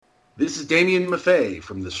This is Damian Maffei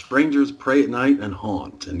from The Strangers Pray at Night and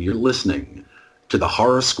Haunt, and you're listening to the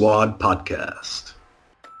Horror Squad podcast.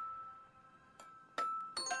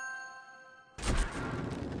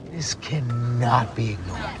 This cannot be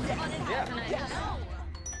ignored.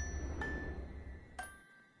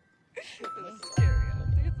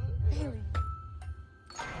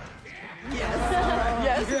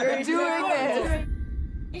 Yes, we're doing it.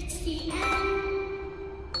 It's the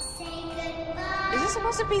end. Say goodbye. Is this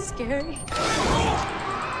supposed to be scary?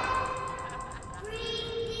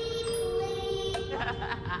 Breathe deeply.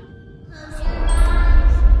 Close your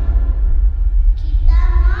eyes. Keep the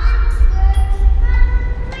monsters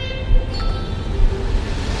from breathing.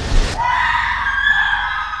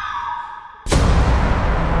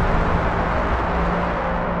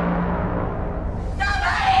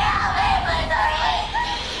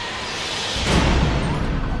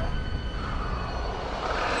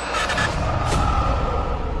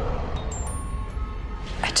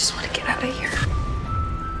 I just want to get out of here.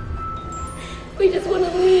 We just want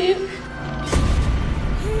to leave.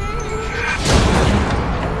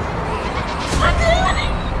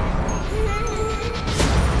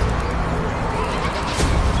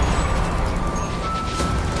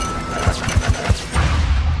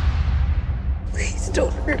 Please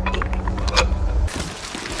don't hurt me.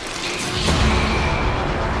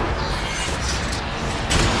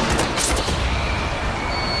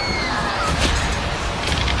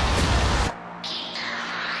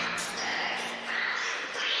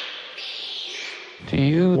 Do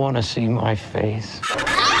you want to see my face?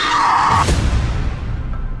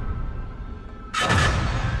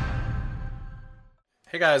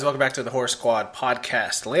 Hey guys, welcome back to the Horror Squad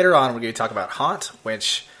podcast. Later on, we're going to talk about Haunt,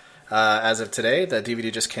 which, as of today, the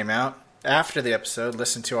DVD just came out. After the episode,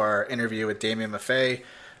 listen to our interview with Damian Maffei.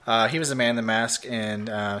 He was the man in the mask in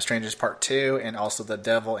Strangers Part 2 and also the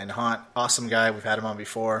devil in Haunt. Awesome guy. We've had him on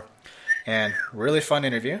before. And really fun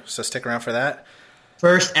interview, so stick around for that.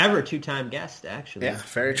 First ever two-time guest, actually. Yeah,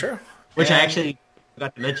 very true. Which and, I actually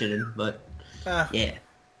forgot to mention, but yeah.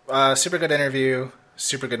 Super good interview,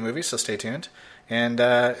 super good movie, so stay tuned. And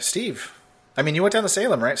Steve, you went down to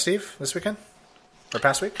Salem, right, Steve, this weekend? Or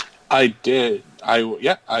past week? I did.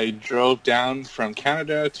 I drove down from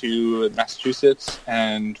Canada to Massachusetts,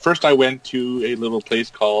 and first I went to a little place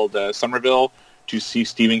called Somerville to see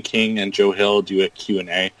Stephen King and Joe Hill do a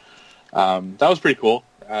Q&A. That was pretty cool.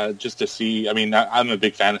 Just to see, I'm a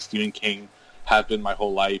big fan of Stephen King, have been my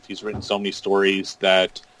whole life. He's written so many stories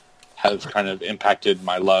that have kind of impacted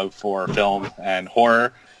my love for film and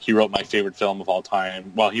horror. He wrote my favorite film of all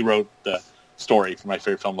time. Well, he wrote the story for my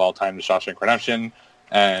favorite film of all time, The Shawshank Redemption,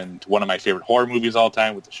 and one of my favorite horror movies of all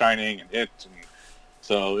time with The Shining and It. And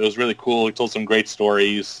so it was really cool. He told some great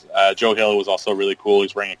stories. Joe Hill was also really cool.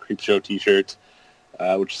 He's wearing a Creepshow t-shirt,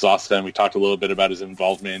 which is awesome. We talked a little bit about his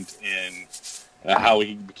involvement in how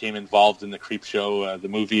he became involved in the Creepshow, the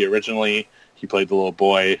movie originally. He played the little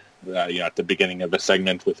boy, at the beginning of a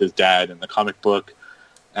segment with his dad in the comic book.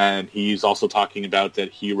 And he's also talking about that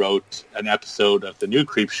he wrote an episode of the new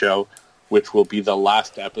Creepshow, which will be the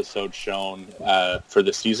last episode shown for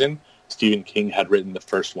the season. Stephen King had written the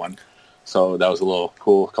first one. So that was a little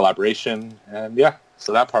cool collaboration. And yeah,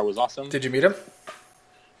 so that part was awesome. Did you meet him?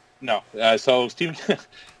 No. So Stephen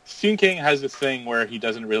King has this thing where he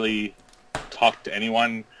doesn't really talk to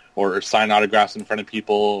anyone or sign autographs in front of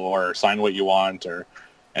people or sign what you want or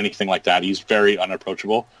anything like that. He's very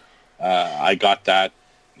unapproachable. I got that,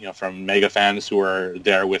 from mega fans who were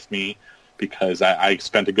there with me because I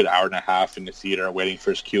spent a good hour and a half in the theater waiting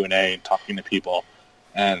for his Q&A and talking to people.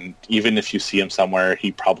 And even if you see him somewhere,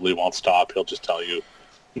 he probably won't stop. He'll just tell you,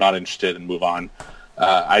 not interested, and move on.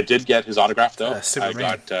 I did get his autograph, though. I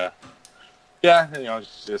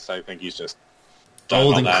think he's just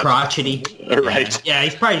old and crotchety. Right. Yeah,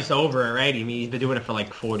 he's probably just over it, right? He's been doing it for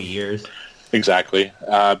like 40 years. Exactly.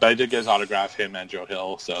 But I did get his autograph, him and Joe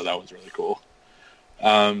Hill, so that was really cool.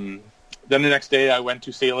 Then the next day I went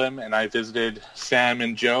to Salem and I visited Sam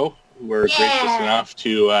and Joe, who were gracious enough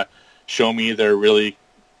to show me their really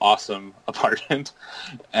awesome apartment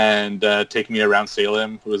and take me around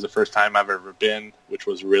Salem. It was the first time I've ever been, which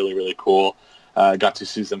was really, really cool. Got to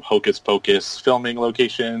see some Hocus Pocus filming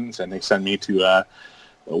locations, and they sent me to a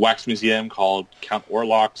wax museum called Count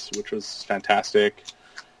Orlok's, which was fantastic.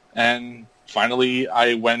 And finally,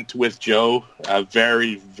 I went with Joe, a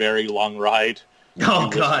very, very long ride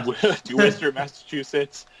to Worcester,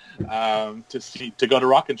 Massachusetts, to go to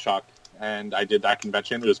Rock and Shock. And I did that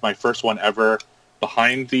convention. It was my first one ever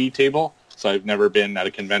behind the table, so I've never been at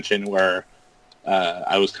a convention where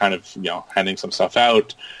I was kind of, handing some stuff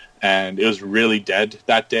out and it was really dead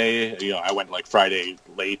that day. I went like Friday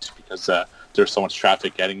late because there was so much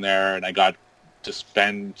traffic getting there, and I got to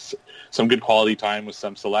spend some good quality time with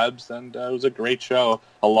some celebs, and it was a great show.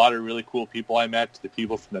 A lot of really cool people I met. The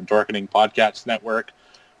people from the Dorkening Podcast Network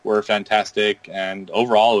were fantastic, and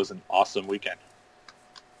overall it was an awesome weekend.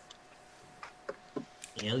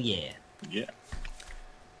 Hell yeah. Yeah.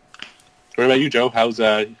 What about you, Joe? How's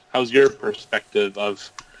your perspective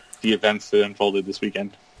of the events that unfolded this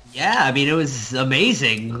weekend? Yeah, I mean, it was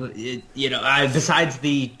amazing. Besides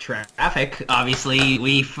the traffic, obviously,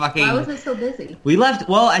 Why was it so busy? We left,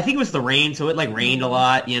 well, I think it was the rain, so it, rained a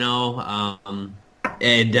lot,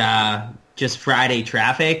 and just Friday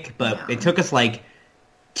traffic, but it took us,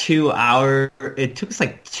 2 hours, it took us,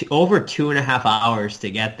 over 2.5 hours to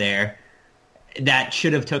get there. That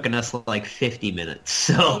should have taken us 50 minutes.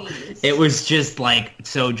 So it was just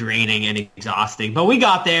so draining and exhausting. But we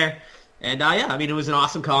got there, and it was an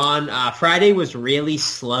awesome con. Friday was really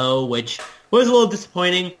slow, which was a little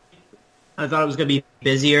disappointing. I thought it was going to be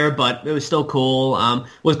busier, but it was still cool. It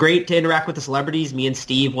was great to interact with the celebrities. Me and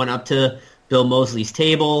Steve went up to Bill Moseley's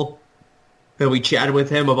table, and we chatted with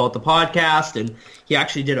him about the podcast, and he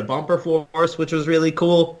actually did a bumper for us, which was really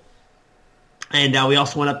cool. And we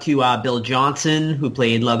also went up to Bill Johnson, who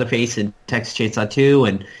played Leatherface in Texas Chainsaw 2,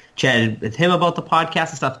 and chatted with him about the podcast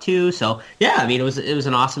and stuff too. So yeah, it was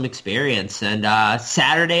an awesome experience. And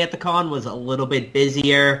Saturday at the con was a little bit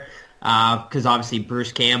busier because obviously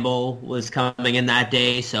Bruce Campbell was coming in that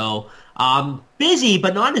day. So busy,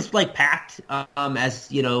 but not as packed as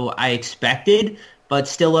I expected, but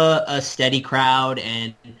still a steady crowd,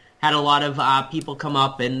 and had a lot of people come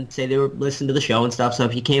up and say they were listening to the show and stuff. So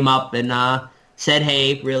if you came up and said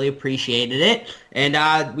hey, really appreciated it.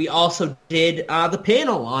 And we also did the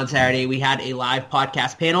panel on Saturday. We had a live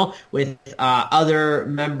podcast panel with other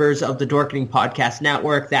members of the Dorkening Podcast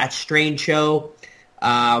Network, That Strange Show,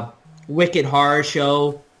 Wicked Horror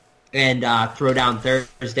Show, and Throwdown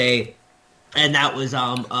Thursday. And that was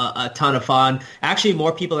a ton of fun. Actually,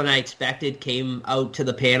 more people than I expected came out to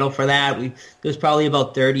the panel for that. There was probably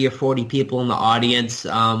about 30 or 40 people in the audience,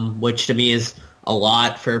 which to me is a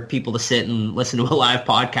lot for people to sit and listen to a live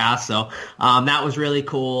podcast. So that was really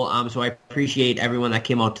cool. So I appreciate everyone that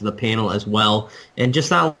came out to the panel as well. And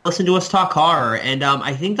just listen to us talk horror. And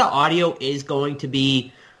I think the audio is going to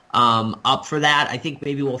be up for that. I think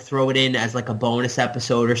maybe we'll throw it in as a bonus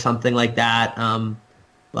episode or something like that.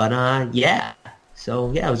 Yeah.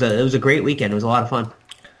 So yeah, it was a great weekend. It was a lot of fun.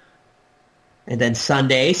 And then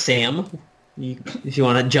Sunday, Sam, if you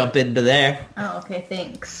want to jump into there. Oh, okay,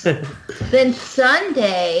 thanks. Then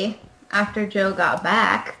Sunday, after Joe got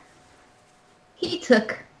back, he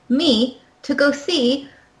took me to go see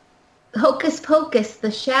Hocus Pocus,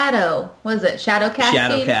 the Shadow. Was it Shadow casting?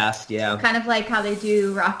 Shadow cast, yeah. Kind of like how they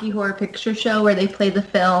do Rocky Horror Picture Show, where they play the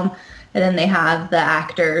film and then they have the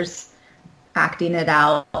actors acting it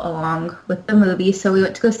out along with the movie. So we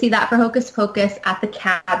went to go see that for Hocus Pocus at the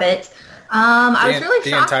Cabot. I was really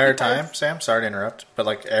shocked. The entire time, Sam? Sorry to interrupt,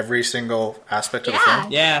 but every single aspect of the film?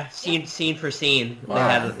 Yeah, scene for scene.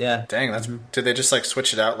 Wow. Yeah. Dang, did they just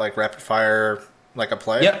switch it out rapid fire, like a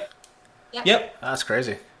play? Yep. That's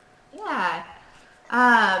crazy. Yeah.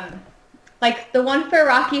 The one for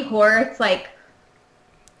Rocky Horror, it's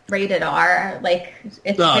rated R. It's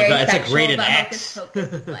very sexual, rated but X. Hocus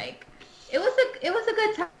Pocus, it was a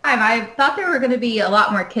good time. I thought there were going to be a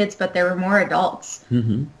lot more kids, but there were more adults.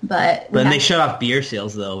 Mm-hmm. But they shut off beer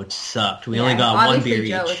sales though, which sucked. We only got one beer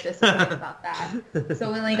Joe each. was disappointed about that.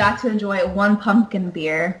 So we only got to enjoy one pumpkin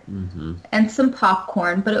beer and some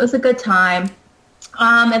popcorn, but it was a good time.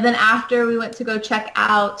 And then after we went to go check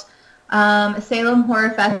out Salem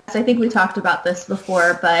Horror Fest. I think we talked about this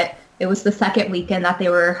before, but it was the second weekend that they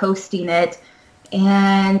were hosting it.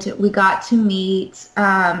 And we got to meet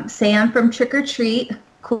Sam from Trick or Treat,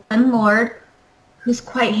 Quinn Lord, who's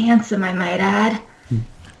quite handsome, I might add.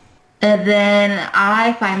 And then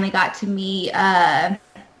I finally got to meet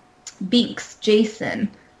Binks,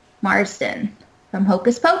 Jason Marsden from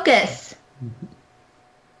Hocus Pocus.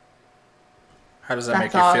 How does that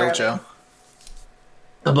make you feel, Joe?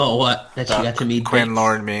 About what? That you got to meet Quinn Binks?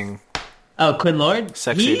 Lord being... Oh, Quinn Lord?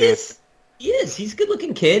 Sexy dude. He is. He's a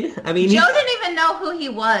good-looking kid. I mean, Joe didn't even know who he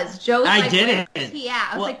was. Joe was I didn't.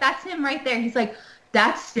 I was that's him right there. He's like,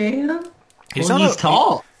 that's Sam? He's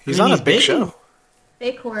tall. He's on a big show.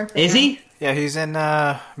 Big horror fan. Is he? Yeah, he's in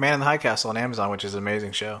Man in the High Castle on Amazon, which is an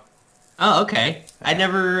amazing show. Oh, okay. I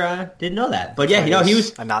never didn't know that. But yeah, he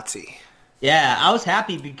was... a Nazi. Yeah, I was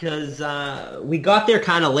happy because we got there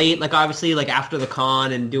kind of late, obviously, after the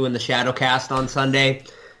con and doing the Shadowcast on Sunday.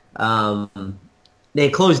 they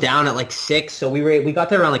closed down at like 6, so we got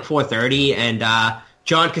there around like 4:30, and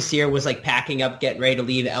John Kassir was like packing up, getting ready to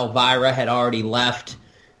leave. Elvira had already left,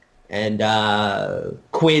 and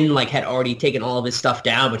Quinn like had already taken all of his stuff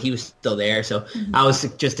down, but he was still there. So I was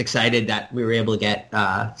just excited that we were able to get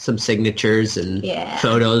some signatures and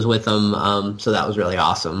photos with him. So that was really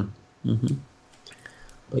awesome. Mm-hmm.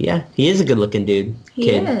 But yeah, he is a good-looking dude.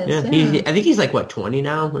 Kid. I think he's like, what, 20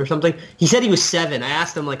 now or something? He said he was 7. I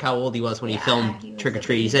asked him like how old he was when he filmed Trick or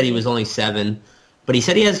Treat. He said he was only 7. But he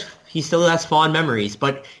said he still has fond memories.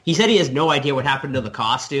 But he said he has no idea what happened to the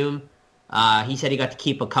costume. He said he got to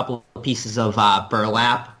keep a couple of pieces of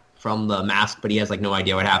burlap from the mask, but he has like no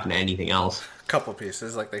idea what happened to anything else. A couple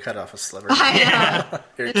pieces, like they cut off a sliver. I know.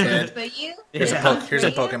 Here, kid. For you? Here's a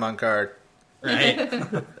Pokemon card.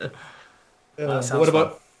 Right. What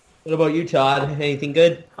about you, Todd? Anything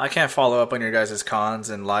good? I can't follow up on your guys'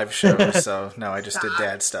 cons and live shows, so no, I just did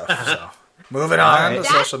dad stuff. So moving on to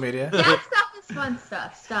social media. Dad stuff is fun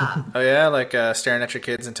stuff. Stop. Oh yeah, like staring at your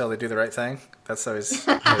kids until they do the right thing. That's always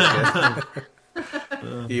good.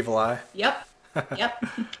 Evil eye. Yep. Yeah.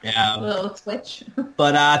 A little switch.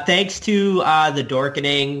 But thanks to the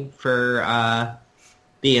Dorkening for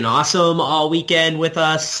being awesome all weekend with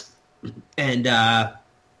us, and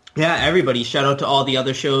everybody. Shout out to all the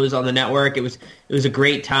other shows on the network. It was a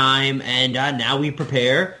great time, and now we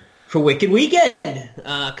prepare for Wicked Weekend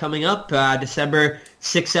coming up December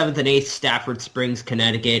 6th, 7th, and 8th, Stafford Springs,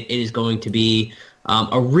 Connecticut. It is going to be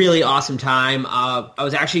a really awesome time. I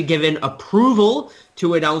was actually given approval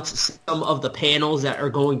to announce some of the panels that are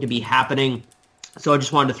going to be happening. So I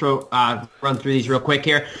just wanted to run through these real quick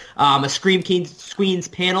here. A Scream Queens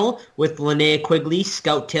panel with Linnea Quigley,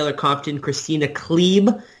 Scout Taylor Compton, Christina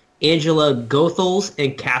Klebe, Angela Goethals,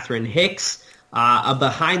 and Catherine Hicks. A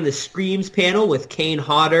Behind the Screams panel with Kane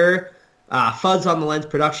Hodder, Fuzz on the Lens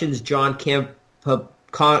Productions, John Campopiano,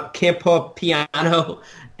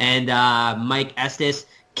 and Mike Estes.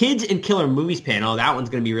 Kids and Killer Movies panel. That one's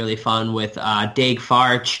going to be really fun with Dag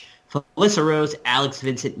Farch, Felissa Rose, Alex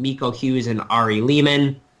Vincent, Miko Hughes, and Ari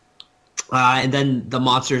Lehman. And then the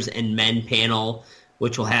Monsters and Men panel,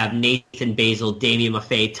 which will have Nathan Basil, Damian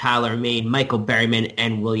Maffei, Tyler Main, Michael Berryman,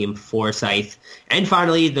 and William Forsythe. And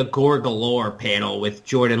finally, the Gore Galore panel with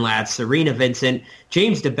Jordan Ladd, Serena Vincent,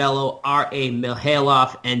 James DeBello, R.A.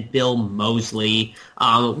 Mihailoff, and Bill Mosley,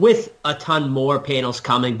 with a ton more panels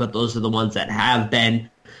coming, but those are the ones that have been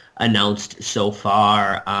announced so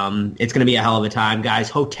far. It's going to be a hell of a time,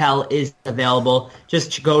 guys. Hotel is available.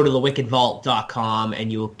 Just go to thewickedvault.com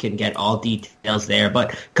and you can get all details there.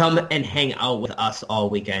 But come and hang out with us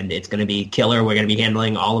all weekend. It's going to be killer. We're going to be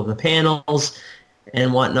handling all of the panels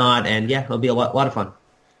and whatnot. And yeah, it'll be a lot of fun.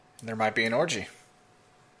 There might be an orgy.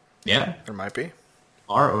 Yeah. There might be.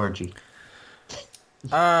 Our orgy.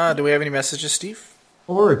 Do we have any messages, Steve?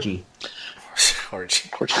 Orgy.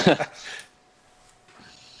 Orgy.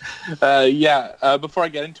 Before I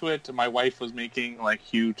get into it, my wife was making like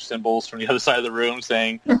huge symbols from the other side of the room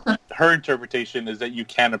saying her interpretation is that you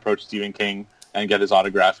can approach Stephen King and get his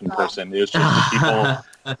autograph in person. It was just the people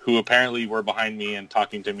who apparently were behind me and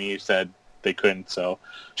talking to me said they couldn't. So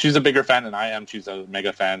she's a bigger fan than I am. She's a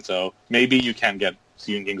mega fan. So maybe you can get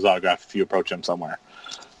Stephen King's autograph if you approach him somewhere.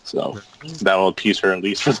 So that will appease her at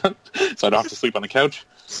least for them, so I don't have to sleep on the couch.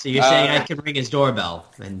 So you're saying I can ring his doorbell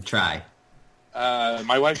and try?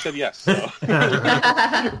 My wife said yes, so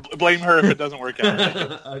blame her if it doesn't work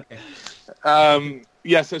out. Okay.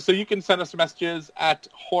 So you can send us messages at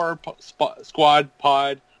Horror Squad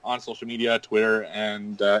Pod on social media, Twitter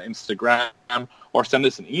and Instagram, or send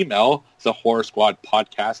us an email,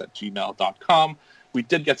 thehorrorsquadpodcast@gmail.com. We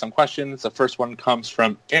did get some questions. The first one comes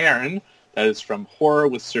from Aaron. That is from Horror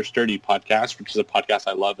with Sir Sturdy podcast, which is a podcast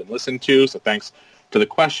I love and listen to. So thanks for the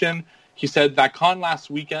question. He said, that con last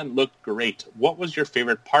weekend looked great. What was your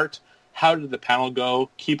favorite part? How did the panel go?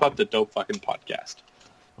 Keep up the dope fucking podcast.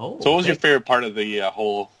 So what was your favorite part of the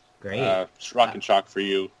whole Rock and Shock for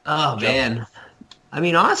you? Oh, Joe? Man. I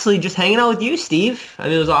mean, honestly, just hanging out with you, Steve. I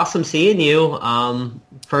mean, it was awesome seeing you.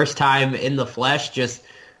 First time in the flesh, just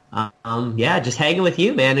hanging with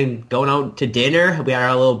you, man, and going out to dinner. We had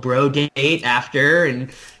our little bro date after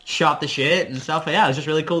and shot the shit and stuff. Yeah, it was just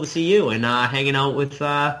really cool to see you and hanging out with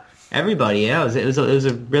everybody. Yeah, it was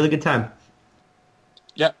a really good time.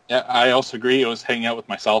 Yeah, I also agree. I was hanging out with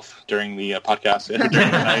myself during the podcast during the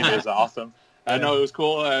night. It was awesome. I know it was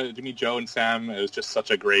cool to meet Joe and Sam. It was just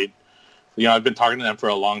such a great, I've been talking to them for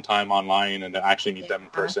a long time online, and to actually meet them in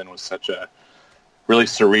person was such a really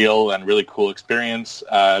surreal and really cool experience.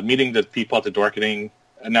 Meeting the people at the Dorkening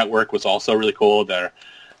Network was also really cool.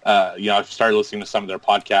 I've started listening to some of their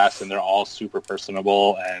podcasts, and they're all super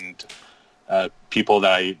personable and people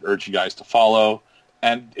that I urge you guys to follow.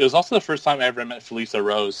 And it was also the first time I ever met Felisa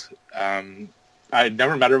Rose. I had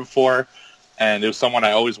never met her before, and it was someone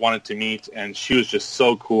I always wanted to meet, and she was just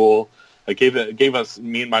so cool. It gave us,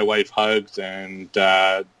 me and my wife, hugs, and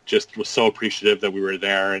just was so appreciative that we were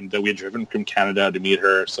there and that we had driven from Canada to meet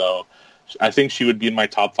her. So I think she would be in my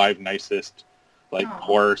top 5 nicest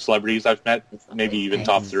horror celebrities I've met, maybe even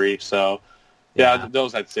top 3. So yeah,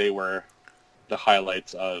 those I'd say were the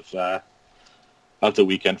highlights of the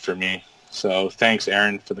weekend for me. So thanks,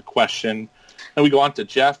 Aaron, for the question. And we go on to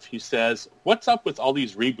Jeff. He says, what's up with all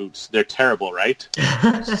these reboots? They're terrible, right?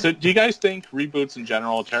 So do you guys think reboots in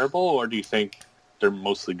general are terrible, or do you think they're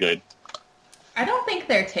mostly good? I don't think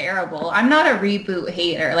they're terrible. I'm not a reboot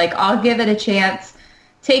hater. Like, I'll give it a chance,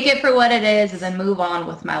 take it for what it is, and then move on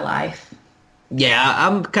with my life. Yeah,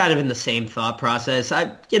 I'm kind of in the same thought process.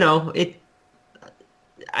 I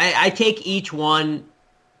take each one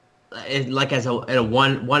as a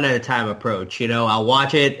one at a time approach. I'll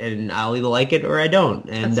watch it and I'll either like it or I don't.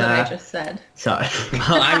 And that's what I just said. So,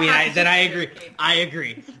 well, I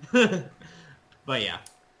agree. But yeah,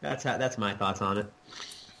 that's my thoughts on it.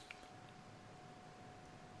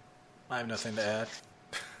 I have nothing to add.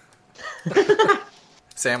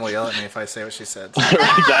 Sam will yell at me if I say what she said.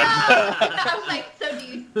 I'm like, so do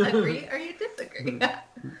you agree or you disagree?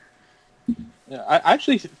 Yeah,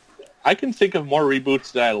 I can think of more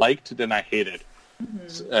reboots that I liked than I hated,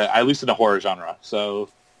 at least in the horror genre. So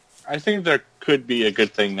I think there could be a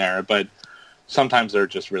good thing there, but sometimes they're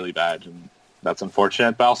just really bad, and that's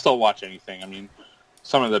unfortunate. But I'll still watch anything. I mean,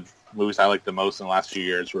 some of the movies I liked the most in the last few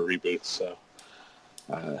years were reboots, so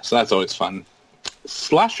that's always fun.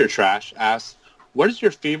 Slasher Trash asks, what is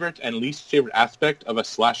your favorite and least favorite aspect of a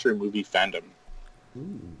slasher movie fandom?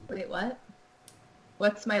 Wait, what?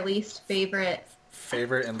 What's my least favorite?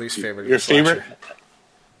 Favorite and least favorite. Your favorite?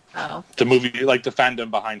 Oh. The movie, like the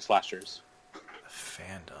fandom behind slashers.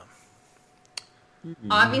 Fandom.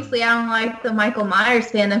 Obviously, I don't like the Michael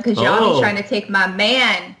Myers fandom because y'all be trying to take my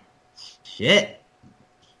man. Shit.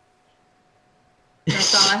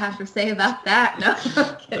 That's all I have to say about that. No,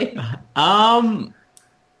 I'm kidding.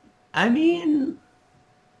 I mean,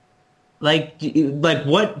 like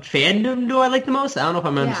what fandom do I like the most? I don't know if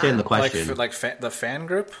I'm understanding the question. The fan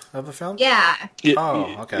group of the film? Yeah.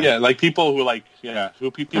 Oh, okay. Yeah, like people who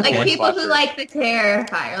people who like the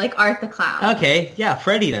Terrifier, like Art the Clown. Okay, yeah,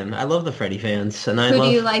 Freddy then. I love the Freddy fans, and Who do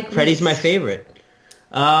you like Freddy's least? my favorite.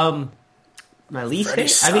 My least Freddy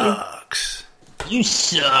favorite. sucks. You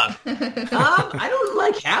suck. I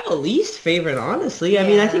don't have a least favorite, honestly. I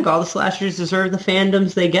mean, I think all the slashers deserve the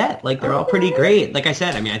fandoms they get. Like, they're all pretty great. Like I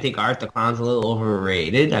said, I mean, I think Art the Clown's a little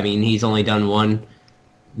overrated. I mean, he's only done one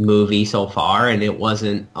movie so far, and it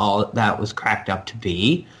wasn't all that was cracked up to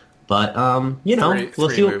be. But, we'll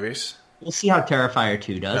see. Movies. We'll see how Terrifier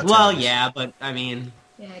 2 does. That's Well, nice. yeah, but, I mean...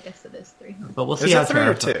 Yeah, I guess it is 3. But we'll see Is how it 3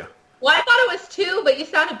 or Terrifier... 2? Well, I thought it was 2, but you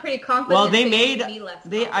sounded pretty confident. Well, they so you made made me less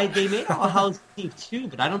they made All Hallows Eve 2,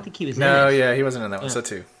 but I don't think he was in it. No, yeah, he wasn't in that one, so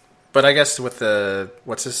 2. But I guess with the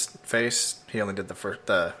what's his face, he only did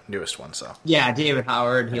the newest one. So yeah, David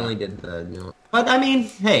Howard, he only did the new one. But I mean,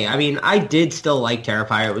 hey, I did still like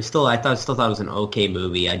Terrifier. It was still I still thought it was an okay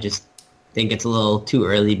movie. I just think it's a little too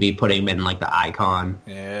early to be putting him in like the icon.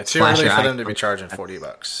 Yeah, too early for them to be charging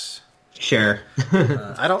 $40. Sure.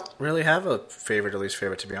 I don't really have a favorite or least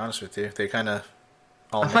favorite, to be honest with you. They kind of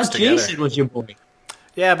all I mix thought together. Jason was your boy.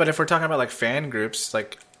 Yeah, but if we're talking about like fan groups,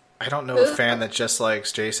 like I don't know a fan that just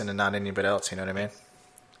likes Jason and not anybody else. You know what I mean?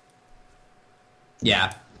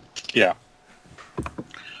 Yeah. Yeah.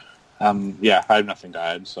 I have nothing to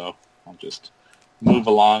add, so I'll just move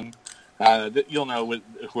along. You'll know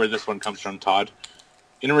where this one comes from, Todd.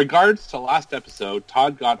 In regards to last episode,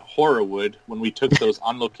 Todd got Horrorwood when we took those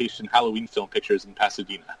on-location Halloween film pictures in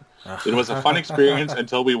Pasadena. It was a fun experience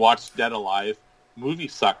until we watched Dead Alive. Movie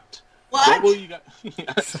sucked. What will you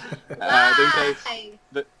guys?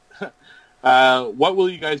 What will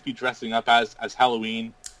you guys be dressing up as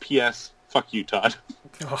Halloween? P.S. Fuck you, Todd.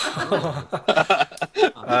 That's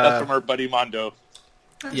from our buddy Mondo.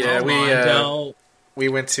 Yeah, we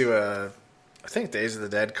went to I think Days of the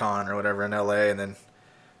Dead Con or whatever in L.A. and then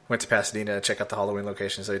went to Pasadena to check out the Halloween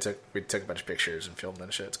locations. So we took a bunch of pictures and filmed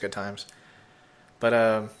and shit. It's good times. But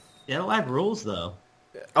Dead Alive rules though.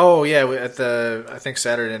 Oh yeah, I think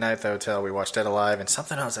Saturday night at the hotel we watched Dead Alive and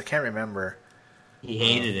something else I can't remember. He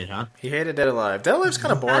hated it, huh? He hated Dead Alive. Dead Alive's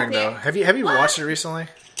kind of boring though. Have you watched it recently?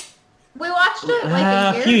 We watched it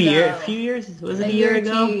like a year ago. few years. Was it a year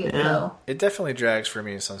ago? Yeah. It definitely drags for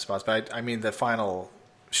me in some spots, but I mean the final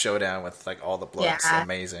showdown with like all the blood is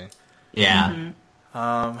amazing. Yeah.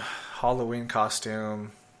 Halloween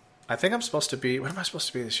costume. I think I'm supposed to be... What am I supposed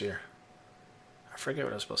to be this year? I forget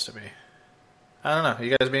what I was supposed to be. I don't know.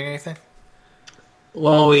 You guys being anything?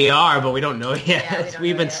 Well, we are, but we don't know yet. Yeah,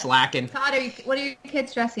 We've been slacking. Todd, what are your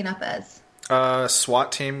kids dressing up as?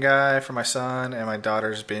 SWAT team guy for my son, and my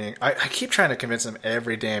daughter's being... I keep trying to convince him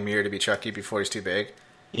every damn year to be Chucky before he's too big.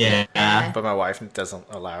 Yeah. But my wife doesn't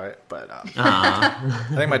allow it. But I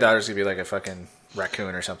think my daughter's going to be like a fucking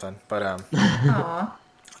raccoon or something. But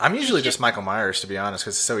I'm usually just Michael Myers, to be honest,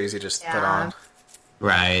 because it's so easy to just put on.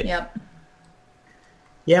 Right. Yep.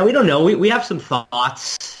 Yeah, we don't know. We have some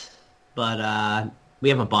thoughts, but we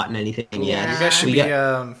haven't bought anything yet. You guys should be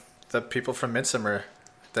the people from Midsummer,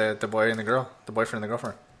 the boy and the girl, the boyfriend and the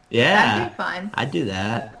girlfriend. Yeah. That'd be fun. I'd do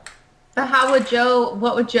that. But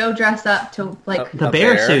what would Joe dress up to, like... The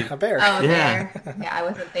bear suit. A bear. Oh, a bear. Yeah, I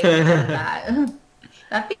wasn't thinking of that.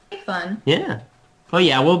 That'd be fun. Yeah. Well,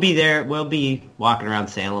 yeah, we'll be there. We'll be walking around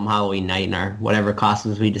Salem Halloween night in our whatever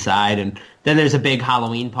costumes we decide. And then there's a big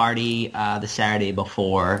Halloween party the Saturday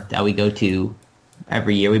before that we go to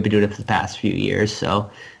every year. We've been doing it for the past few years.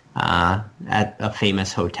 So at a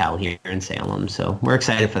famous hotel here in Salem. So we're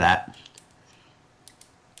excited for that.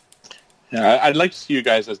 Yeah, I'd like to see you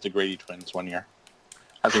guys as the Grady twins one year.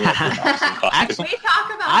 I think that's an awesome costume. Actually, We talk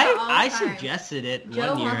about it all the I time. suggested it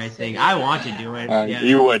Joe one year, wants I to think. do I that. want to do it. Yeah.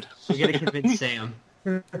 You would. We got to convince Sam.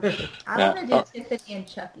 I want to do Tiffany and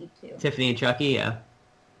Chucky, too. Tiffany and Chucky, yeah.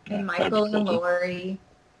 And Michael and Lori.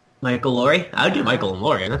 Michael Laurie? I would do Michael and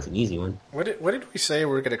Laurie. That's an easy one. What did we say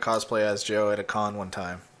we were going to cosplay as Joe at a con one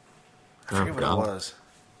time? I forget what it was.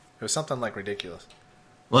 It was something like ridiculous.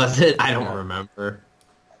 Was it? I don't remember.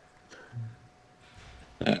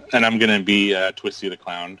 And I'm going to be Twisty the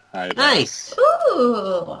Clown. Nice.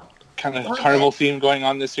 Ooh. Kind of Love carnival it. theme going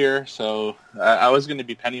on this year. So I was going to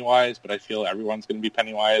be Pennywise, but I feel everyone's going to be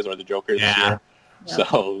Pennywise or the Joker this year. Yep.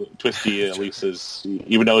 So Twisty at least is,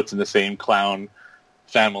 even though it's in the same clown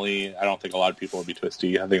family, I don't think a lot of people will be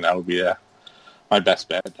Twisty. I think that would be my best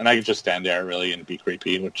bet. And I could just stand there really and be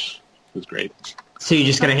creepy, which was great. So you're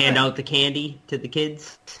just going to hand out the candy to the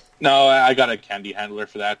kids? No, I got a candy handler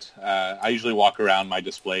for that. I usually walk around my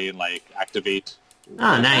display and like activate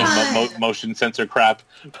Oh, nice. motion sensor crap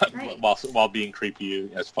Nice. while being creepy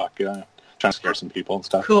as fuck, trying to scare some people and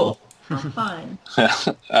stuff. Cool. How fun.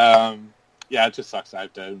 Yeah, it just sucks. I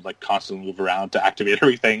have to like constantly move around to activate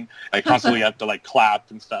everything. I constantly have to like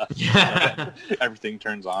clap and stuff. Yeah. Everything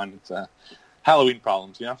turns on. It's Halloween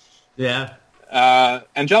problems, you know? Yeah.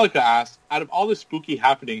 Angelica asked, out of all the spooky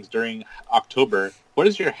happenings during October, what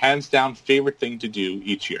is your hands down favorite thing to do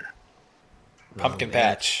each year? Pumpkin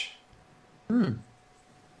Patch.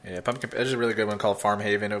 Yeah, there's a really good one called Farm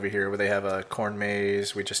Haven over here where they have a corn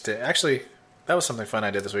maze. We just did. Actually, that was something fun I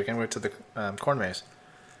did this weekend. We went to the corn maze.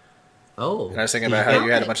 Oh. And I was thinking about how you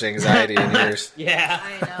had a bunch of anxiety in yours. Yeah.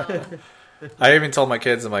 I know. I even told my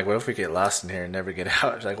kids, I'm like, what if we get lost in here and never get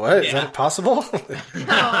out? She's like, what? Is that possible?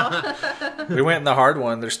 Oh. We went in the hard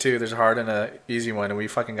one. There's two. There's a hard and a easy one, and we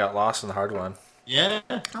fucking got lost in the hard one. Yeah.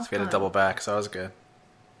 So we had to double back, so that was good.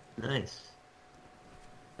 Nice.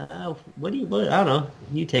 What? I don't know.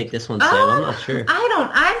 You take this one, Sam. I'm not sure.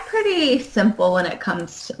 I'm pretty simple when it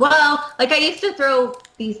comes to, well, like I used to throw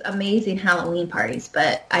these amazing Halloween parties,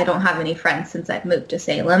 but I don't have any friends since I've moved to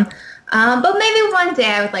Salem. But maybe one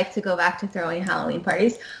day I would like to go back to throwing Halloween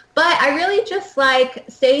parties. But I really just like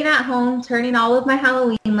staying at home, turning all of my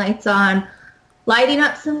Halloween lights on, lighting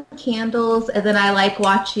up some candles, and then I like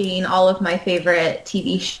watching all of my favorite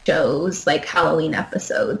TV shows, like Halloween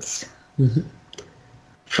episodes. Mm-hmm.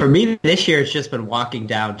 For me, this year it's just been walking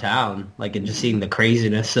downtown, like, and just seeing the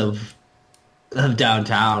craziness of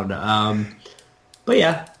downtown. But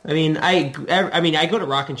yeah, I mean, I go to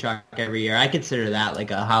Rock and Shock every year. I consider that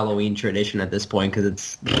like a Halloween tradition at this point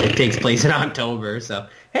because it takes place in October. So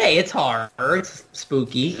hey, it's horror, it's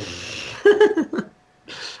spooky.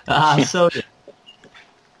 So.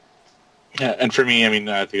 Yeah, and for me, I mean,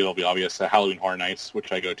 I think it'll be obvious, Halloween Horror Nights,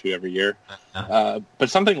 which I go to every year. But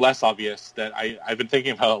something less obvious that I've been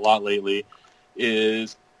thinking about a lot lately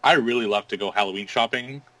is I really love to go Halloween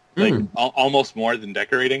shopping, like almost more than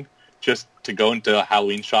decorating. Just to go into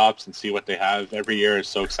Halloween shops and see what they have every year is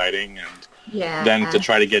so exciting. And then to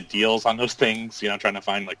try to get deals on those things, trying to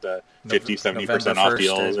find like the 50, 70% off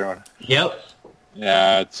deals. Yep.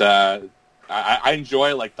 Yeah, it's I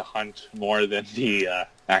enjoy like the hunt more than the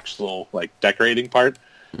actual like decorating part,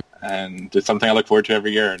 and it's something I look forward to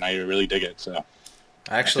every year, and I really dig it. So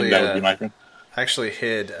I think that would be my friend. I actually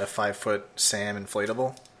hid a 5-foot Sam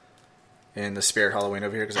inflatable in the Spirit Halloween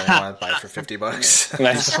over here because I didn't want to buy it for $50.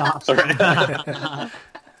 Nice.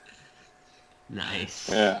 Nice.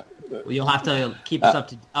 Yeah. Well, you'll have to keep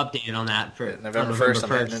us updated on that for November on 1st, I'm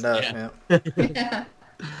hitting it up. Yeah.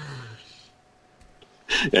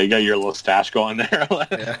 Yeah, you got your little stash going there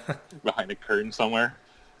Yeah. behind a curtain somewhere.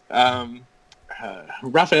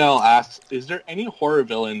 Raphael asks, is there any horror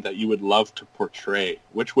villain that you would love to portray?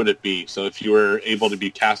 Which would it be? So if you were able to be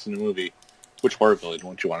cast in a movie, which horror villain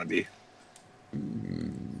would you want to be?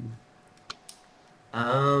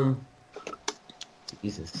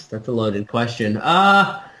 Jesus, that's a loaded question.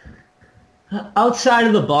 Outside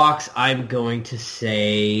of the box, I'm going to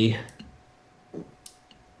say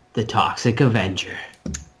the Toxic Avenger.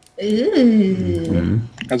 Ooh.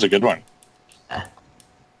 That's a good one.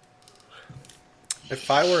 If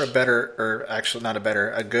I were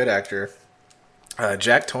a good actor,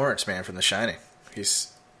 Jack Torrance, man, from The Shining.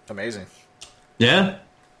 He's amazing. Yeah,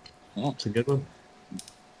 Oh, it's a good one.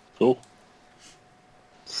 cool.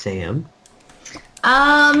 Sam.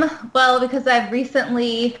 Well, because I've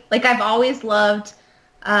always loved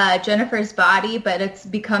Jennifer's Body, but it's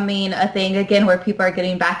becoming a thing again where people are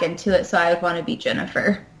getting back into it, so I would want to be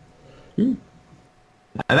Jennifer. I've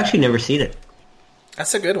actually never seen it.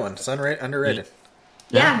 That's a good one. It's underrated.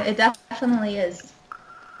 Yeah, it definitely is.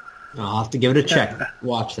 I'll have to give it a check.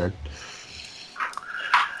 Watch then.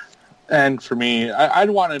 And for me, I'd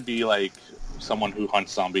want to be like someone who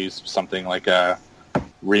hunts zombies, something like a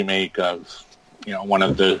remake of, one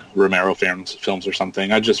of the Romero films or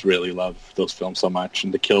something. I just really love those films so much,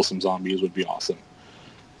 and to kill some zombies would be awesome.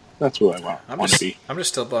 That's what I want to be. I'm just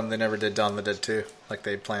still bummed they never did Dawn of the Dead 2 like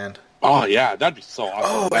they planned. Oh, yeah, that'd be so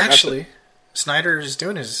awesome. Oh, actually, Snyder is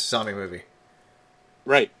doing his zombie movie.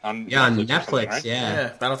 Right. On Netflix, right?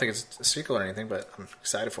 yeah. I don't think it's a sequel or anything, but I'm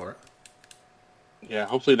excited for it. Yeah,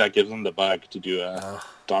 hopefully that gives them the bug to do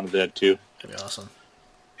Dawn of the Dead 2. That'd be awesome.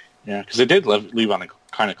 Yeah, because they did leave on a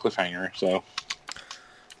kind of cliffhanger, so...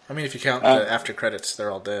 I mean, if you count the after credits,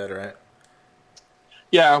 they're all dead, right?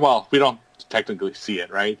 Yeah, well, we don't technically see it,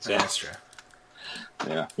 right? So, Yeah, that's true.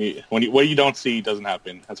 yeah, what you don't see doesn't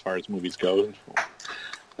happen as far as movies go.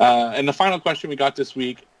 And the final question we got this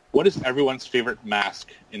week, what is everyone's favorite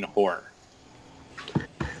mask in horror?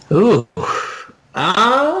 Ooh.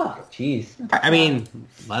 Jeez. I mean,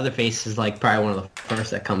 Leatherface is like probably one of the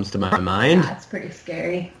first that comes to my mind. That's pretty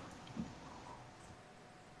scary.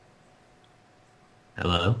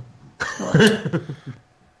 Hello?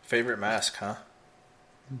 Favorite mask, huh?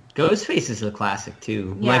 Ghostface is a classic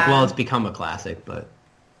too. Yeah. It's become a classic, but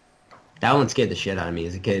that one scared the shit out of me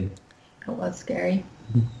as a kid. It was scary.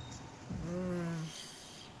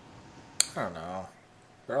 I don't know.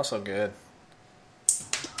 They're all so good.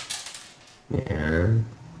 Yeah.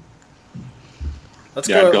 Let's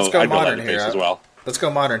Yeah, go I'd modern Leatherface here. as well. Let's go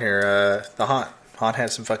modern here. The Haunt. Haunt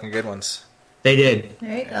had some fucking good ones. They did.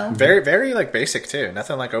 There you go. Very, very like basic too.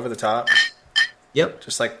 Nothing like over the top. Yep.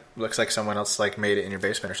 Just like looks like someone else like made it in your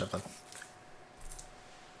basement or something.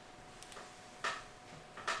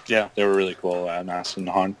 Yeah, they were really cool, Nas and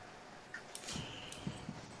Han.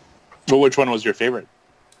 Well, which one was your favorite?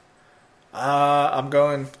 I'm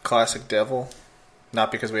going classic Devil.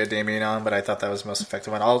 Not because we had Damien on, but I thought that was the most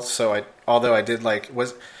effective one. Although I did like,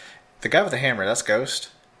 was the guy with the hammer, that's Ghost?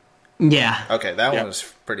 Yeah. Okay, that one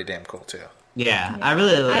was pretty damn cool too. Yeah, I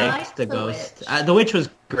really liked liked the the Ghost. Witch. The Witch was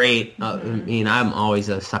great. I mean, I'm always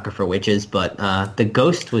a sucker for witches, but the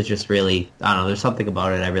Ghost was just really, I don't know, there's something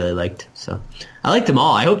about it I really liked. So I liked them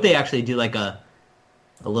all. I hope they actually do like a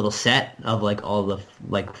little set of like all the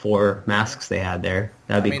like 4 masks they had there.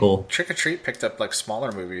 That'd be cool. Trick or Treat picked up like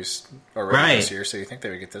smaller movies already this Right. year, so you think they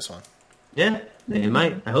would get this one? Yeah, they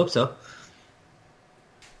might. I hope so.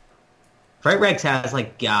 Fright Rags has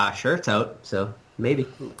like shirts out, so maybe.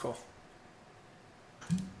 Ooh, cool.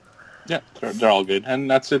 Yeah, they're all good. And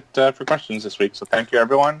that's it for questions this week. So thank you,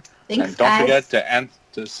 everyone. Thanks, and don't guys. forget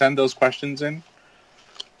to send those questions in.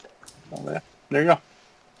 Well, there you go.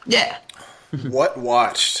 Yeah. What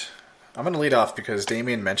watched? I'm going to lead off because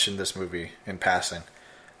Damien mentioned this movie in passing.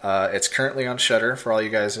 It's currently on Shudder for all you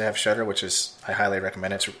guys that have Shudder, which is I highly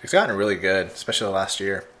recommend. It's gotten really good, especially the last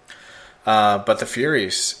year. But The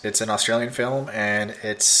Furies, it's an Australian film, and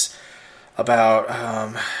it's about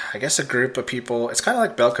I guess a group of people. It's kind of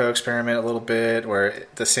like Belko Experiment a little bit, where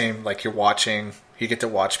the same like you get to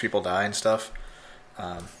watch people die and stuff.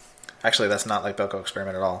 Actually, that's not like Belko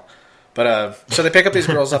Experiment at all. But so they pick up these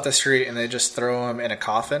girls off the street and they just throw them in a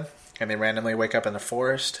coffin, and they randomly wake up in the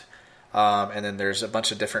forest. And then there's a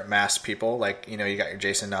bunch of different masked people, like you got your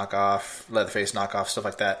Jason knockoff, Leatherface knockoff, stuff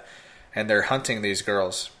like that, and they're hunting these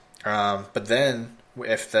girls. But then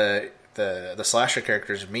if the slasher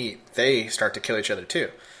characters meet, they start to kill each other too.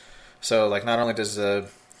 So like not only does the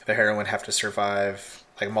heroine have to survive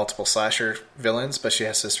like multiple slasher villains, but she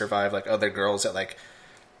has to survive like other girls that like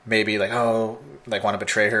maybe like like want to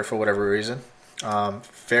betray her for whatever reason.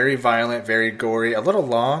 Very violent, very gory, a little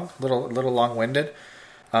long-winded.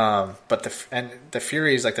 But the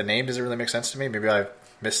Furies, like the name doesn't really make sense to me. Maybe I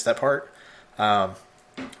missed that part. But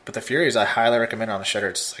the Furies, I highly recommend on a Shudder.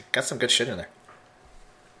 It's like got some good shit in there.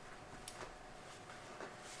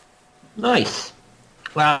 Nice.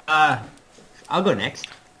 Well, I'll go next.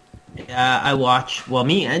 I watched, well,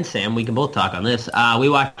 me and Sam, we can both talk on this. We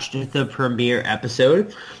watched the premiere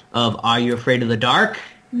episode of Are You Afraid of the Dark?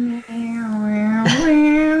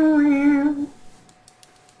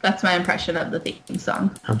 That's my impression of the theme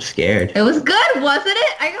song. I'm scared. It was good, wasn't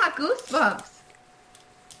it? I got goosebumps.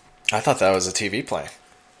 I thought that was a TV play.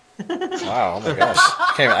 Wow, oh my gosh.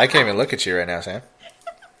 I can't even look at you right now, Sam.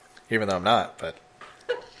 Even though I'm not, but...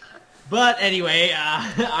 But anyway,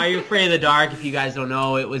 Are You Afraid of the Dark? If you guys don't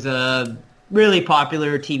know, it was a really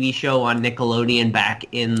popular TV show on Nickelodeon back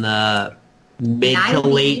in the mid to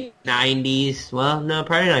late 90s. Well, no,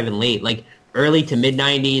 probably not even late. Like early to mid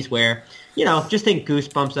 90s where, you know, just think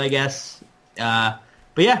Goosebumps, I guess. But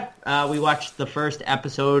yeah, we watched the first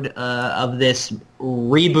episode of this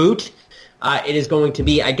reboot. It is going to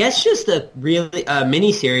be, I guess, just a really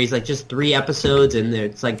mini-series, like just 3 episodes, and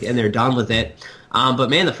they're done with it. But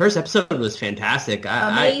man, the first episode was fantastic.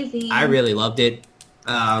 Amazing. I really loved it.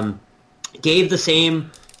 Gave the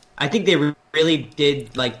same. I think they really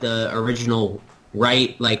did like the original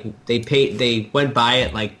right. Like they went by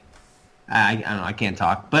it like I don't know. I can't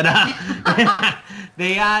talk, but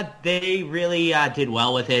they really did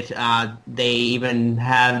well with it. They even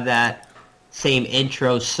have that same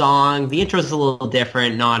intro song. The intro's a little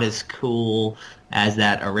different, not as cool as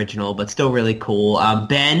that original, but still really cool.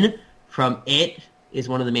 Ben from It is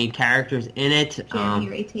one of the main characters in it.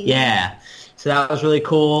 Yeah, so that was really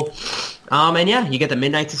cool. And yeah, you get the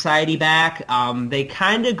Midnight Society back. They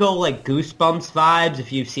kind of go like Goosebumps vibes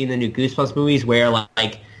if you've seen the new Goosebumps movies, where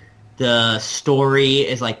like the story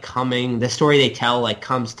is like the story they tell like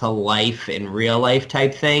comes to life in real life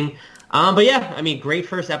type thing. But yeah, I mean, great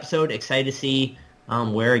first episode. Excited to see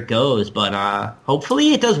where it goes, but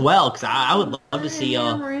hopefully it does well because I would love to see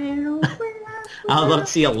I would love to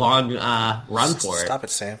see a long run for it. Stop it,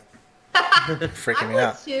 Sam. Freaking me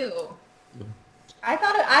out. Too.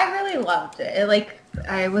 I really loved it.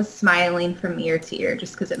 I was smiling from ear to ear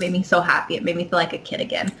just because it made me so happy. It made me feel like a kid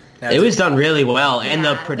again. It was done really well, and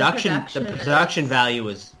Yeah, the production value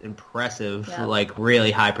was impressive. Yeah. Like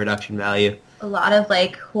really high production value. A lot of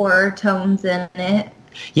like horror tones in it.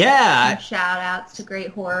 Yeah. Shout outs to great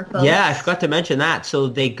horror folks. Yeah, I forgot to mention that. So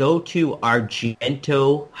they go to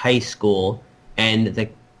Argento High School, and the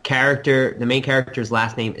main character's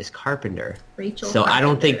last name is Carpenter. Rachel So I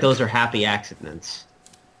don't think Carpenter. those are happy accidents.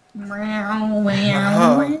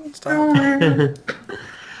 Stop.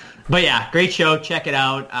 But yeah, great show. Check it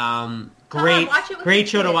out. Great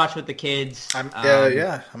show to watch with the kids. I'm gonna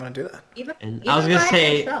do that. And I was gonna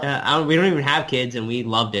say, we don't even have kids, and we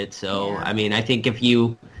loved it. So Yeah. I mean, I think if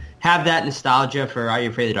you have that nostalgia for Are You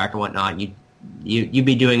Afraid of the Dark and whatnot, you'd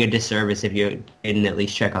be doing a disservice if you didn't at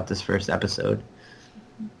least check out this first episode.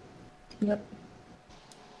 Yep.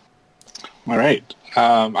 All right.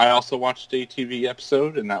 I also watched a TV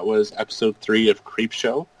episode, and that was episode 3 of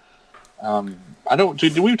Creepshow.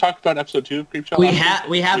 Did we talk about episode 2 of Creepshow?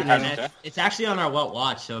 We haven't. Okay. It's actually on our What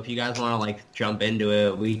Watch, so if you guys want to like jump into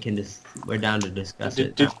it, we're down to discuss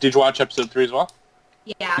it. Did you watch episode 3 as well?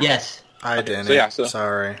 Yeah. Yes. I didn't.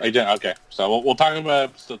 Sorry. I didn't. Okay. So we'll talk about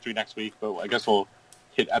episode 3 next week, but I guess we'll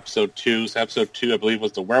hit episode 2. So episode 2, I believe,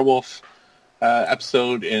 was the werewolf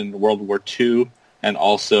episode in World War II, and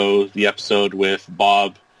also the episode with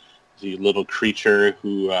Bob, the little creature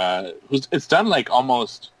who's it's done like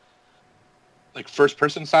almost like first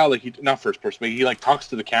person style, like not first person, but he like talks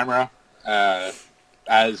to the camera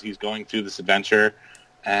as he's going through this adventure,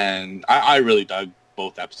 and I really dug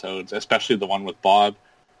both episodes, especially the one with Bob.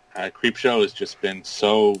 Creepshow has just been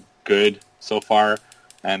so good so far,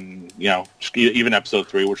 and you know, even episode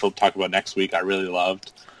 3, which we'll talk about next week, I really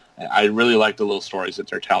loved. I really like the little stories that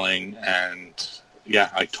they're telling, and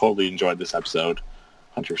yeah, I totally enjoyed this episode,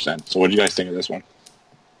 100%. So what do you guys think of this one?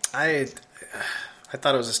 I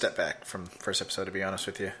thought it was a step back from first episode, to be honest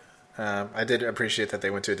with you. I did appreciate that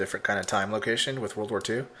they went to a different kind of time location with World War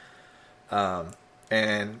II.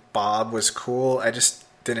 And Bob was cool. I just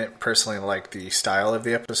didn't personally like the style of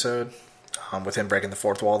the episode, with him breaking the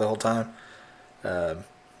fourth wall the whole time. But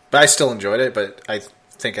I still enjoyed it, but I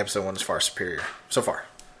think episode 1 is far superior so far.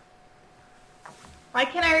 Why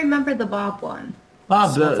can't I remember the Bob one?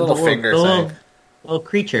 Bob, the little finger thing. little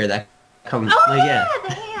creature that comes. Oh like, yeah,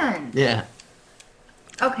 the hand. Yeah.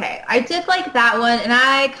 Okay, I did like that one, and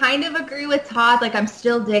I kind of agree with Todd. Like, I'm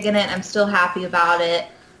still digging it. I'm still happy about it.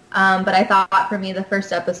 But I thought for me the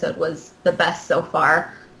first episode was the best so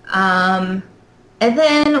far. And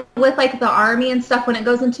then with like the army and stuff, when it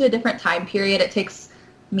goes into a different time period, it takes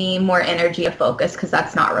me more energy to focus because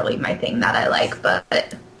that's not really my thing that I like.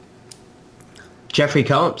 But Jeffrey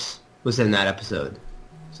Combs was in that episode,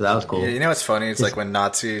 so that was cool. Yeah, you know what's funny? It's like when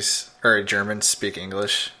Nazis or Germans speak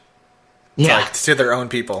English. Yeah. Like to their own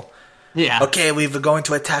people. Yeah. Okay, we're going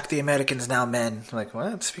to attack the Americans now, men. I'm like,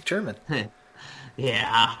 what? Speak German.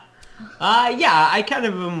 Yeah. I kind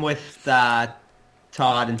of am with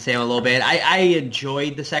Todd and Sam a little bit. I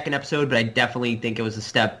enjoyed the second episode, but I definitely think it was a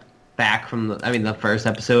step back from the first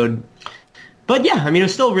episode. But yeah, it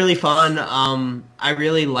was still really fun. I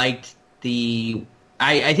really liked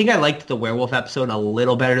I think I liked the werewolf episode a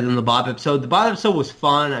little better than the Bob episode. The Bob episode was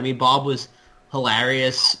fun. Bob was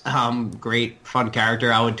hilarious, great, fun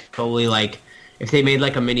character. I would totally if they made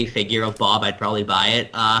like a mini figure of Bob, I'd probably buy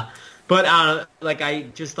it. But I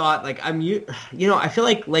just thought I feel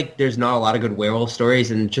like there's not a lot of good werewolf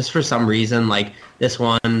stories, and just for some reason this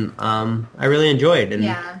one I really enjoyed, and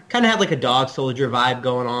kind of had like a dog soldier vibe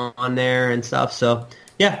going on there and stuff. So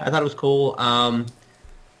yeah, I thought it was cool.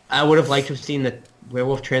 I would have liked to have seen the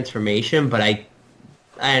werewolf transformation, but I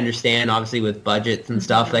understand, obviously, with budgets and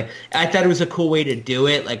stuff. I thought it was a cool way to do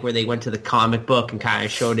it, where they went to the comic book and kind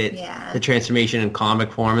of showed it, the transformation in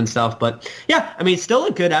comic form and stuff. But yeah, it's still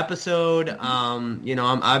a good episode.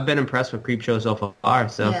 I've been impressed with Creepshow so far,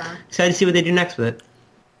 so excited to see what they do next with it.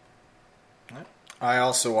 I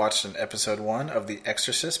also watched an episode 1 of The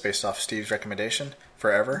Exorcist based off Steve's recommendation,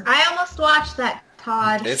 Forever. I almost watched that,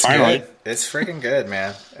 Todd. It's good. It's freaking good,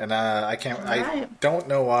 man. And I don't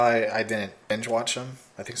know why I didn't binge watch them.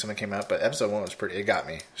 I think something came out, but episode 1 was it got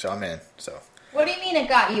me, so I'm in. So. What do you mean it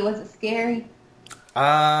got you? Was it scary?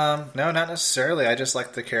 No, not necessarily. I just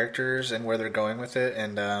like the characters and where they're going with it,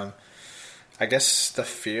 and I guess the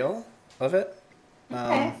feel of it.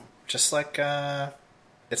 Okay. Just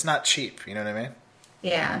it's not cheap, you know what I mean?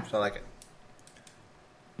 Yeah. So I like it.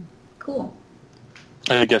 Cool.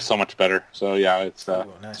 It gets so much better. So yeah, it's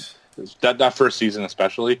nice. That first season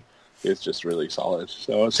especially is just really solid.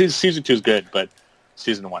 So season 2 is good, but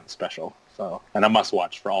season 1 is special. So, and a must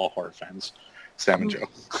watch for all horror fans. Sam and Joe.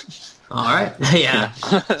 All right. Yeah.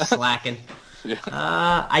 Slacking. Yeah.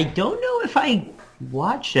 I don't know if I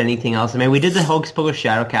watched anything else. We did the Hocus Pocus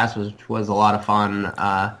Shadowcast, which was a lot of fun.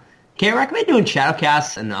 Can't recommend doing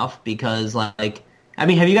Shadowcasts enough because, have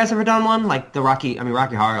you guys ever done one? The Rocky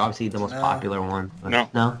Horror, obviously the most popular one.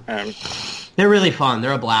 No? They're really fun.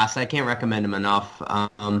 They're a blast. I can't recommend them enough.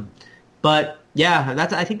 But yeah,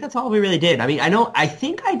 I think that's all we really did. I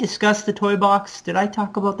think I discussed the toy box. Did I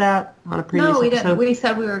talk about that on a previous episode? No, we didn't. We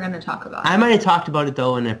said we were going to talk about it. I might have talked about it,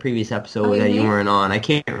 though, in a previous episode that you weren't on. I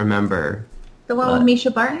can't remember. The one with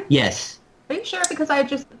Misha Barton? Yes. Are you sure? Because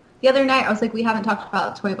the other night, I was like, we haven't talked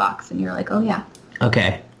about the toy box. And you're like, oh, yeah.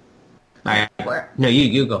 Okay. All right. No,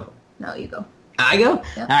 you go. No, you go. I go?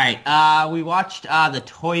 Yep. All right. We watched the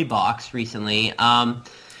toy box recently.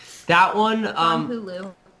 That one... on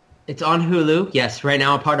Hulu. It's on Hulu. Yes, right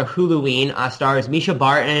now a part of Huluween. Stars Misha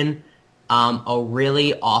Barton. A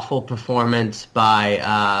really awful performance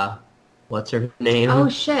by... what's her name? Oh,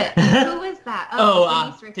 shit. Who is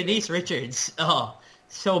that? Denise Richards. Oh,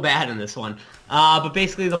 so bad in this one. But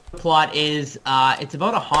basically the plot is it's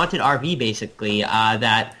about a haunted RV, basically,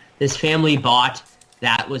 that this family bought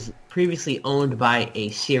that was previously owned by a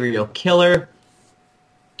serial killer.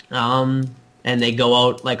 And they go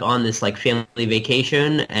out on this family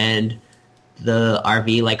vacation, and the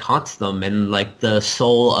RV haunts them, and the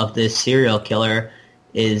soul of this serial killer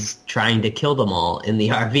is trying to kill them all in the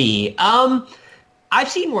RV. I've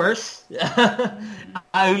seen worse.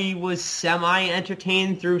 I was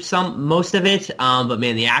semi-entertained through most of it, but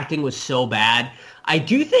man, the acting was so bad. I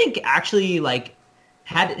do think actually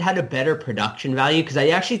had a better production value, because I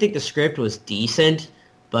actually think the script was decent,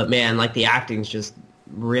 but man, the acting's just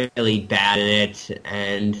really bad in it,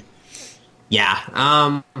 and yeah,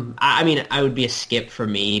 I would be a skip for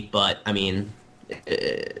me, but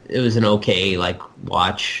it was an okay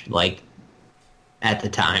watch at the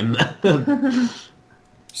time.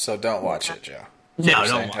 So don't watch it, Joe. No,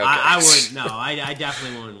 don't. Okay. I wouldn't. No, I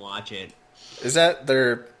definitely wouldn't watch it. Is that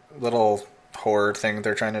their little horror thing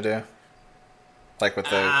they're trying to do? With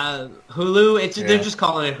the Hulu, they're just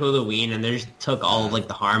calling it Huluween, and they just took all of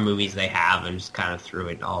the horror movies they have and just kind of threw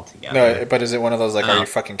it all together. No, but is it one of those are you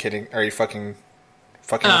fucking kidding? Are you fucking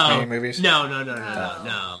with me movies? No.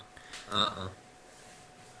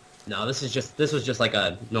 No, this was just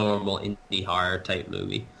a normal indie horror type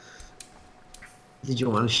movie. Did you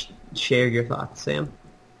want to share your thoughts, Sam?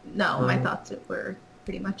 No, my thoughts were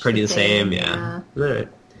pretty much Pretty the same, yeah. All right.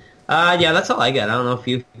 Yeah, that's all I got. I don't know if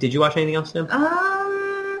you... Did you watch anything else, Sam?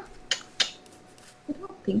 I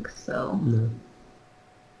don't think so. No.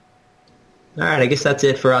 All right, I guess that's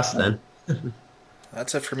it for us then.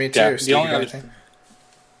 That's it for me too. Yeah, Steve, the you only got other anything?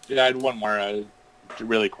 Yeah, I had one more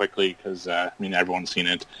really quickly because, everyone's seen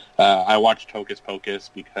it. I watched Hocus Pocus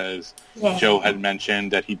because Joe had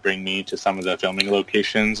mentioned that he'd bring me to some of the filming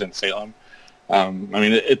locations in Salem.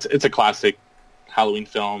 It's a classic Halloween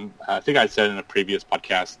film. I think I said in a previous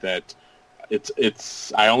podcast that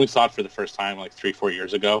I only saw it for the first time like 3-4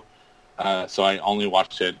 years ago. So I only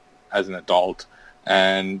watched it as an adult.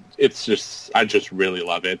 And I just really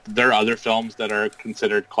love it. There are other films that are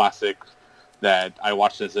considered classic that I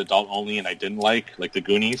watched as an adult only and I didn't like The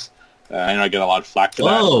Goonies. I know I get a lot of flack for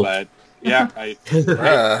that, but yeah,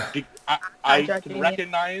 I can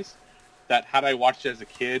recognize that had I watched it as a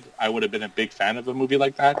kid, I would have been a big fan of a movie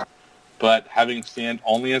like that. But having seen it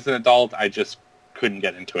only as an adult, I just couldn't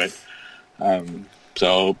get into it.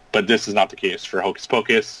 But this is not the case for Hocus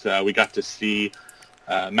Pocus. We got to see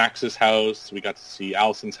Max's house, we got to see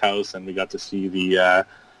Allison's house, and we got to see the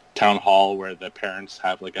town hall where the parents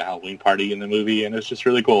have like a Halloween party in the movie, and it's just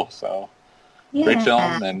really cool. So great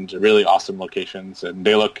film and really awesome locations, and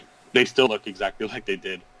they still look exactly like they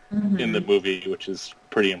did in the movie, which is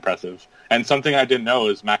pretty impressive. And something I didn't know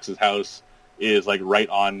is Max's house is like right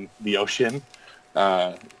on the ocean.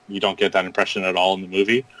 You don't get that impression at all in the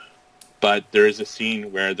movie. But there is a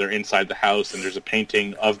scene where they're inside the house and there's a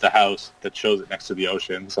painting of the house that shows it next to the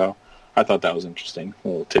ocean. So I thought that was interesting. A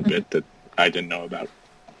little tidbit that I didn't know about.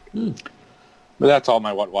 But that's all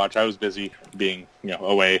my watch. I was busy being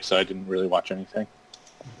away, so I didn't really watch anything.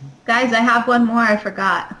 Guys, I have one more I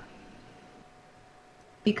forgot.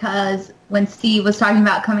 Because when Steve was talking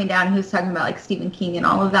about coming down, he was talking about like Stephen King and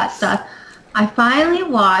all of that stuff. I finally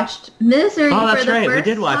watched Misery Oh, that's for the right. first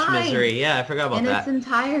We did watch time Misery. Yeah, I forgot about in that. its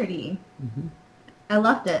entirety. I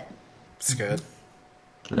loved it. It's good.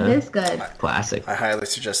 It is good. Classic. I highly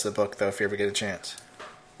suggest the book, though, if you ever get a chance.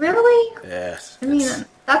 Really? Yes. I mean,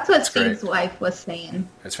 that's what great. Steve's wife was saying.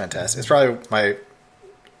 It's fantastic. It's probably my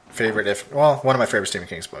favorite, one of my favorite Stephen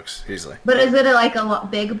King's books, easily. But is it like a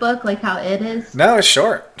big book, like how it is? No, it's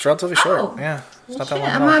short. It's relatively short. Oh. Yeah. It's not that Shit, long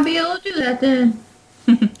I at all. might be able to do that then.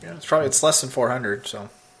 Yeah, it's less than 400, so.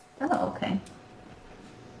 Oh, okay.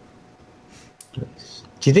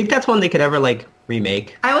 Do you think that's one they could ever like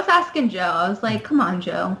remake? I was asking Joe. I was like, come on,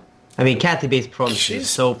 Joe. I mean, Kathy Bates' performance She's is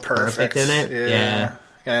so perfect in it. Yeah.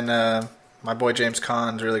 And my boy James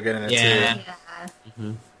Caan's really good in it, too.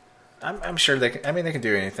 Yeah. I'm sure they can. I mean, they can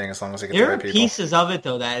do anything as long as they get There the are right people. pieces of it,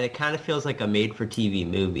 though, that it kind of feels like a made-for-TV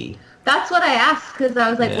movie. That's what I asked, because I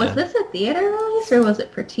was like, was this a theater release or was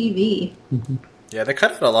it for TV? Yeah, they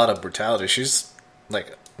cut out a lot of brutality. She's,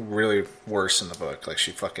 like, really worse in the book. Like,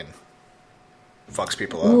 she fucking fucks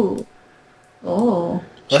people up. Ooh. Oh.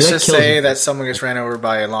 Let's She, like, just kills say people. that someone gets ran over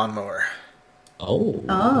by a lawnmower. Oh.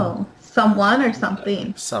 Oh. Someone or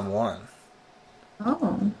something? Someone.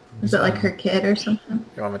 Oh. Is it like her kid or something?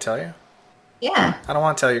 You want me to tell you? Yeah. I don't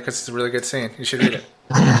want to tell you because it's a really good scene. You should read it.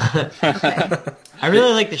 Okay. I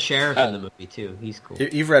really like the sheriff in the movie, too. He's cool.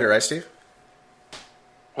 You've read it, right, Steve?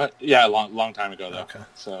 But yeah, a long time ago though. Okay.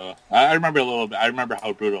 So I remember a little bit. I remember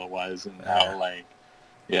how brutal it was and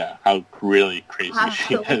how really crazy I'll have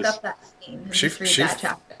she to look is. up that scene and She- just read she- that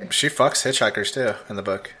chapter. She fucks hitchhikers, too, in the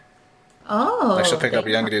book. Oh. Like, she'll pick up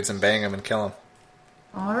okay. young dudes and bang them and kill them.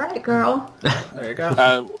 All right, girl. There you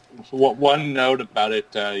go. One note about it,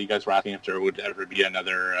 you guys were asking if there would ever be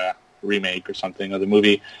another remake or something of the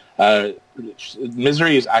movie.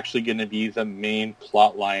 Misery is actually going to be the main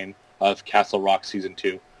plot line of Castle Rock Season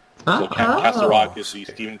 2. So Castle Rock is the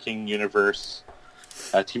Stephen King universe.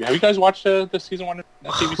 TV. Have you guys watched the Season 1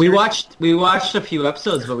 TV series? We watched a few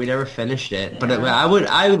episodes, but we never finished it. But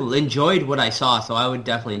I enjoyed what I saw, so I would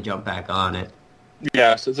definitely jump back on it.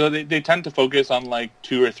 Yeah, so they tend to focus on like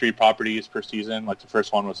 2 or 3 properties per season. Like the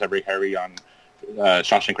first one was very heavy on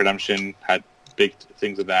Shawshank Redemption, had big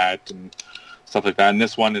things of that and stuff like that. And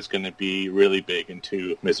this one is going to be really big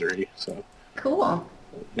into Misery. So Cool.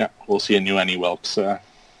 yeah, we'll see a new Annie Wilkes.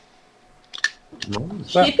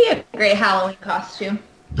 She'd be a great Halloween costume.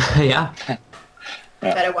 Yeah.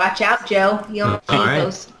 Better watch out, Joe. You don't need All right.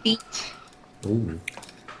 those feet. Ooh.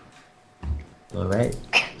 All right.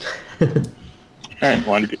 All right,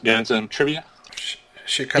 want to get into some trivia?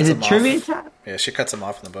 She cuts Is him it off. trivia time? Yeah, she cuts him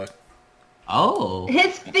off in the book. Oh.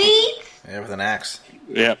 His feet? Yeah, with an axe.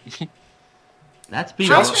 Yeah. That's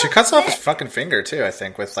pretty She cuts off his fucking finger, too, I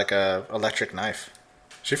think, with like a electric knife.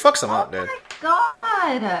 She fucks him up, dude.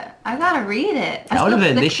 god! I gotta read it. That would have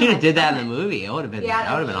been. They should have did that in the movie. It would have been. Yeah,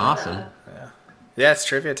 that would have been awesome. Yeah, it's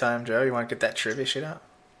trivia time, Joe. You want to get that trivia shit out?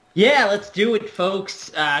 Yeah, let's do it,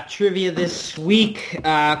 folks. Trivia this week.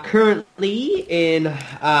 Currently in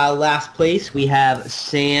last place, we have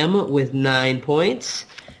Sam with 9 points.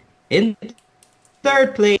 In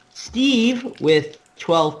third place, Steve with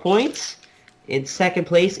 12 points. In second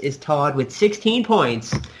place is Todd with 16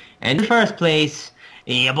 points. And in first place,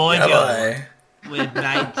 your boy Joe with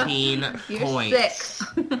 19 points.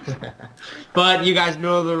 But you guys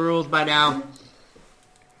know the rules by now.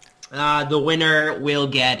 The winner will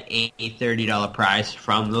get a $30 prize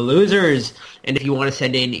from the losers. And if you want to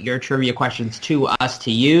send in your trivia questions to us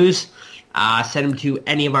to use, send them to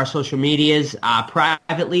any of our social medias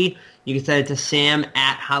privately. You can send it to Sam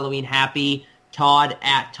at Halloween Happy, Todd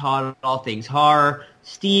at Todd All Things Horror,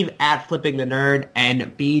 Steve at Flipping the Nerd,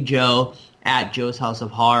 and B. Joe at Joe's House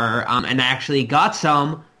of Horror. And I actually got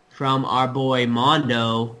some from our boy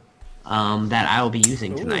Mondo that I will be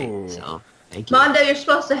using tonight. Ooh. So thank you. Mondo, you're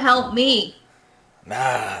supposed to help me.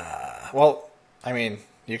 Nah. Well, I mean,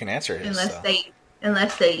 you can answer it.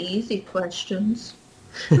 Unless they easy questions.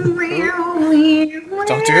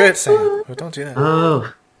 Don't do it, Sam. Don't do that.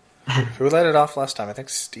 Oh, Who let it off last time? I think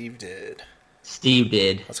Steve did. Steve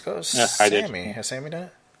did. Let's go, Yeah, I did. Sammy. Has Sammy done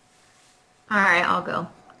it? All right, I'll go.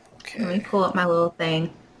 Let me Okay. pull up my little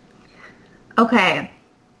thing. Okay.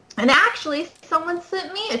 And actually, someone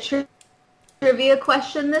sent me a trivia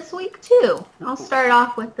question this week, too. I'll start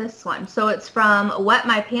off with this one. So it's from Wet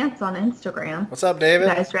My Pants on Instagram. What's up, You David?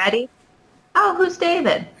 guys ready? Oh, who's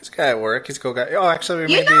David? He's a guy at work. He's a cool guy. Oh, actually,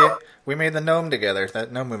 we made the gnome together.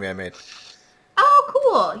 That gnome movie I made. Oh,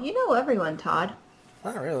 cool. You know everyone, Todd.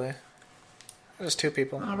 Not really. Just two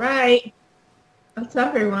people. All right. That's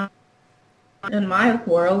everyone in my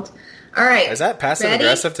world. All right. Is that passive Ready?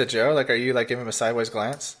 aggressive to Joe? Like, are you like giving him a sideways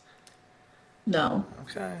glance? No.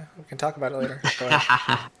 Okay, we can talk about it later. Go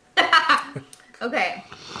ahead. Okay.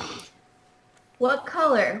 What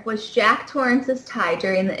color was Jack Torrance's tie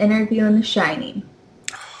during the interview in The Shining?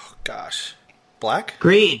 Oh, gosh. Black?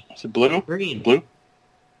 Green. Is it blue? Green. Blue?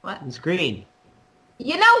 What? It's green.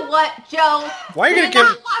 You know what, Joe? Why are you You're gonna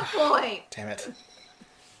not give- my point. Damn it.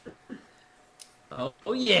 Oh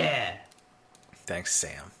yeah. Thanks,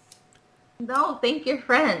 Sam. No, thank your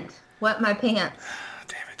friend. Wet my pants.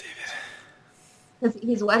 Damn it, David. Because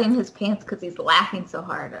he's wetting his pants because he's laughing so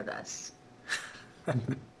hard at us.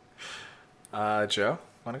 Joe,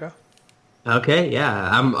 want to go? Okay, yeah.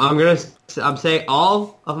 I'm saying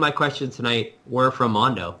all of my questions tonight were from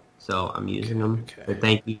Mondo, so I'm using them. Okay. But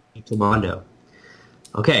thank you to Mondo.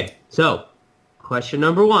 Okay, so question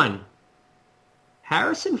number 1.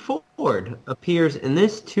 Harrison Ford appears in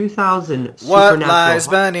this 2000 What supernatural lies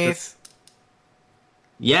horror- beneath?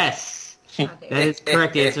 Yes, Oh, that is the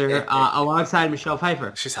correct answer. Alongside Michelle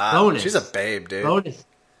Pfeiffer. She's hot. Bonus. She's a babe, dude.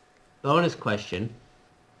 Bonus question.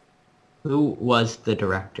 Who was the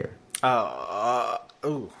director?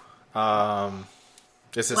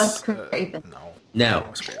 Is this... Wes Craven. no. No.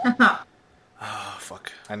 Wes Craven. Oh,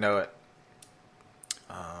 fuck. I know it.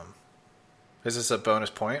 Is this a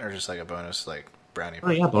bonus point or just like a bonus, like, brownie Oh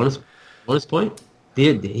point? yeah, bonus point.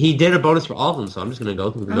 He did a bonus for all of them, so I'm just gonna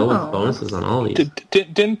go with bonuses on all these.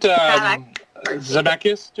 Didn't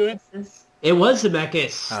Zemeckis do it? It was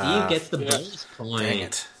Zemeckis. Steve gets the yeah. bonus point. Dang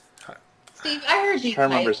it. Steve, I heard you. I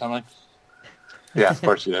remember type. something. Yeah, of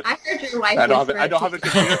course you did. I heard your wife. I don't whisper have a it.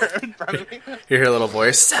 computer in front of me. You hear a little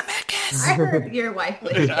voice. Zemeckis. I heard your wife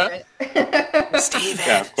whisper it. Steven.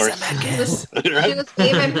 Yeah, of course. She Right? was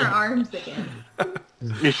waving her arms again.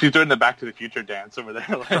 She's doing the Back to the Future dance over there.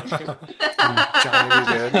 Like, Johnny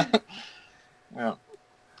B. Good. yeah.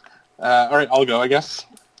 All right, I'll go, I guess.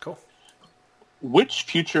 Cool. Which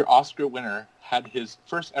future Oscar winner had his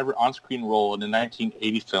first ever on-screen role in the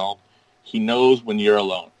 1980 film He Knows When You're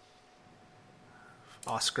Alone?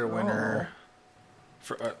 Oscar winner.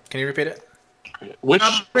 For, can you repeat it? Which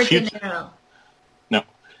Robert De future, Niro. no.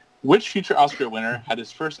 Which future Oscar winner had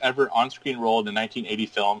his first ever on-screen role in the 1980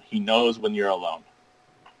 film He Knows When You're Alone?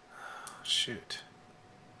 Shoot.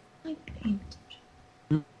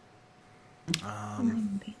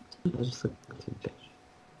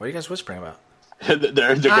 What are you guys whispering about?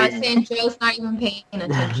 they're getting, Saying Joe's not even paying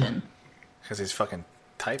attention. Because he's fucking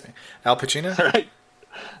typing. Al Pacino? right?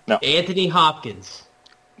 No, Anthony Hopkins.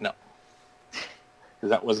 no.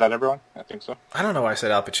 Was that everyone? I think so. I don't know why I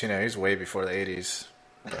said Al Pacino. He's way before the 80s.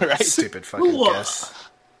 Right? Stupid fucking Ooh. guess.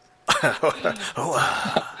 What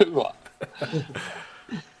is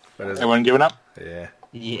it? Everyone giving up? Yeah.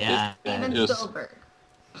 Yeah. Steven Yes. Spielberg.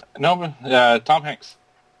 No, Tom Hanks.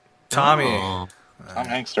 Tommy. Oh. Tom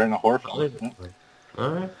Hanks starting a horror film. Yeah. All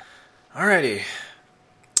right. Alrighty.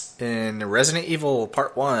 In Resident Evil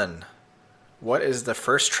Part 1, what is the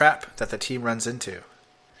first trap that the team runs into?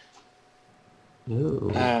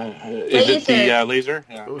 Ooh. Is it the laser?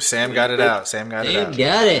 Yeah. Ooh, Sam got it out. Sam got it out.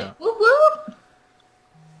 Got it. Whoop whoop.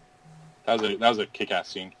 That was a kick-ass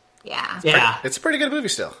scene. Yeah. Yeah. It's a pretty good movie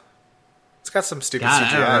still. It's got some stupid God,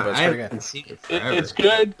 CGI, but it's I pretty haven't good. seen it forever. It's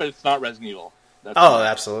good, but it's not Resident Evil. That's Oh, my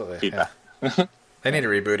absolutely. feedback. Yeah. They need to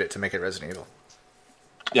reboot it to make it Resident Evil.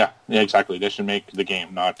 Yeah, exactly. They should make the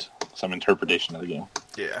game, not some interpretation of the game.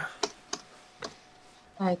 Yeah.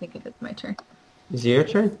 I think it is my turn. Is it your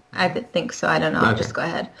turn? I think so. I don't know. I'll Okay. just go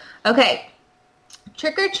ahead. Okay.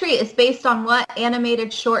 Trick or Treat is based on what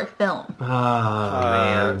animated short film? Oh,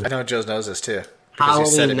 man. I know Joe knows this too. because you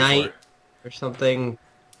said Halloween it night before. or something.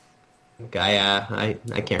 I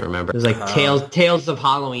can't remember. It was like Tales of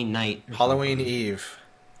Halloween Night. Halloween Eve.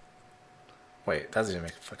 Wait, that doesn't even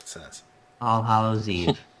make fucking sense. All Hallows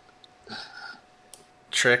Eve.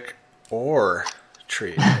 Trick or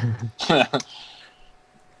treat. I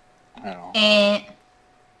don't know. And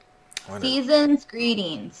What Season's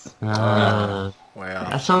Greetings. Wow.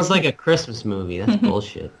 That sounds like a Christmas movie. That's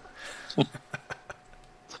bullshit.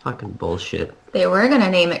 It's fucking bullshit. They were going to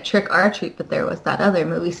name it Trick or Treat, but there was that other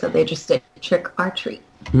movie, so they just did Trick or Treat.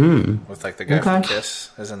 With like the guy from Okay.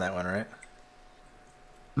 Kiss. Isn't that one, right?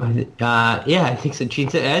 Yeah, I think so.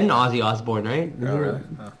 Cheats and Ozzy Osbourne, right? Oh, really?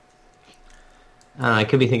 Oh. I don't know, I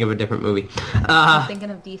could be thinking of a different movie. I'm thinking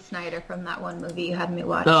of Dee Snider from that one movie you had me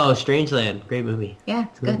watch. Oh, Strangeland. Great movie. Yeah,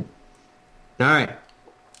 it's good. All right.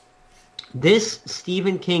 This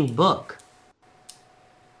Stephen King book.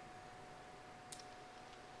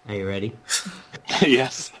 Are you ready?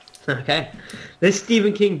 Yes. Okay. This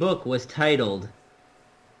Stephen King book was titled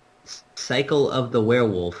Cycle of the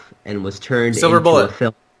Werewolf and was turned Silver into Bullet. a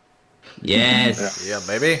film. Yes. Yeah,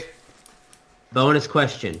 baby. Bonus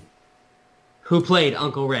question. Who played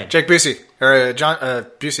Uncle Red? Jake Busey. Or John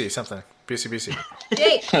Busey something. Busey.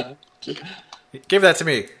 Jake, Give that to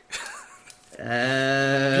me.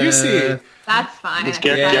 Busey. that's fine. It's I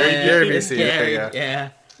Gary- forgot. Gary Busey. Gary, Okay, yeah.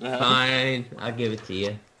 Uh-huh. Fine. I'll give it to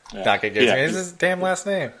you. Doc, it gives Yeah. me his damn last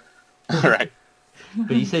name. All right.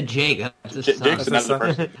 But you said Jake. That's a son. Jake's That's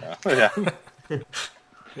another the person. Yeah.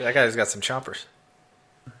 Yeah, that guy's got some chompers.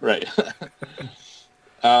 Right.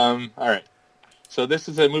 All right. So this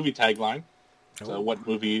is a movie tagline. So what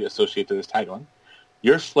movie associated to this tagline?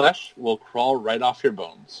 Your flesh will crawl right off your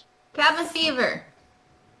bones. Cabin Fever.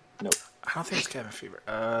 Nope. I don't think it's Cabin Fever.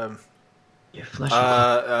 Your flesh.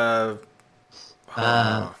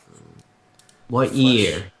 What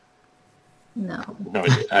year? No. No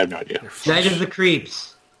idea. I have no idea. Night of the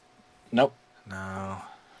Creeps. Nope. No.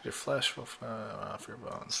 Your flesh will fall off your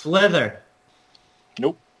bones. Slither.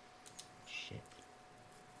 Nope. Shit.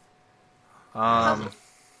 That's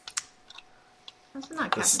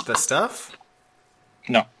not Cabin The stuff?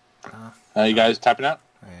 No. You guys tapping out?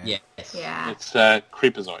 Yes. Yeah. It's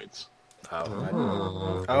Creepazoids.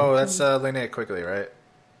 Oh, that's Linnea Quigley, right?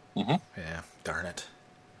 Mm-hmm. Yeah, darn it.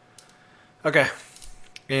 Okay.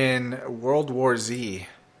 In World War Z,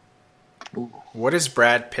 what is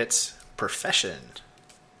Brad Pitt's profession?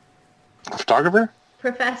 Photographer?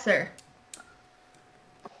 Professor.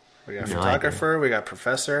 We got No photographer, we got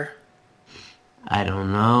professor. I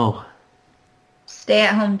don't know.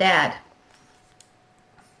 Stay-at-home dad.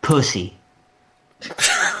 Pussy.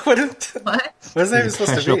 What is What? that even supposed to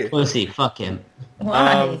Professional be? pussy. Fuck him.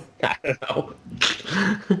 Why? I don't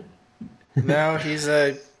know. No, he's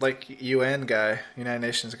a UN guy, United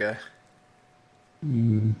Nations guy.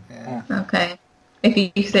 Yeah, Okay.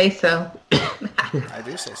 If you say so. I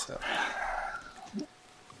do say so.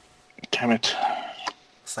 Damn it.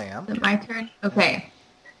 Sam. Is it my turn? Okay.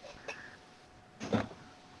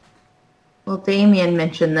 Well, Damien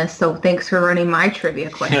mentioned this, so thanks for running my trivia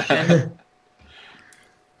question.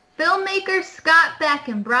 Filmmakers Scott Beck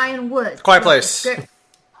and Brian Wood. Quiet Place. Script-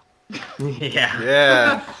 Yeah.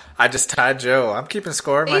 Yeah. I just tied Joe. I'm keeping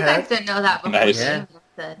score in my You guys head. didn't know that before Nice. Damien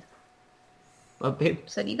said. Well, babe.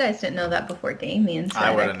 Said you guys didn't know that before Damien said.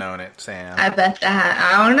 I would have known it, Sam. I bet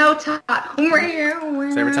that. I don't know, Todd.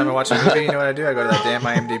 So every time I watch a movie, you know what I do? I go to that damn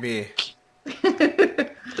IMDb.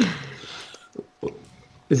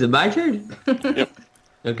 Is it my turn? Yep.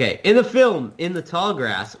 Okay. In the film, In the Tall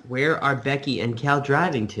Grass, where are Becky and Cal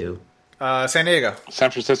driving to? San Diego.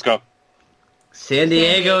 San Francisco. San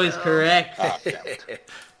Diego is Diego. correct. Oh, damn it.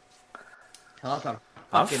 Todd's on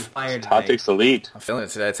fucking fire Todd today. takes the lead. I'm feeling it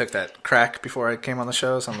today. I took that crack before I came on the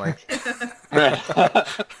show, so I'm like,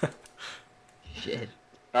 Shit.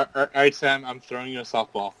 All right, Sam, I'm throwing you a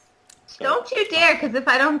softball. Don't you dare, because if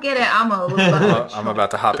I don't get it, I'm going to lose. I'm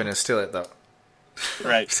about to hop in and steal it, though.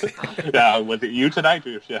 Right. Was it you tonight?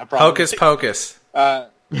 Yeah, probably. Hocus Pocus.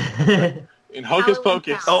 In Hocus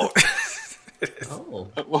Pocus. Oh.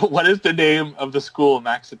 What is the name of the school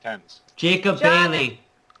Max attends? Jacob John- Bailey.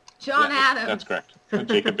 John Adams. That's correct.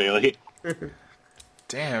 Jacob Bailey.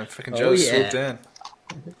 Damn, fucking Joe swooped in.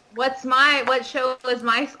 What show is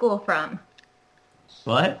my school from?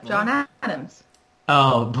 What? John Adams.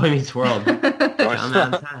 Oh, Boy Meets World. John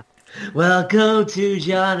Adams High. Welcome to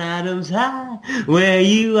John Adams High, where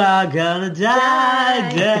you are gonna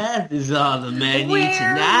die. Death is on the menu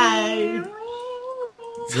tonight.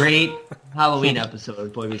 Great Halloween episode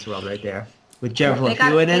of Boy Meets World right there. With Jennifer Love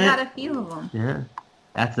Hewitt in it. They got a few of them. Yeah.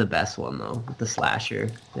 That's the best one, though. With the slasher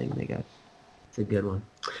thing they got. It's a good one.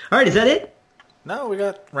 All right, is that it? No, we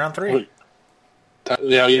got round 3.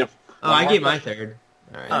 Yeah. Oh, I gave my third.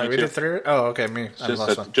 All right. Oh, we did 3? Oh, okay, me. I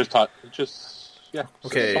lost one. Yeah.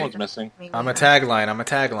 Okay. Someone's missing. I'm a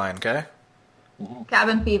tagline, okay?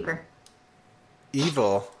 Cabin Fever.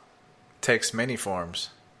 Evil takes many forms.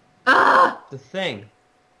 Ah! The Thing.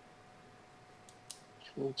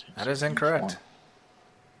 That is incorrect.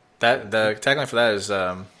 The tagline for that is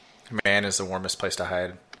man is the warmest place to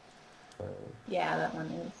hide. Yeah, that one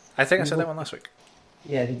is. I think I said that one last week.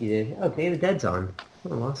 Yeah, I think you did. Oh, Day of the Dead's on.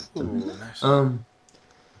 Oh, awesome. Ooh,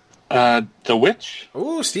 nice. The Witch.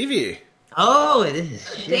 Ooh, Stevie. Oh, it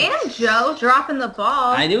is. Shit. Damn, Joe, dropping the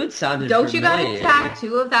ball. I knew it sounded Don't you got a familiar.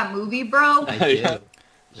 tattoo of that movie, bro? I do. Yeah.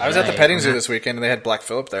 I was at the petting zoo this weekend, and they had Black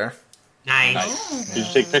Phillip there. Nice. Did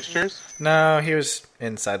you take pictures? No, he was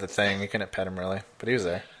inside the thing. You couldn't pet him, really. But he was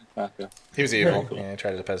there. Okay. He was evil. Yeah, he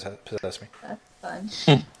tried to possess me. That's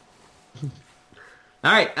fun.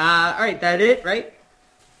 All right, that it, right?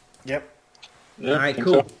 Yep. Yeah, All right, think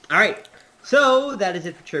cool. so. All right, so that is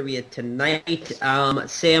it for trivia tonight.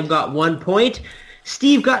 Sam got 1 point.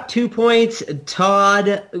 Steve got 2 points.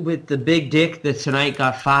 Todd, with the big dick that tonight,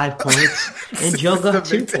 got 5 points. And Joe got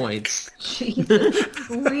 2 points. Jesus.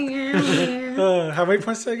 How many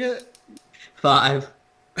points did I get? 5.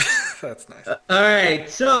 That's nice. All right,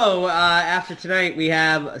 so after tonight, we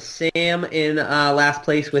have Sam in last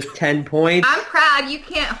place with 10 points. I'm proud you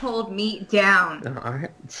can't hold me down. All right.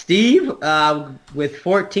 Steve with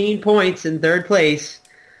 14 points in third place.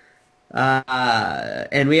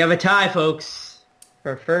 And we have a tie, folks,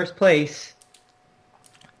 for first place.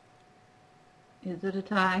 Is it a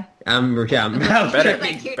tie?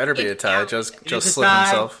 Better be a tie. Joe slipped tie.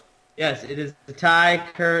 himself. Yes, it is a tie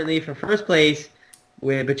currently for first place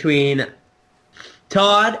between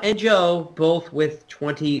Todd and Joe, both with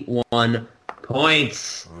 21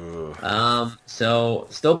 points. So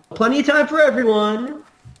still plenty of time for everyone.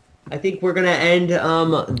 I think we're going to end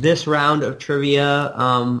this round of trivia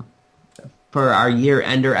for our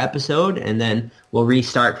year-ender episode, and then we'll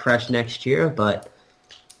restart fresh next year. But,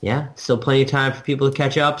 yeah, still plenty of time for people to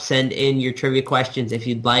catch up. Send in your trivia questions if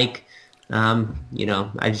you'd like. I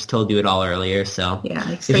just told you it all earlier, so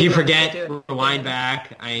Yeah, if you forget, rewind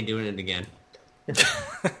back. I ain't doing it again.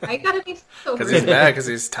 I gotta be so Because rude. he's mad because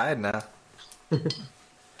he's tied now. All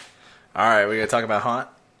right, we got to talk about Haunt?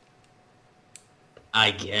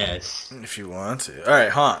 I guess. If you want to. All right,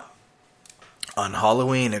 Haunt. On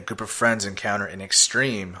Halloween, a group of friends encounter an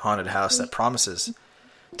extreme haunted house that promises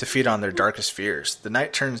to feed on their darkest fears. The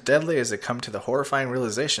night turns deadly as they come to the horrifying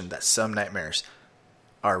realization that some nightmares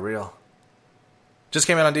are real. Just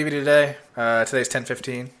came out on DVD today. Today's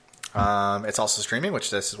 10/15. It's also streaming, which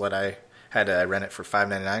this is what I had to rent it for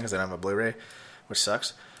 $5.99 because I don't have a Blu-ray, which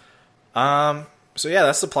sucks. So yeah,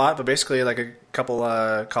 that's the plot. But basically, like a couple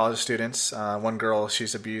college students, one girl,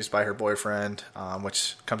 she's abused by her boyfriend,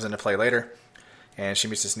 which comes into play later. And she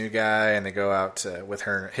meets this new guy, and they go out with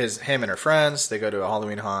him and her friends. They go to a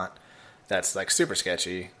Halloween haunt that's like super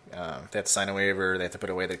sketchy. They have to sign a waiver. They have to put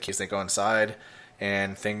away the keys. They go inside,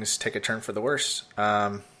 and things take a turn for the worse.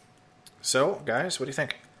 So, guys, what do you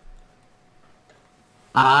think?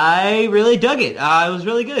 I really dug it. It was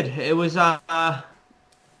really good. It was,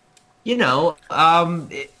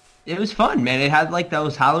 it was fun, man. It had like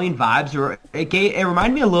those Halloween vibes. It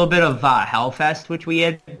reminded me a little bit of Hellfest, which we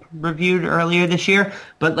had reviewed earlier this year,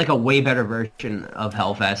 but like a way better version of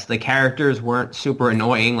Hellfest. The characters weren't super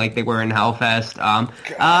annoying like they were in Hellfest.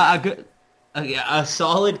 A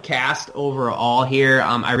solid cast overall here.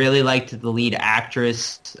 I really liked the lead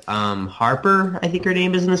actress, Harper, I think her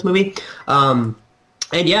name is in this movie. And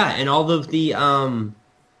all of the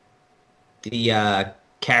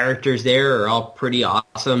characters there are all pretty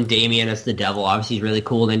awesome. Damien as the devil, obviously, is really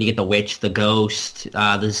cool. Then you get the witch, the ghost,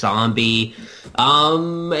 the zombie.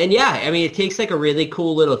 It takes like a really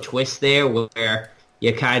cool little twist there where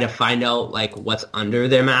you kind of find out like what's under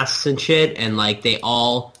their masks and shit, and like they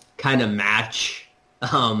all kind of match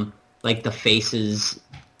like the faces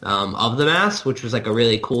of the mask, which was like a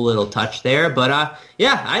really cool little touch there. But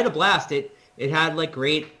yeah, I had a blast. It had like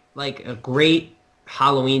a great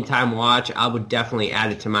Halloween time watch. I would definitely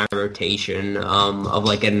add it to my rotation of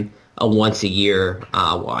like a once a year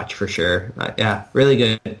watch for sure. Yeah, really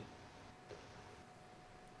good.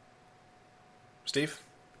 Steve?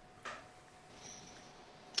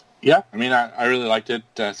 Yeah, I mean, I really liked it.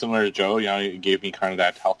 Similar to Joe, it gave me kind of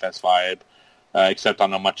that Hellfest vibe, except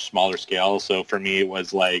on a much smaller scale. So for me, it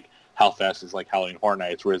was like Hellfest is like Halloween Horror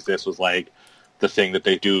Nights, whereas this was like the thing that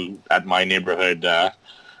they do at my neighborhood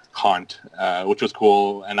haunt, which was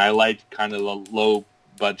cool. And I liked kind of the low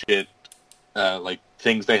budget like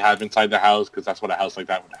things they have inside the house, because that's what a house like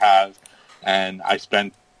that would have. And I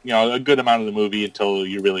spent a good amount of the movie until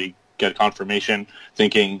you really get confirmation,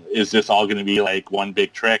 thinking, is this all going to be like one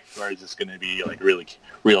big trick, or is this going to be like really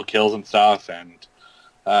real kills and stuff? And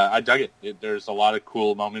I dug it. There's a lot of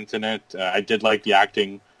cool moments in it. I did like the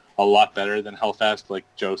acting a lot better than Hellfest, like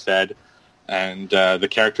Joe said. And the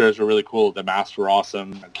characters were really cool. The masks were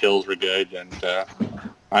awesome. The kills were good. And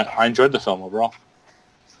I enjoyed the film overall.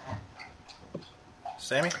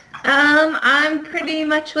 Sammy? I'm pretty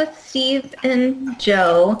much with Steve and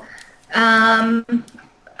Joe.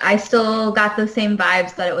 I still got those same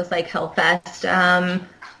vibes that it was like Hellfest.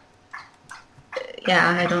 Yeah,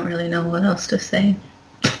 I don't really know what else to say.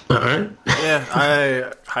 All right. Yeah,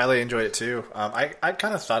 I highly enjoyed it too. I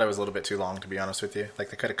kind of thought it was a little bit too long, to be honest with you. Like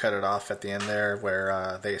they could have cut it off at the end there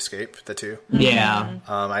where they escape, the two. Yeah.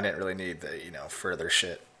 I didn't really need the further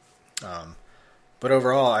shit. But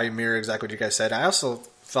overall, I mirror exactly what you guys said. I also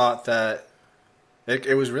thought that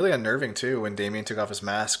it was really unnerving too when Damien took off his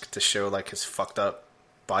mask to show like his fucked up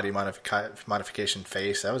body modification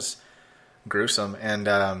face. That was gruesome. And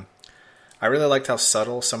I really liked how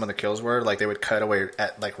subtle some of the kills were. Like they would cut away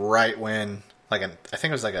at like right when I think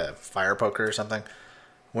it was like a fire poker or something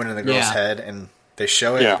went in the girl's head, and they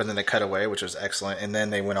show it, but then they cut away, which was excellent. And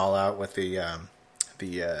then they went all out with the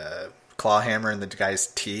claw hammer in the guy's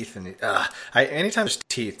teeth, and anytime there's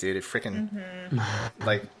teeth, dude, it freaking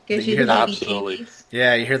like Gives you you hear the that. Absolutely.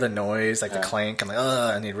 Yeah, you hear the noise, like the clank, and like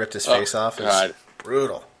and he ripped his face off. It was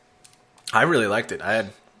brutal. I really liked it. I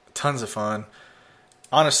had tons of fun.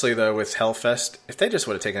 Honestly, though, with Hellfest, if they just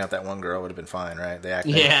would have taken out that one girl, it would have been fine, right? The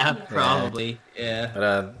acting. Yeah, probably. Yeah.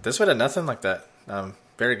 But this would have nothing like that.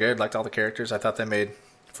 Very good. Liked all the characters. I thought they made,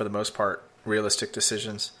 for the most part, realistic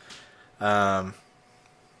decisions. Yeah,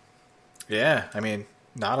 I mean,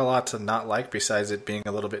 not a lot to not like besides it being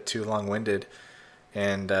a little bit too long-winded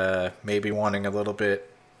and maybe wanting a little bit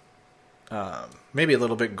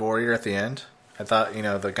gorier at the end. I thought,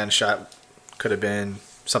 the gunshot could have been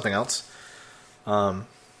something else.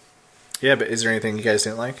 Yeah, but is there anything you guys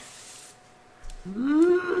didn't like?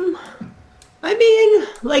 I mean,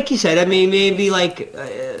 like you said, maybe like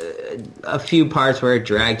a few parts where it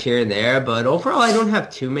dragged here and there, but overall I don't have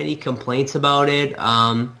too many complaints about it.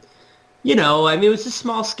 It was a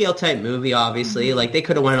small scale type movie, obviously. Like they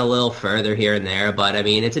could have went a little further here and there, but I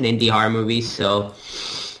mean, it's an indie horror movie, so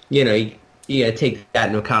you gotta take that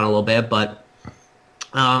into account a little bit. But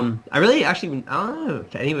I don't know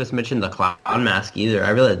if any of us mentioned the clown mask either.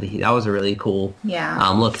 That was a really cool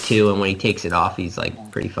look too, and when he takes it off, he's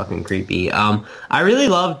like pretty fucking creepy. I really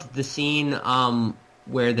loved the scene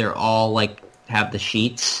where they're all like have the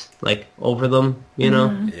sheets like over them,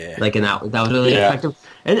 like, and that was really effective.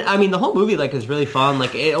 And I mean, the whole movie like is really fun.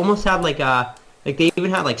 Like it almost had like they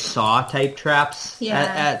even had like Saw type traps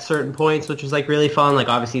at certain points, which was like really fun. Like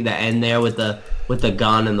obviously the end there with the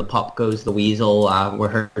gun and the pup goes the weasel, where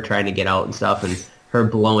her trying to get out and stuff, and her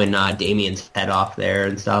blowing Damien's head off there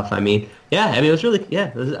and stuff. I mean, it was really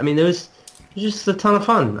it was just a ton of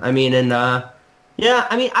fun. I mean, and I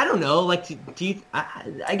don't know. Like, do you?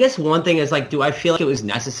 I guess one thing is like, do I feel like it was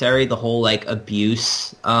necessary, the whole like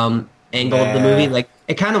abuse angle of the movie? Like,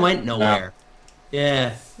 it kind of went nowhere.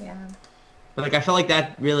 Yeah. But like, I felt like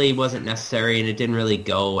that really wasn't necessary, and it didn't really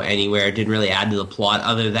go anywhere. It didn't really add to the plot,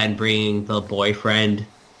 other than bringing the boyfriend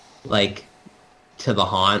like to the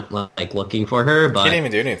haunt, like looking for her. But he didn't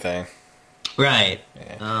even do anything. Right.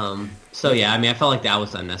 Yeah. So yeah, I felt like that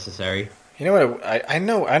was unnecessary. You know what? I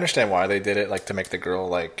know. I understand why they did it, like to make the girl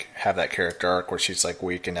like have that character arc where she's like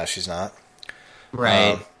weak and now she's not.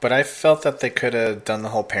 Right. But I felt that they could have done the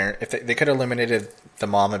whole parent. If they could have eliminated the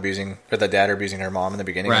mom abusing or the dad abusing her mom in the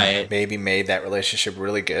beginning, and maybe made that relationship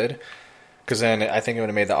really good. Because then I think it would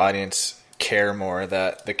have made the audience care more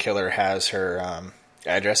that the killer has her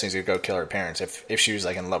address and he's going to go kill her parents if she was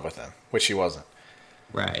like in love with him, which she wasn't.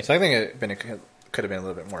 Right. So I think it would have been could have been a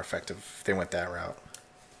little bit more effective if they went that route.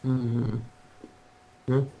 Mm-hmm.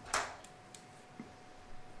 Hmm.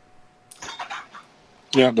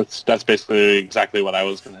 Yeah, that's basically exactly what I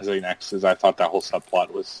was going to say next. Is I thought that whole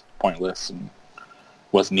subplot was pointless and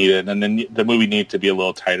was needed, and then the movie needed to be a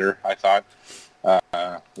little tighter. I thought,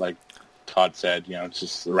 like Todd said, it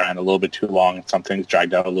just ran a little bit too long, and some things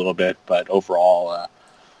dragged out a little bit. But overall,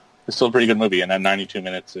 it's still a pretty good movie. And at 92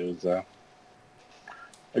 minutes, it was a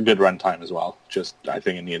good runtime as well. Just I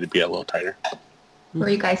think it needed to be a little tighter. Were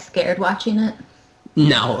you guys scared watching it?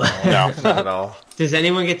 No. No, Not at all. Does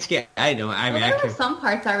anyone get scared? I don't. I mean, There were some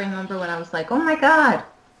parts I remember when I was like, oh my god.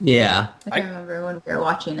 yeah. I remember when we were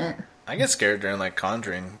watching it. I get scared during like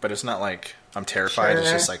Conjuring, but it's not like I'm terrified. It's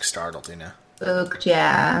Sure. just like startled, Spooked,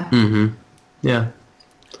 yeah. Mm-hmm. Yeah.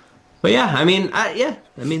 But yeah, I mean,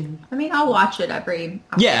 I'll watch it every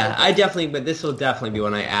yeah, I definitely. But this will definitely be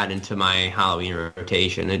one I add into my Halloween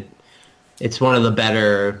rotation. It's one of the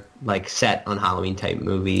better like set on Halloween type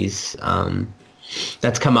movies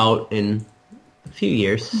that's come out in a few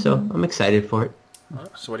years. So I'm excited for it.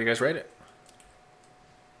 So what do you guys rate it?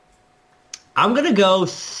 I'm gonna go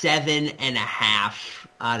 7.5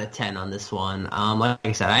 out of 10 on this one. Like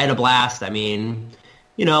I said, I had a blast. I mean,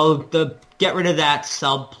 get rid of that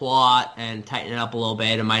subplot and tighten it up a little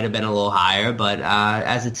bit. It might have been a little higher, but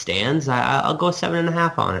as it stands, I'll go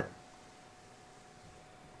 7.5 on it.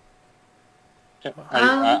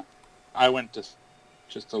 Yeah, I went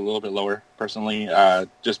just a little bit lower personally,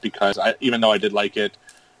 just because even though I did like it,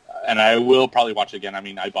 and I will probably watch it again. I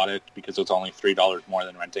mean, I bought it because it was only $3 more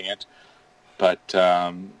than renting it, but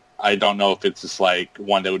I don't know if it's just like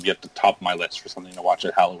one that would get the top of my list for something to watch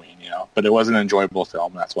at Halloween, But it was an enjoyable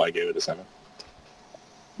film. That's why I gave it a 7.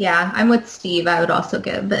 Yeah, I'm with Steve. I would also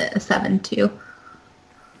give it a 7 too.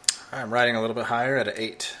 I'm riding a little bit higher at an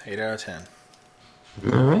 8 out of 10.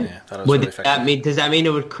 All right. Yeah, thought it was really effective. Does that mean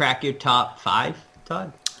it would crack your top 5,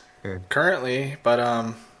 Todd? Currently, but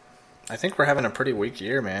I think we're having a pretty weak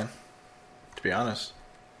year, man. To be honest,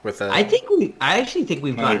 I actually think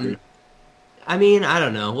we've gotten. I mean, I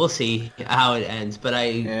don't know. We'll see how it ends, but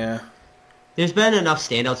there's been enough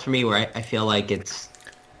standouts for me where I feel like it's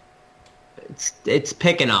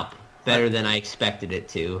picking up better than I expected it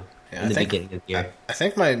to in the beginning of the year. I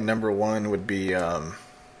think my number one would be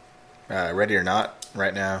Ready or Not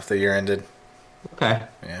right now if the year ended. Okay.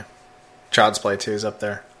 Yeah. Child's Play 2 is up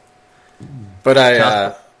there. But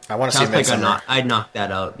I want to see Midsommar. I'd knock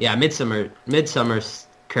that out. Yeah, Midsummer's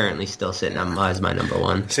currently still sitting as my number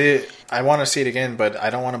one. See, I want to see it again, but I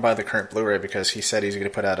don't want to buy the current Blu-ray because he said he's going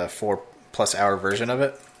to put out a 4+ hour version of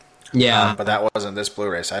it. Yeah. But that wasn't this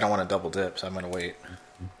Blu-ray, so I don't want to double dip, so I'm going to wait.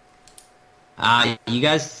 You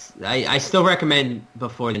guys, I still recommend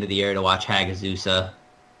before the end of the year to watch Hagazusa.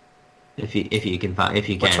 If you can.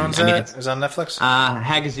 Which one's that? Is it on Netflix?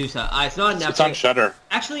 Hagazusa. It's not on Netflix. It's on Shudder.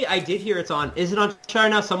 Actually, I did hear it's on. Is it on Shudder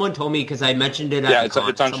now? Someone told me because I mentioned it. Yeah, it's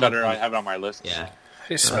on Shudder. I have it on my list. Yeah. How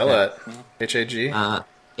do you spell it?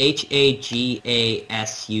 H-A-G?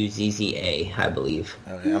 Hagazuzza, I believe.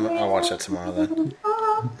 Okay, I'll watch that tomorrow then.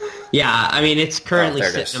 Yeah, I mean it's currently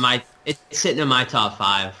there it sitting in my top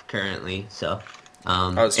 5 currently. So,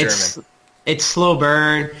 it's German. It's slow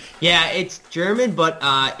burn. Yeah, it's German, but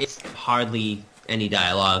it's hardly any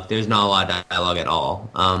dialogue. There's not a lot of dialogue at all.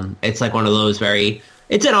 It's like one of those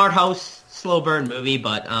it's an art house slow burn movie,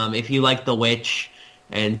 but if you like The Witch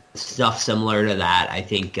and stuff similar to that, I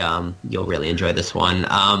think you'll really enjoy this one.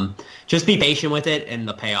 Just be patient with it, and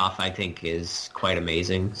the payoff, I think, is quite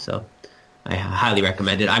amazing. So I highly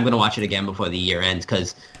recommend it. I'm going to watch it again before the year ends,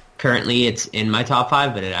 because currently it's in my top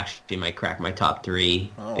 5, but it actually might crack my top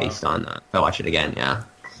 3 based on that. If I watch it again, yeah.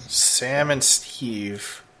 Sam and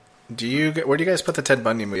Steve, where do you guys put the Ted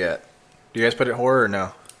Bundy movie at? Do you guys put it horror or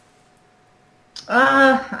no?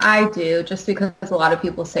 I do, just because a lot of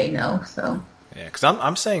people say no, so... Yeah, because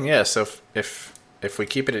I'm saying yes. So if we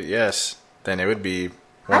keep it at yes, then it would be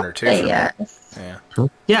 1 or 2 for me. Yes. Yeah.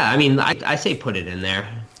 Yeah, I mean, I say put it in there.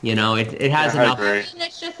 It has enough. I mean,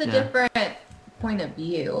 it's just a different point of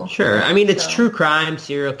view. Sure. I mean, it's true crime,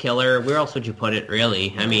 serial killer. Where else would you put it,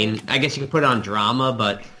 really? I mean, I guess you could put it on drama,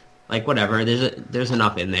 but whatever. There's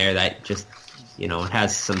enough in there that just it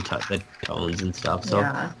has some the tones and stuff. So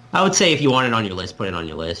I would say if you want it on your list, put it on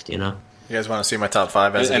your list. You guys want to see my top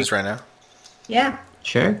 5 as it is right now? Yeah.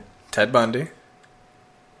 Sure. Ted Bundy.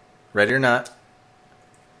 Ready or Not.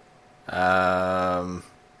 Let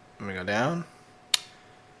me go down.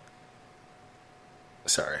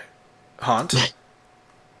 Sorry. Haunt.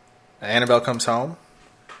 Annabelle Comes Home.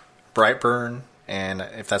 Brightburn. And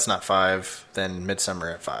if that's not 5, then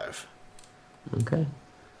Midsommar at 5. Okay.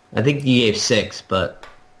 I think you gave 6, but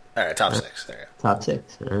All right, top 6. There you go. Top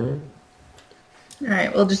 6. All right. All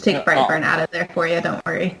right, we'll just take Brightburn out of there for you. Don't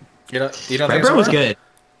worry. You don't think Brightburn was good.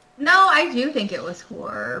 No, I do think it was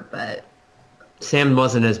horror, but Sam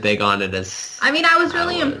wasn't as big on it as... I mean, I was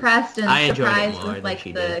really impressed and I enjoyed it surprised more with than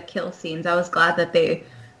she the did. kill scenes. I was glad that they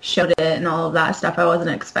showed it and all of that stuff. I wasn't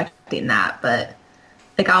expecting that, but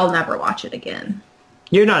like I'll never watch it again.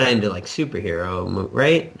 You're not into like superhero,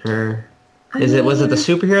 right? Or was it the mean,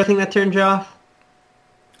 superhero thing that turned you off?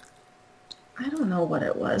 I don't know what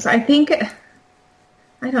it was. I think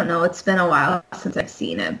I don't know. It's been a while since I've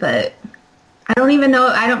seen it, but I don't even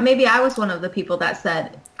know. Maybe I was one of the people that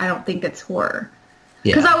said I don't think it's horror.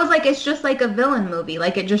 Because I was like, it's just like a villain movie.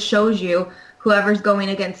 Like, it just shows you whoever's going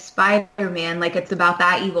against Spider-Man, like, it's about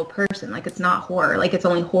that evil person. Like, it's not horror. Like, it's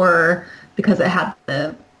only horror because it had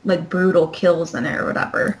the, like, brutal kills in it or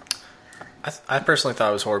whatever. I personally thought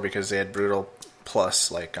it was horror because they had brutal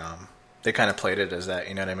plus, like, they kind of played it as that,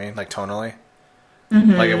 you know what I mean? Like, tonally.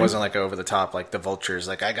 Mm-hmm. Like, it wasn't, like, over the top, like, the Vulture's,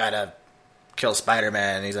 like, I gotta kill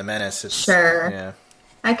Spider-Man, he's a menace. Sure. Yeah.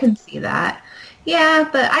 I can see that. Yeah,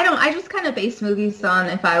 but I just kind of base movies on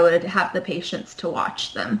if I would have the patience to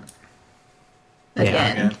watch them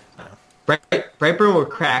again. Yeah. Brightburn will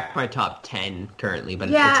crack my top 10 currently, but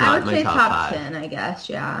Yeah, it's I not would my say top top 5. 10, I guess,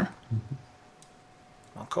 yeah.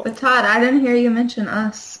 Well, cool. But Todd, I didn't hear you mention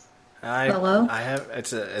Us. Hello? I have,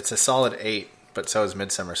 it's a solid 8, but so is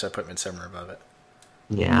Midsummer, so I put Midsummer above it.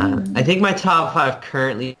 Yeah. I think my top 5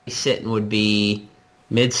 currently sitting would be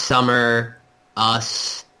Midsummer,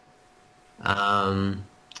 Us,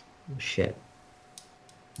 shit.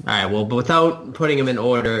 Alright, well, but without putting them in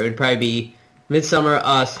order, it would probably be Midsummer,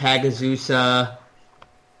 Us, Hagazusa,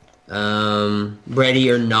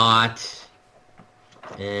 Ready or Not,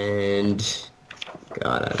 and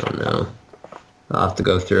God, I don't know. I'll have to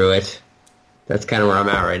go through it. That's kind of where I'm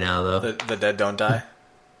at right now, though. The Dead Don't Die?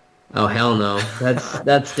 Oh, hell no. That's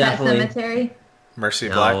definitely... Pet Cemetery? Mercy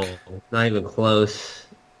No, Black? not even close.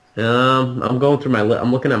 I'm going through my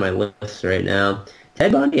I'm looking at my list right now.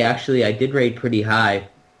 Ted Bundy, actually, I did rate pretty high.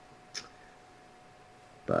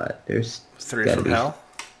 But there's... 3 from Hell?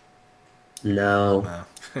 No.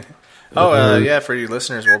 Oh, yeah, for you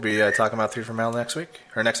listeners, we'll be talking about 3 from Hell next week,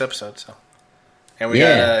 or next episode, so. And we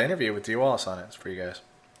got an interview with Dee Wallace on it for you guys.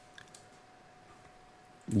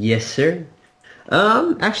 Yes, sir.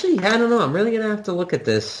 Actually, I don't know. I'm really going to have to look at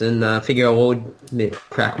this and figure out what would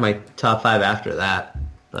crack my top 5 after that.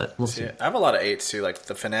 But we'll see. I have a lot of 8s, too. Like,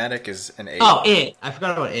 The Fanatic is an 8. Oh, It. I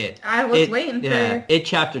forgot about It. I was waiting Yeah, for... It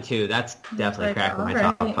Chapter 2. That's definitely like, cracking my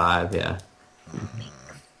alright. top 5, yeah.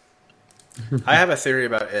 I have a theory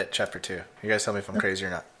about It, Chapter 2. You guys tell me if I'm crazy or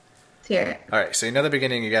not. Let's hear it. All right, so you know the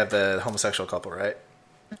beginning, you got the homosexual couple, right?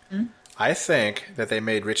 Mm-hmm. I think that they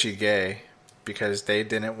made Richie gay because they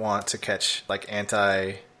didn't want to catch, like,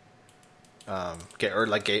 gay,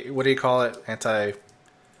 what do you call it?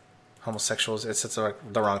 Anti-homosexuals? It's the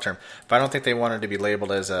wrong term. But I don't think they wanted to be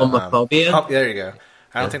labeled as a... Homophobia? There you go.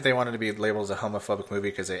 I don't think they wanted to be labeled as a homophobic movie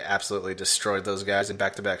because they absolutely destroyed those guys in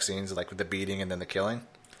back-to-back scenes, like with the beating and then the killing.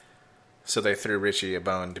 So they threw Richie a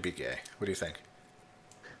bone to be gay. What do you think?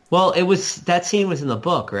 Well, that scene was in the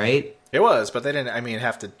book, right? It was, but they didn't,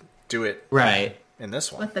 have to do it Right. in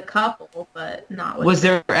this one. With the couple, but not with... Was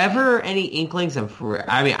there ever any inklings of...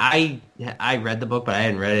 I mean, I read the book, but I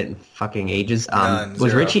hadn't read it in fucking ages. None,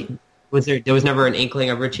 was zero. Richie... There was never an inkling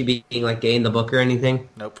of Richie being, like, gay in the book or anything?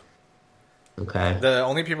 Nope. Okay. The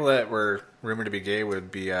only people that were rumored to be gay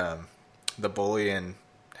would be the bully and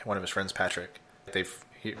one of his friends, Patrick.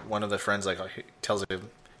 One of the friends, like, he tells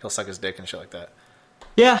him he'll suck his dick and shit like that.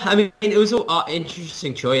 Yeah, I mean, it was an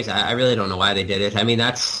interesting choice. I really don't know why they did it. I mean,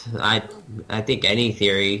 I think any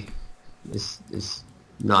theory is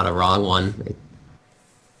not a wrong one.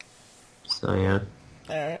 So, yeah.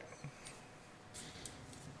 All right.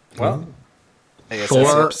 Well, I guess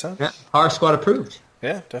that's the episode. Yeah, Horror Squad approved.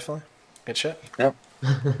 Yeah, definitely. Good shit. Yep.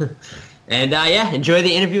 And, enjoy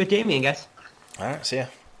the interview with Damian, guys. All right, see ya.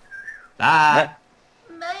 Bye.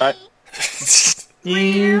 Bye.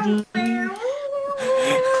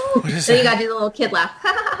 What is So you that? gotta do the little kid laugh.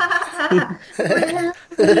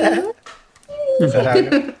 Is that how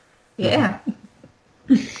it goes? Yeah.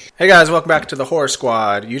 Hey guys, welcome back to the Horror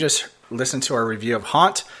Squad. You just listened to our review of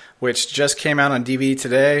Haunt, which just came out on DVD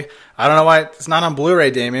today. I don't know why it's not on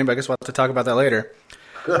Blu-ray, Damien, but I guess we'll have to talk about that later.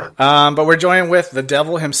 But we're joined with the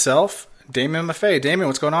devil himself, Damian Maffei. Damian,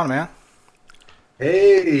 what's going on, man?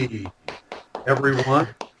 Hey, everyone.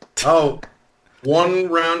 Oh, one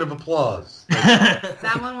round of applause.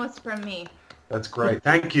 That one was from me. That's great.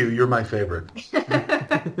 Thank you. You're my favorite.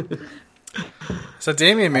 So,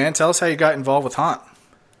 Damian, man, tell us how you got involved with Haunt.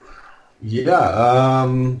 Yeah.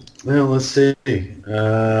 Well, let's see.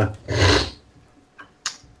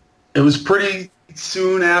 It was pretty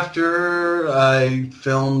soon after I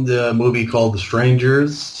filmed a movie called The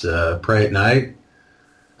Strangers, Pray at Night.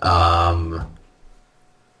 One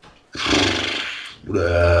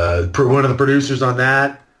of the producers on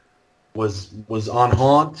that was on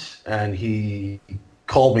Haunt, and he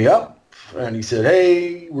called me up and he said,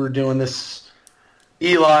 "Hey, we're doing this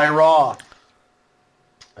Eli Roth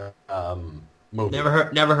movie." Never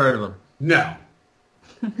heard of him. No.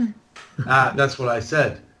 That's what I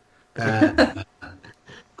said. Because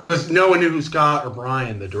no one knew who Scott or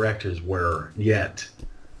Brian, the directors, were yet.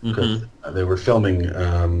 Because they were filming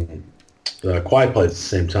Quiet Place at the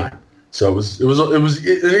same time. So it was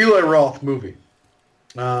an Eli Roth movie.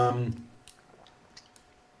 And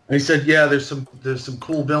he said, "Yeah, there's some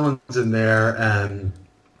cool villains in there, and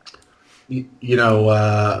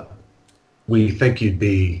we think you'd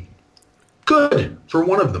be good for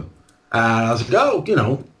one of them." And I was like, "Oh,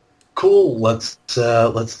 cool. Let's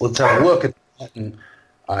have a look at that." And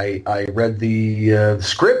I read the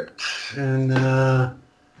script, and I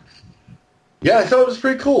thought it was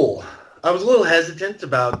pretty cool. I was a little hesitant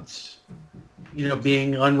about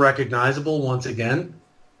being unrecognizable once again,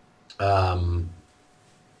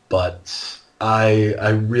 but I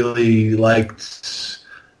really liked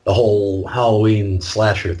the whole Halloween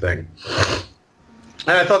slasher thing,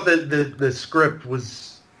 and I thought that the script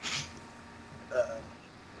was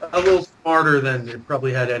a little smarter than it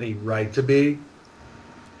probably had any right to be.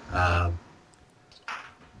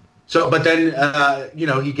 But then,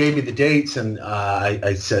 he gave me the dates, and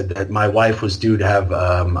I said that my wife was due to have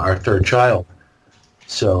our third child.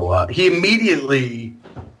 So he immediately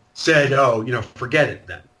said, "Oh, forget it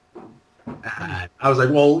then." And I was like,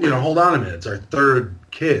 "Well, hold on a minute. It's our third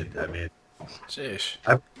kid. I mean, Sheesh.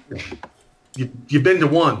 You've been to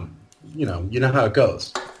one. You know how it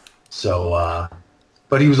goes." So,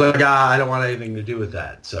 but he was like, "I don't want anything to do with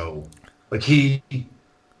that." So, like, he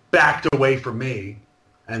backed away from me.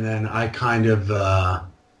 And then I kind of, I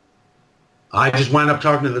just wound up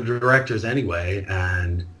talking to the directors anyway,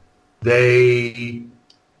 and they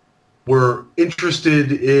were interested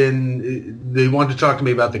they wanted to talk to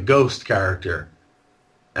me about the ghost character.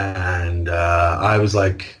 And I was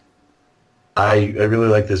like, I really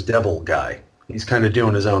like this devil guy. He's kind of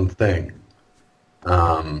doing his own thing.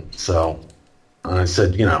 So I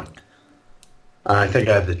said, I think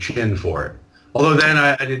I have the chin for it. Although then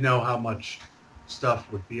I didn't know how much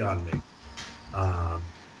stuff would be on me.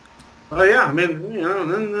 But yeah, I mean,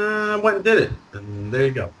 then I went and did it, and there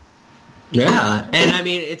you go. Yeah, and I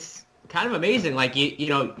mean, it's kind of amazing. Like,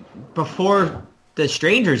 before The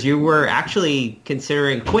Strangers, you were actually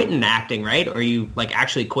considering quitting acting, right? Or you,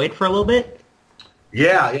 actually quit for a little bit?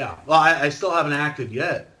 Yeah. Well, I still haven't acted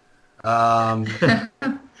yet. Well,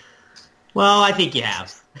 I think you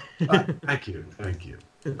have. Thank you.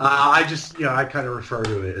 I just, I kind of refer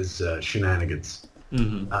to it as shenanigans.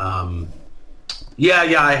 Mm-hmm. I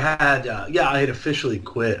had officially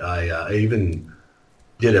quit. I even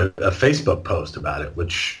did a Facebook post about it,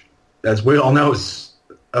 which, as we all know, is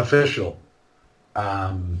official.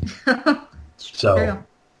 So, True.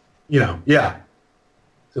 Yeah.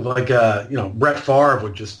 So, Brett Favre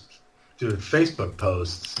would just do Facebook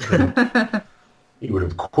posts, and he would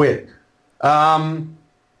have quit. And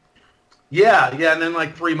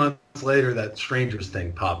then 3 months later, that Strangers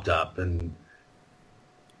thing popped up, and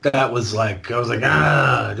that was I was like,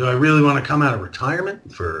 do I really want to come out of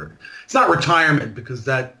retirement for? It's not retirement, because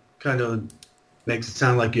that kind of makes it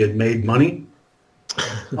sound like you had made money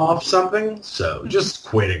off something. So just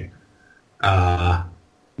quitting. I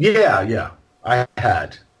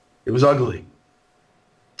had. It was ugly.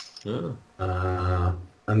 Oh.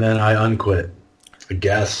 And then I unquit, I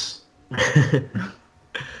guess.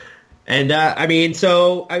 And,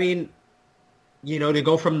 to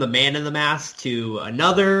go from the Man in the Mask to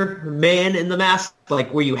another Man in the Mask,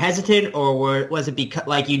 were you hesitant, or was it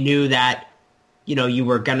because, you knew that, you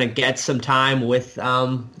were going to get some time with,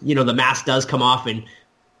 the mask does come off, and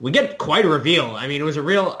we get quite a reveal. I mean, it was a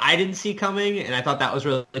real I didn't see coming, and I thought that was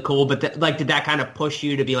really cool, but, did that kind of push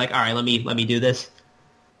you to be like, all right, let me do this?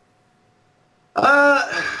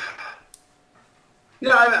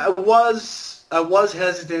 I was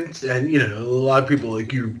hesitant, and a lot of people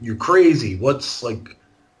you're crazy. What's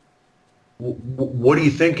what are you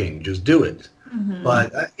thinking? Just do it. Mm-hmm.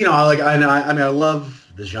 But I love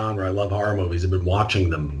the genre. I love horror movies. I've been watching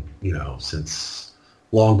them, since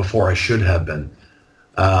long before I should have been.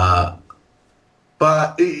 But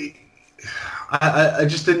I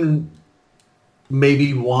just didn't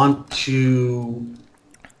maybe want to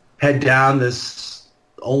head down this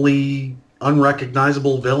only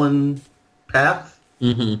unrecognizable villain path.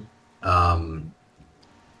 Mm-hmm. I'm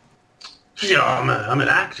an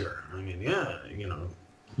actor. I mean,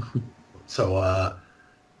 So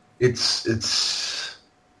it's.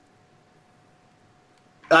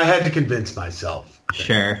 I had to convince myself.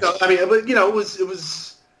 Sure. I mean, but it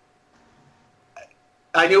was.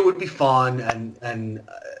 I knew it would be fun, and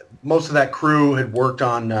most of that crew had worked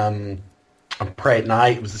on Prey at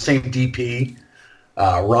Night. It was the same DP,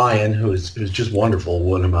 Ryan, who's just wonderful,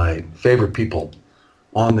 one of my favorite people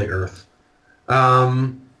on the earth. So I,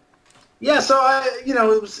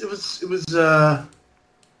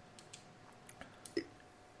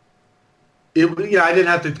 I didn't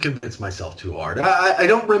have to convince myself too hard. I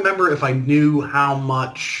don't remember if I knew how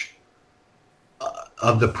much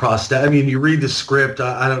of the prosthetic. I mean, you read the script.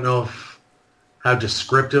 I don't know how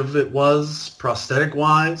descriptive it was prosthetic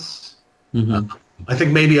wise. Mm-hmm. I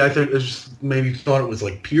think maybe thought it was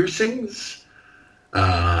like piercings.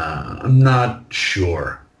 I'm not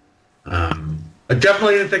sure. I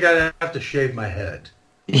definitely didn't think I'd have to shave my head.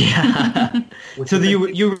 Yeah. So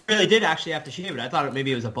you really did actually have to shave it. I thought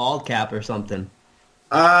maybe it was a bald cap or something.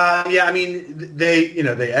 Yeah. I mean,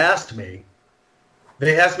 they asked me.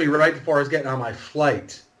 They asked me right before I was getting on my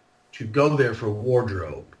flight to go there for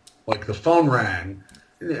wardrobe. Like the phone rang,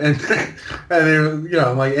 and they were,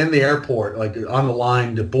 I'm like in the airport, like on the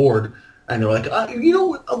line to board, and they're like,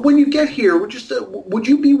 when you get here, would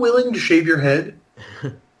you be willing to shave your head?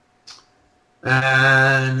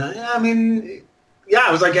 And I mean, yeah,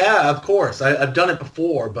 I was like, yeah, of course. I've done it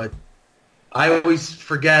before, but I always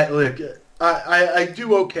forget. Like, I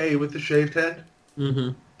do okay with the shaved head.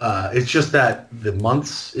 Mm-hmm. It's just that the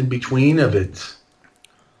months in between of it,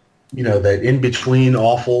 that in between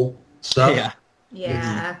awful stuff. Yeah.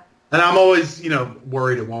 Yeah. And I'm always,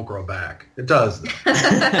 worried it won't grow back. It does.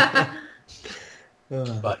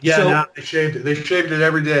 But yeah, So- now they shaved it. They shaved it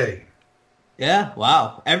every day. Yeah.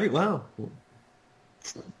 Wow. Wow.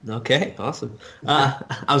 Okay. Awesome. I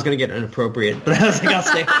was gonna get inappropriate, but I was like, I'll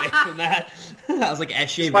stay away from that. I was like, I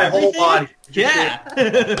shaved My whole everything? body.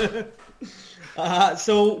 Yeah.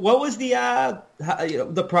 So what was the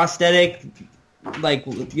prosthetic, like,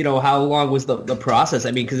 how long was the process?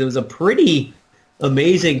 I mean, because it was a pretty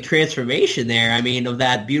amazing transformation there. I mean, of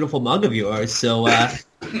that beautiful mug of yours. So what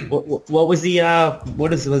was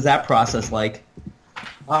was that process like?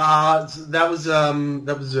 So that was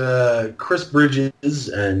Chris Bridges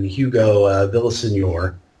and Hugo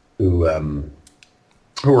Villaseñor, who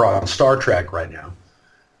are on Star Trek right now.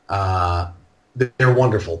 They're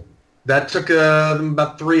wonderful. That took them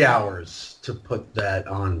about 3 hours to put that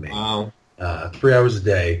on me. Wow. 3 hours a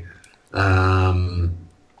day.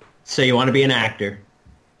 So you want to be an actor?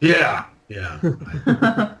 Yeah.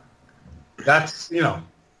 That's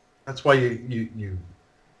that's why you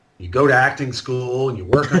go to acting school and you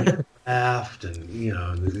work on your craft, and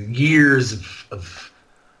the years of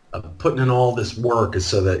putting in all this work is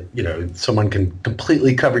so that someone can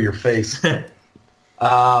completely cover your face.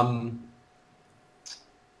 I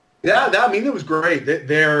mean, it was great.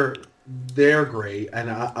 They're great,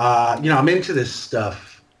 and I'm into this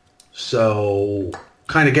stuff, so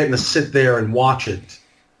kind of getting to sit there and watch it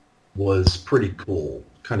was pretty cool.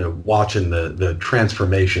 Kind of watching the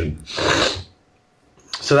transformation.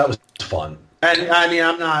 So that was fun. And I mean,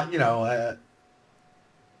 I'm not,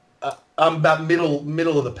 I'm about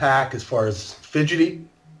middle of the pack as far as fidgety.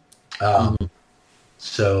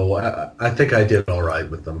 So I think I did all right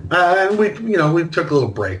with them. And we took little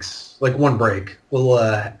breaks, like one break, little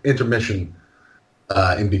intermission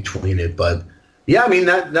in between it. But yeah, I mean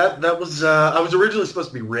that was I was originally supposed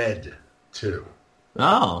to be red too.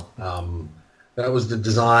 Oh. That was the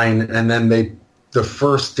design, and then the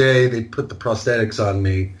first day they put the prosthetics on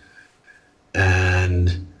me,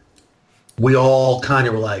 and we all kind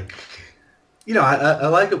of were like, I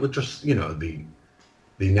like it with just the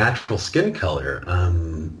natural skin color. I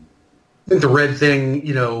think the red thing,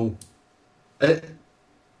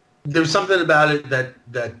 there's something about it that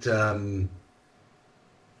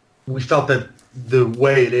we felt that the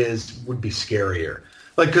way it is would be scarier,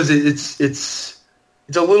 like because it's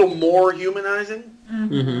a little more humanizing.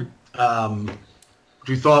 Mm-hmm. Which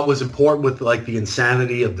we thought was important with like the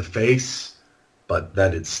insanity of the face, but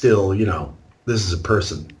that it's still, this is a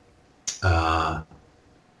person. And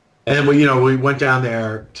we went down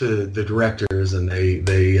there to the directors, and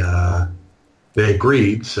they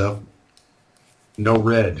agreed. So no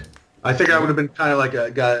red. I think I would have been kind of like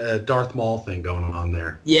a Darth Maul thing going on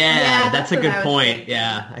there. Yeah, that's that's a what good I was point. thinking.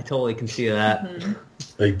 Yeah, I totally can see that.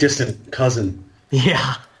 Mm-hmm. A distant cousin.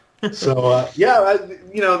 Yeah. So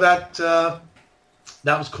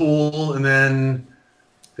that was cool. And then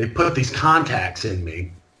they put these contacts in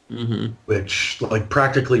me, Mm-hmm. which like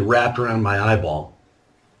practically wrapped around my eyeball.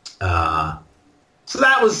 So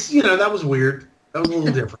that was weird. That was a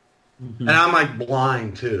little different. Mm-hmm. And I'm like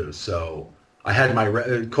blind too, so I had my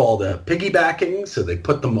called piggybacking. So they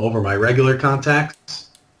put them over my regular contacts.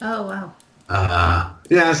 Oh, wow.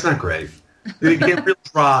 Yeah, it's not great. They get real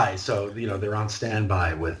dry, so they're on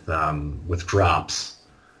standby with drops.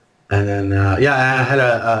 And then I had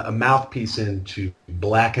a mouthpiece in to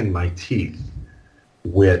blacken my teeth,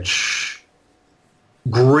 which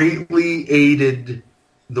greatly aided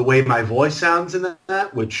the way my voice sounds in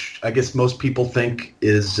that, which I guess most people think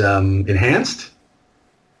is enhanced.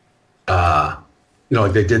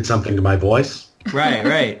 Like they did something to my voice.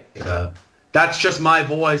 Right. That's just my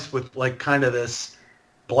voice with like kind of this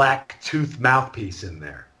black tooth mouthpiece in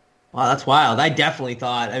there. Wow, that's wild. I definitely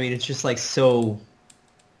thought. I mean, it's just like so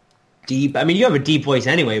deep. I mean, you have a deep voice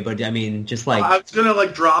anyway, but I mean, just like I was gonna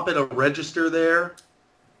like drop in a register there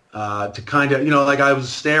to kind of like I was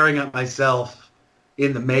staring at myself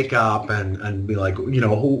in the makeup and be like,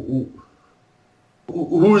 who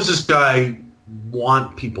does this guy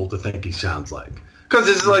want people to think he sounds like? Because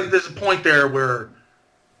it's like there's a point there where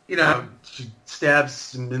she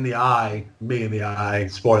stabs him in the eye, me in the eye.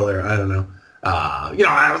 Spoiler, I don't know. I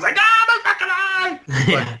was like, my fucking eye.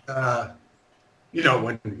 But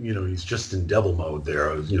when he's just in devil mode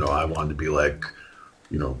there, I wanted to be like,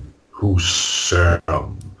 who's Sam?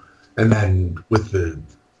 And then with the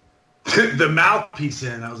mouthpiece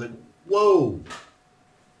in, I was like, whoa.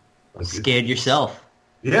 scared yourself.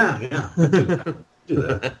 Yeah. Do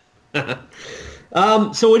that.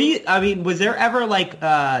 So what do you? I mean, was there ever like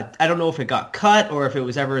I don't know if it got cut or if it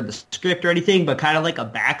was ever in the script or anything, but kind of like a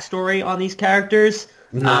backstory on these characters?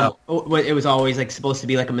 No. It was always like supposed to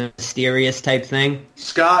be like a mysterious type thing.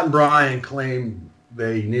 Scott and Brian claim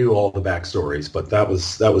they knew all the backstories, but that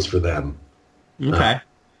was for them. Okay.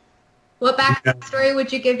 What backstory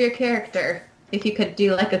would you give your character if you could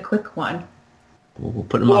do like a quick one? We'll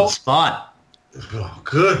put them on the spot. Oh,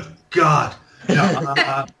 good God.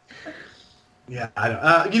 No, yeah, I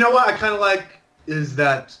don't, you know what I kind of like is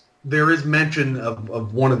that there is mention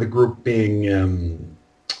of one of the group being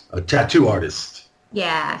a tattoo artist.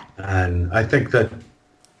 Yeah. And I think that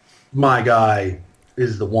my guy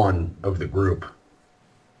is the one of the group.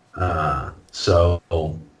 So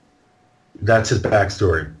that's his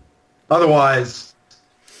backstory. Otherwise,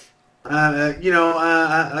 I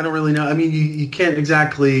don't really know. I mean, you can't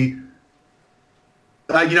exactly...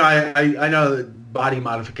 I know that body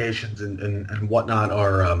modifications and whatnot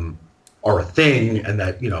are a thing, and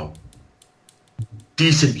that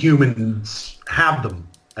decent humans have them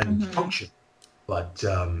and function. But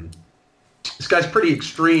this guy's pretty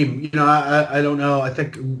extreme. I don't know. I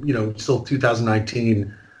think still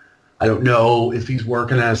 2019. I don't know if he's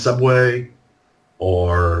working at a Subway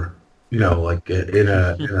or like in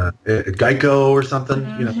a Geico or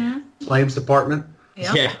something. Claims department.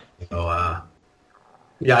 Yep. Yeah. So.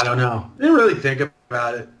 Yeah, I don't know. I didn't really think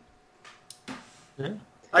about it. Yeah.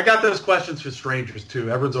 I got those questions for strangers,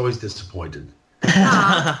 too. Everyone's always disappointed. I'm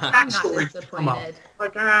not Backstory come up.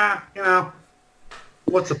 disappointed. Like,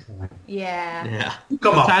 what's the point? Yeah. Yeah.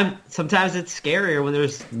 Come on. Sometimes it's scarier when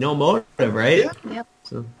there's no motive, right? Yeah. Yep.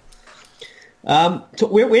 So, so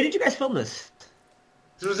where did you guys film this?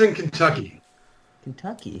 This was in Kentucky.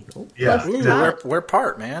 Kentucky. Oh. Yeah. Ooh, where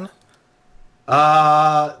part, man?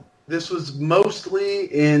 This was mostly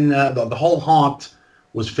in the whole haunt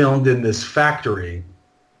was filmed in this factory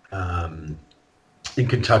in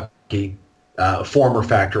Kentucky, former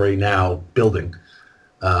factory, now building.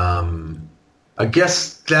 I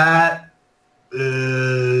guess that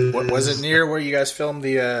Was it near where you guys filmed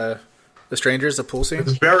the strangers, the pool scene?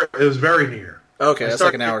 It was very near. Okay, I that's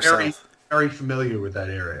like an started hour very, south. Very familiar with that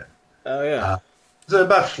area. Oh yeah. Is it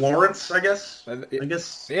about Florence? I guess.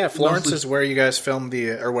 Yeah, Florence mostly. Is where you guys filmed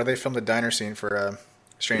where they filmed the diner scene for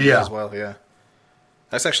Strangers Yeah. as well. Yeah,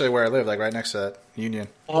 that's actually where I live, like right next to that Union.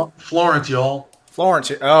 Florence, y'all.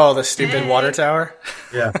 Florence. Oh, the stupid water tower.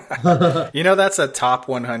 Yeah. That's a top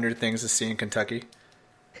 100 things to see in Kentucky.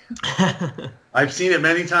 I've seen it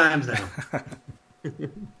many times now.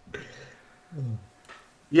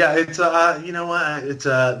 Yeah, it's it's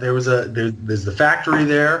there's the factory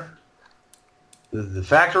there. The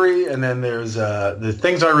factory, and then there's the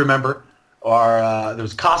things I remember are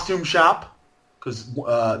there's a costume shop because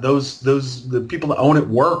the people that own it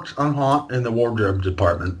worked on Haunt in the wardrobe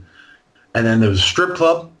department, and then there was a strip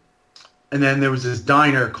club, and then there was this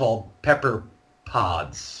diner called Pepper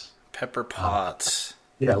Pods. Pepper Pots.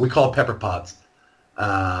 Yeah, we call it Pepper Pods.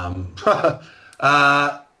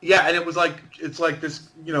 Yeah, and it was like it's like this,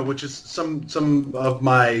 which is some of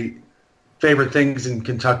my favorite things in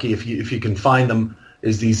Kentucky, if you can find them,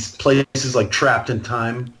 is these places like Trapped in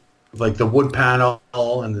Time, like the wood panel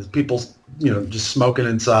and the people, just smoking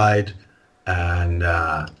inside, and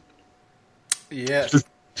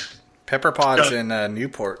Pepper Pod's in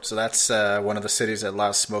Newport, so that's one of the cities that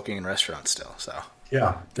allows smoking in restaurants still. So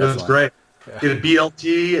yeah, it was great. Yeah. Get a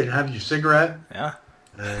BLT and have your cigarette. Yeah.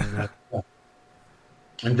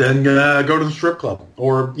 And then go to the strip club,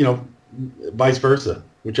 or vice versa,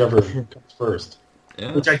 whichever comes first.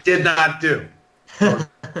 Yeah. Which I did not do. I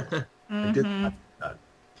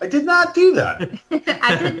did not do that.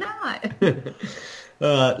 I did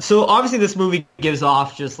not. So obviously this movie gives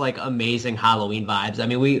off just like amazing Halloween vibes. I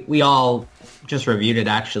mean, we all just reviewed it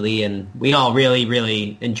actually, and we all really,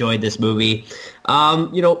 really enjoyed this movie.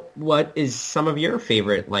 What is some of your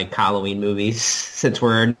favorite like Halloween movies since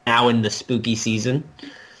we're now in the spooky season?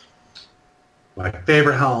 My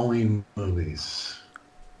favorite Halloween movies.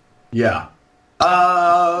 Yeah.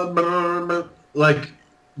 Like,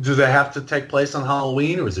 do they have to take place on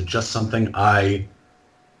Halloween, or is it just something I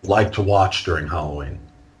like to watch during Halloween?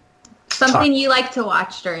 Something you like to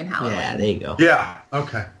watch during Halloween. Yeah, there you go. Yeah.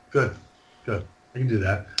 Okay. Good. I can do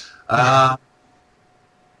that.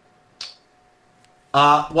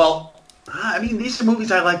 Well, I mean, these are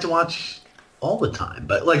movies I like to watch all the time,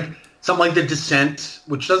 but like something like The Descent,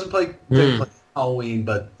 which doesn't take place on Halloween,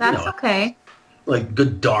 but That's okay. like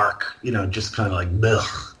good dark, just kind of like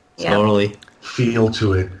ugh, Totally. feel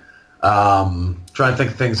to it. Trying to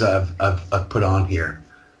think of things I've put on here.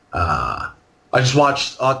 I just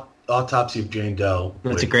watched Autopsy of Jane Doe.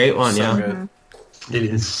 That's a great one, So yeah. good.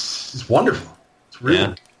 It's wonderful. It's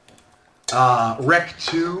really Rec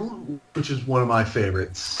 2, which is one of my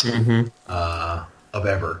favorites of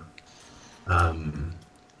ever.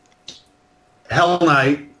 Hell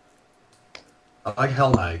Night. I like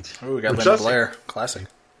Hell Night. Oh, we got Which Linda does- Blair. Classic.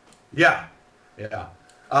 Yeah. And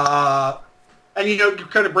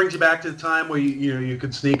it kind of brings you back to the time where you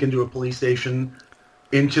could sneak into a police station,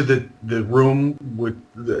 into the room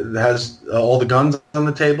that has all the guns on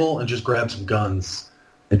the table, and just grab some guns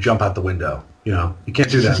and jump out the window. You can't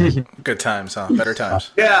do that. Good times, huh? Better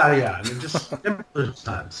times. Yeah. I mean, just simpler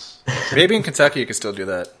times. Maybe in Kentucky you could still do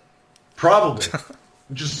that. Probably.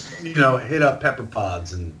 Just hit up Pepper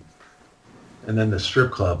Pods and then the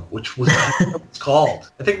strip club, which was what it's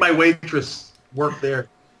called. I think my waitress worked there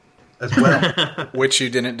as well. Which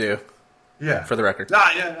you didn't do, Yeah. for the record. No,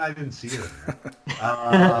 I didn't see it.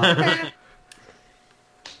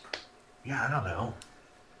 Yeah, I don't know.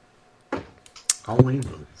 Halloween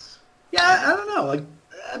movies. Yeah, I don't know. Like,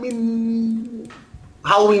 I mean,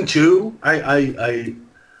 Halloween 2, I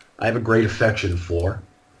have a great affection for.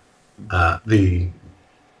 The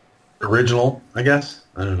original, I guess.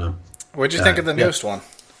 I don't know. What'd you think of the newest one?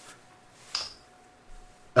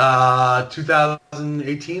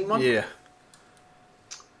 2018 one? Yeah.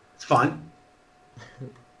 It's fine.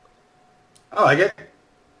 Oh, I get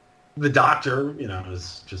the doctor,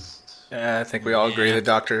 is just Yeah, I think we all agree the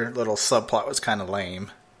Doctor little subplot was kind of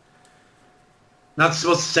lame. not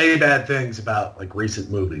supposed to say bad things about like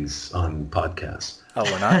recent movies on podcasts. Oh,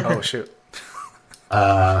 we're not? Oh, shoot. Come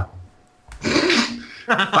on.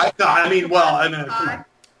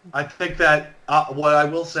 I think that what I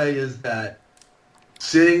will say is that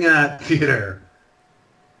sitting in that theater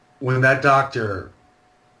when that doctor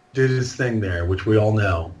did his thing there, which we all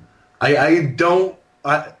know,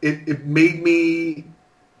 it made me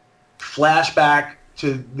flash back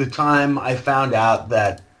to the time I found out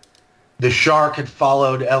that the shark had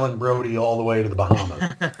followed Ellen Brody all the way to the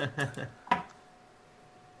Bahamas.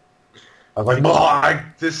 I was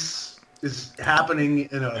like, this is happening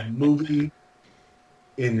in a movie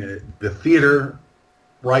in the theater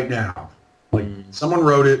right now. Like, someone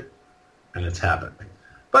wrote it, and it's happening.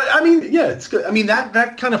 But, I mean, yeah, it's good. I mean,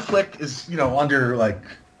 that kind of flick is, under, like,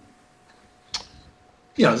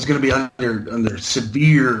 it's going to be under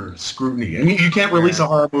severe scrutiny. I mean, you can't release a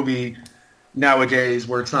horror movie nowadays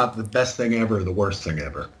where it's not the best thing ever or the worst thing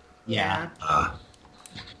ever. Yeah.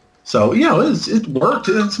 So, it worked.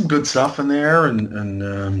 There's some good stuff in there,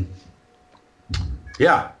 and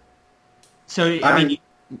yeah. So, I mean,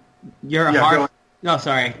 you're a go horror... on. No,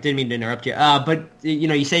 sorry, didn't mean to interrupt you. But,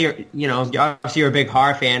 you say obviously you're a big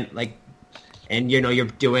horror fan, like, and, you're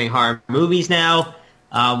doing horror movies now.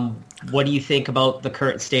 What do you think about the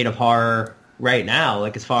current state of horror right now?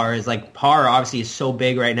 Like, as far as, like, horror obviously is so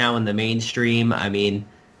big right now in the mainstream. I mean,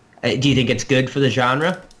 do you think it's good for the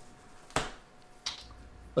genre?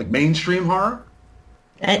 Like mainstream horror?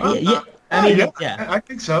 Yeah. I mean, yeah. I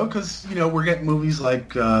think so, because, we're getting movies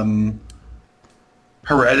like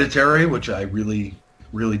Hereditary, which I really,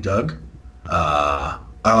 really dug. I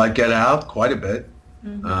like Get Out quite a bit.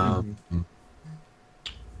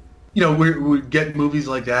 We get movies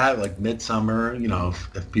like that, like Midsummer,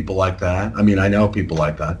 if people like that. I mean, I know people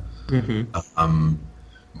like that. I mean,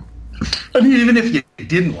 even if you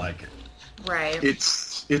didn't like it. Right.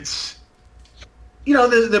 It's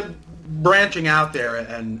the branching out there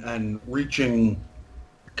and reaching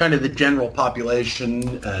kind of the general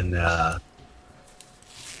population and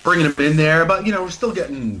bringing them in there. But, we're still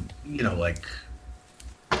getting, like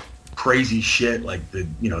crazy shit like the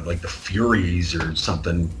Furies or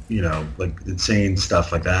something, like insane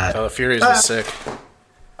stuff like that. Oh, the Furies was sick.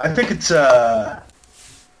 I think it's I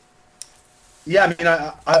mean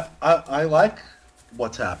I like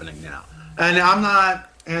what's happening now. And I'm not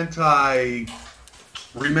anti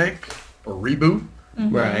remake or reboot.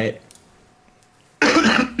 Right.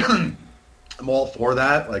 I'm all for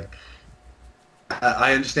that. Like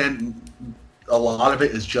I understand a lot of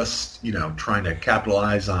it is just, trying to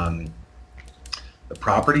capitalize on the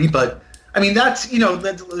property. But, I mean, that's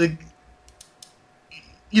like,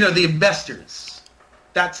 the investors.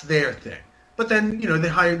 That's their thing. But then, they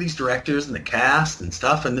hire these directors and the cast and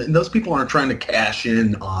stuff, and those people aren't trying to cash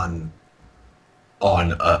in on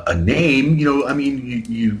a name. I mean,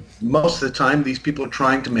 you most of the time, these people are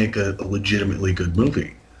trying to make a legitimately good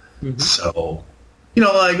movie. So...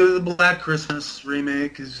 like the Black Christmas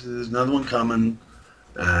remake there's another one coming,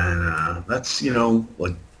 and that's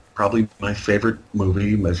like probably my favorite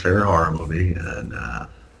movie, my favorite horror movie, and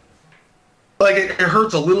like it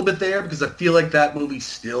hurts a little bit there because I feel like that movie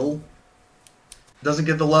still doesn't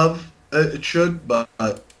get the love it should, but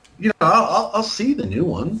I'll see the new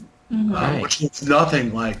one, which looks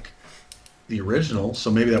nothing like the original, so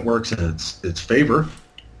maybe that works in its favor.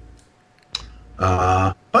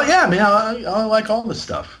 But yeah, I mean, I like all this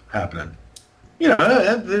stuff happening.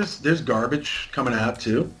 There's garbage coming out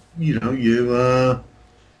too. You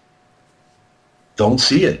don't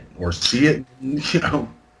see it or see it,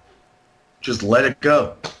 just let it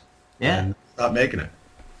go. Yeah. And stop making it.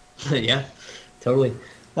 Yeah, totally.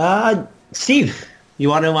 Steve, you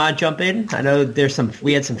want to jump in? I know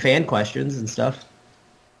we had some fan questions and stuff.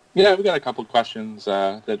 Yeah, we got a couple questions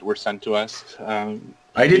that were sent to us.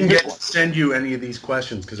 I didn't get to send you any of these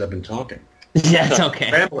questions because I've been talking. Yeah, it's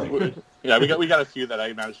okay. Yeah, we got a few that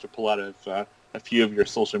I managed to pull out of a few of your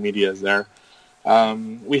social medias there.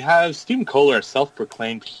 We have Stephen Kohler, a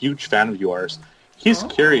self-proclaimed huge fan of yours. He's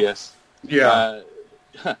curious. Yeah.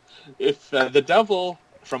 If the devil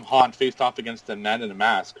from Haunt faced off against the man in a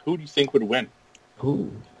mask, who do you think would win?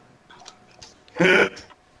 Ooh. Yeah.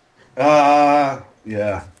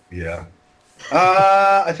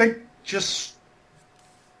 I think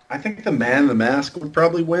the man in the mask would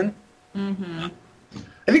probably win. Mm-hmm.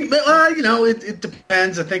 I think, it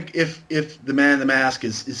depends. I think if the man in the mask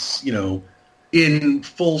is in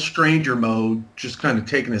full stranger mode, just kind of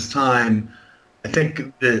taking his time, I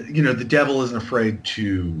think the devil isn't afraid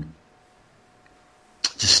to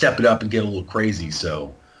step it up and get a little crazy.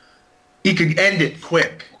 So he could end it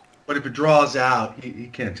quick, but if it draws out, he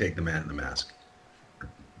can't take the man in the mask.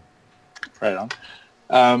 Right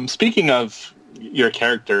on. Speaking of your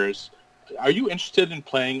characters, are you interested in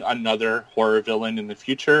playing another horror villain in the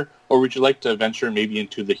future, or would you like to venture maybe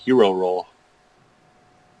into the hero role?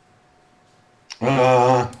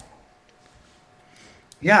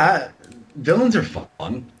 Yeah, villains are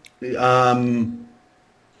fun.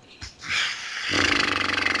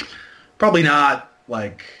 Probably not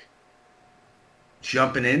like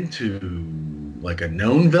jumping into like a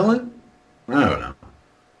known villain. I don't know.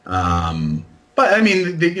 But I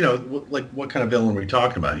mean, like what kind of villain are we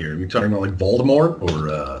talking about here? Are we talking about like Voldemort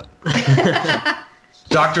or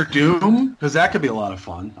Doctor Doom? Because that could be a lot of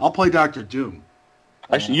fun. I'll play Doctor Doom.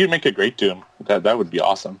 Actually, you'd make a great Doom. That would be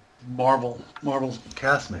awesome. Marvel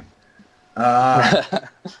cast me. Kevin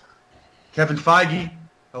Feige,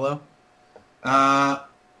 hello.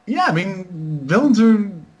 Yeah, I mean, villains are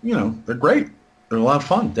they're great. They're a lot of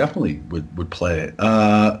fun. Definitely would play it.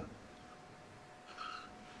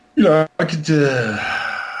 I could do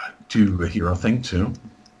a hero thing too.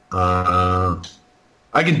 I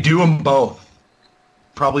can do them both.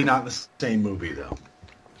 Probably not in the same movie though.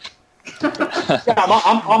 Yeah,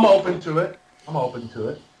 I'm open to it.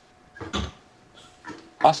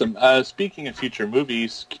 Awesome. Speaking of future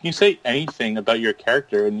movies, can you say anything about your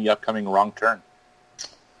character in the upcoming Wrong Turn?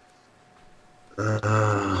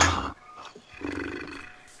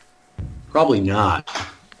 Probably not.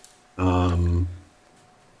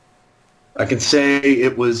 I can say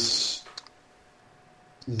it was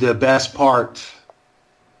the best part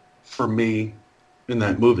for me in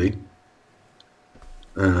that movie.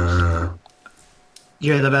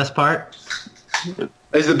 You're the best part?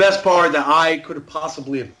 Is the best part that I could have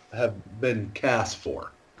possibly have been cast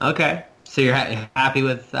for. Okay. So you're happy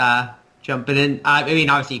with jumping in? I mean,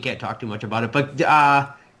 obviously you can't talk too much about it, but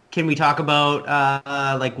can we talk about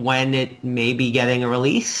like when it may be getting a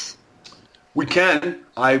release? We can.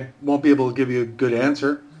 I won't be able to give you a good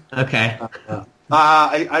answer. Okay.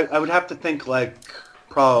 I would have to think like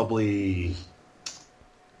probably,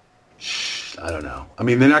 I don't know. I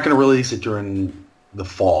mean, they're not going to release it during the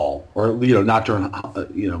fall, or not during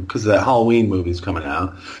because that Halloween movie's coming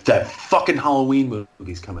out. That fucking Halloween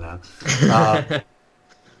movie's coming out.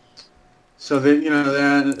 So they're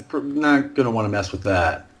not going to want to mess with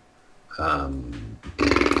that.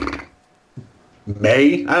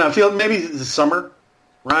 May, I don't know. I feel maybe the summer,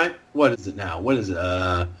 right? What is it now? What is it?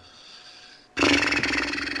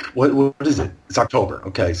 What is it? It's October.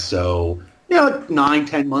 Okay, so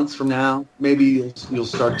 9-10 months from now, maybe you'll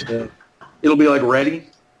start to. It'll be like ready.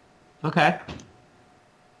 Okay.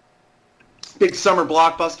 Big summer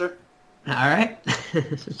blockbuster. All right.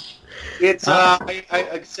 It's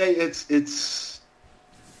I'd say it's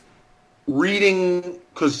reading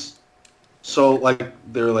because like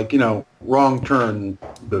they're like wrong turn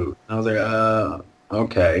boot. I was like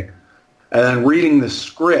okay, and then reading the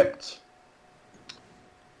script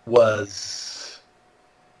was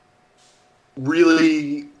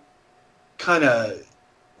really kind of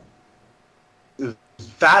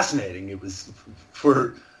fascinating. It was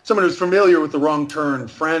for someone who's familiar with the Wrong Turn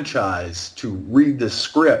franchise to read the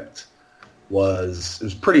script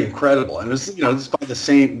was pretty incredible, and it was this is by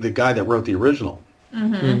the guy that wrote the original.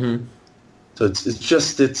 Mm-hmm. Mm-hmm. So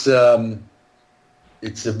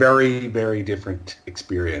it's a very, very different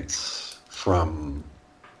experience from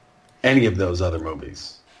any of those other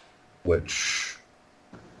movies, which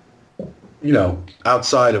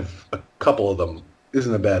outside of a couple of them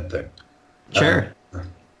isn't a bad thing. Sure.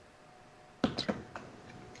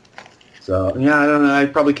 So I don't know. I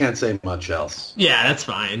probably can't say much else. Yeah, that's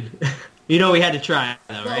fine. We had to try,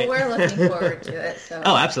 though, right? Well, we're looking forward to it. So.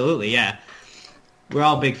 Oh, absolutely, yeah. We're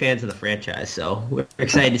all big fans of the franchise, so we're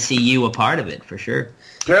excited to see you a part of it, for sure.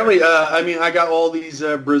 Apparently, I got all these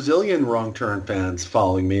Brazilian Wrong Turn fans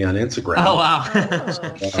following me on Instagram. Oh, wow.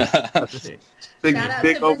 big Shout out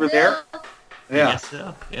big to over Brazil. there. Yeah. Yes,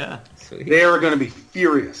 so. Yeah. Sweet. They are going to be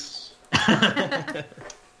furious.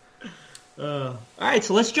 All right,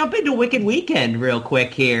 so let's jump into Wicked Weekend real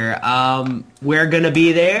quick here. We're going to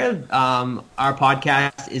be there. Our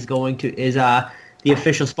podcast is the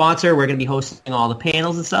official sponsor. We're going to be hosting all the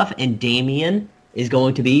panels and stuff, and Damian is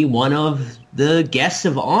going to be one of the guests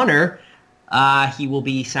of honor. He will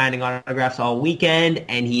be signing autographs all weekend,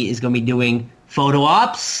 and he is going to be doing photo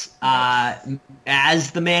ops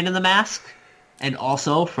as the Man in the Mask, and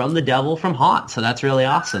also from the Devil from Haunt. So that's really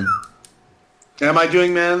awesome. Am I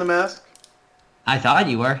doing Man in the Mask? I thought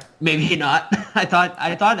you were. Maybe not. I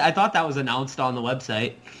thought that was announced on the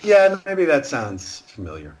website. Yeah, maybe that sounds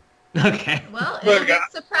familiar. Okay. Well, it'll be a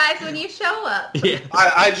surprise when you show up. Yeah.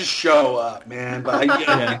 I just show up, man. But I get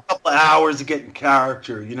a couple of hours of getting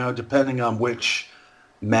character, depending on which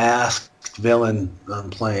masked villain I'm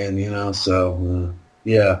playing, So,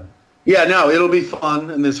 yeah. Yeah, no, it'll be fun.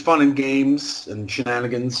 And there's fun and games and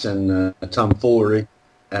shenanigans and tomfoolery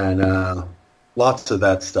and lots of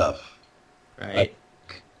that stuff. Right.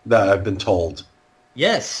 That I've been told.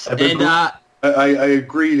 Yes. I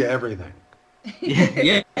agree to everything.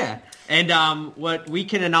 Yeah. And what we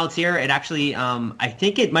can announce here, it actually, I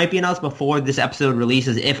think it might be announced before this episode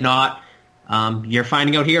releases. If not, you're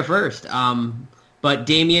finding out here first. But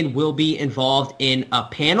Damian will be involved in a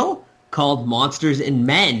panel called Monsters and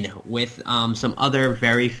Men with some other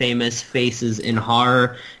very famous faces in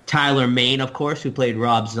horror. Tyler Mane, of course, who played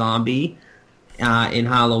Rob Zombie in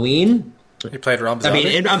Halloween. He played Rob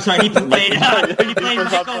Zombie? I'm sorry, he played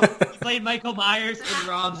Michael Myers in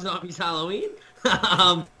Rob Zombie's Halloween.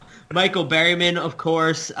 Michael Berryman, of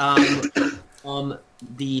course, The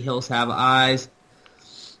Hills Have Eyes.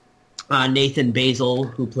 Nathan Basil,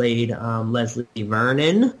 who played Leslie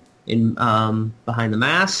Vernon in Behind the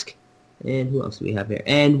Mask. And who else do we have here?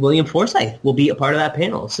 And William Forsythe will be a part of that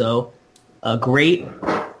panel. So a great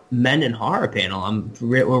men in horror panel.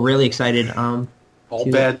 We're really excited. All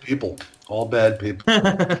bad people. But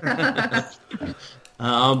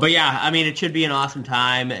yeah, I mean, it should be an awesome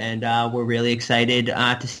time, and we're really excited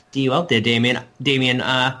to see you out there, Damian. Damian,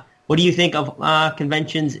 what do you think of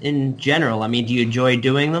conventions in general? I mean, do you enjoy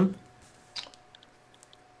doing them?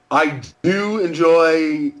 I do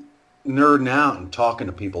enjoy nerding out and talking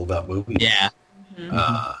to people about movies. Yeah.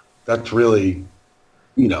 That's really,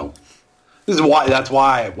 there's That's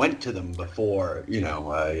why I went to them before.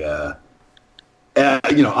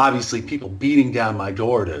 Obviously people beating down my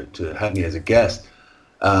door to have me as a guest.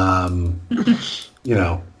 I'm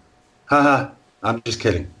just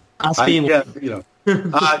kidding. I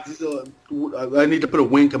need to put a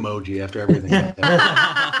wink emoji after everything.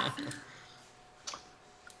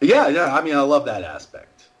 Yeah. I mean, I love that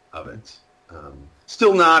aspect of it.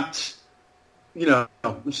 Still not,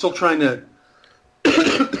 I'm still trying to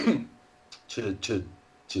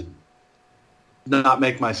not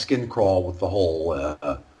make my skin crawl with the whole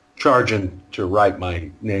charging to write my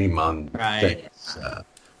name on things,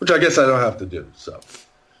 which I guess I don't have to do. So,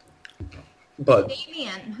 but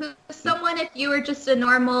Damian, who's someone, if you were just a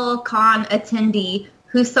normal con attendee,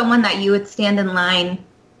 who's someone that you would stand in line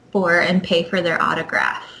for and pay for their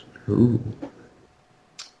autograph? Ooh.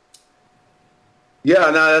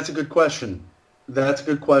 Yeah, no, that's a good question.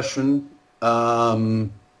 How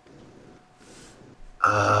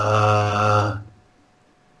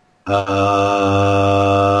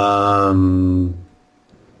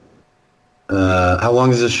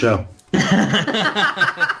long is this show?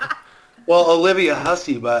 Well, Olivia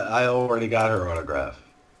Hussey, but I already got her autograph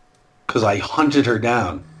because I hunted her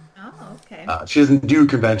down. Oh, okay. She doesn't do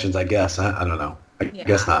conventions, I guess. I don't know. I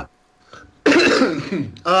guess not. I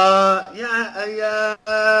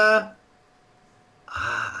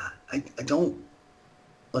don't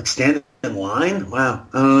like standing in line. Wow,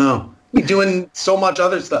 I don't know. You're doing so much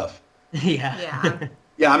other stuff. Yeah.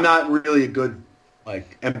 Yeah, I'm not really a good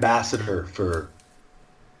ambassador for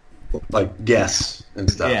guests and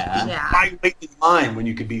stuff. Yeah. Why wait in line when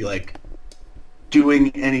you could be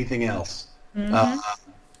doing anything else? Mm-hmm.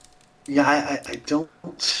 I don't.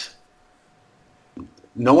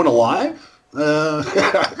 No one alive? You're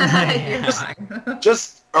fine.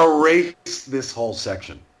 Just erase this whole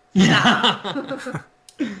section. Yeah.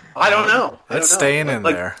 I don't know. It's staying in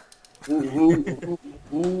there.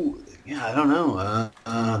 Who, yeah, I don't know.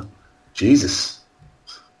 Jesus,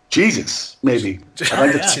 maybe. I'd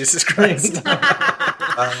like to, Jesus Christ.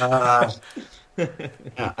 I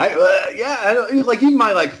don't, even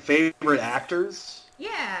my favorite actors.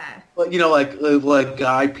 Yeah. Like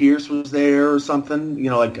Guy Pearce was there or something.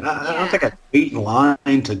 I don't think I'd wait in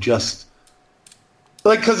line to just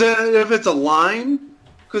because if it's a line,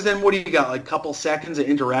 because then what do you got? A couple seconds of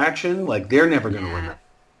interaction. They're never going to win that.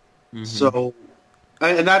 Mm-hmm. So,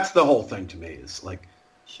 and that's the whole thing to me is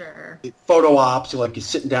sure. Photo ops. You're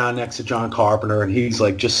sitting down next to John Carpenter, and he's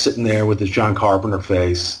just sitting there with his John Carpenter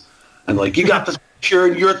face, and you got this picture,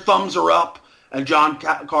 and your thumbs are up. And John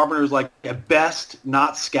Carpenter's at best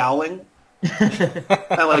not scowling,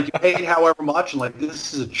 and you paid however much, and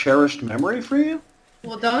this is a cherished memory for you.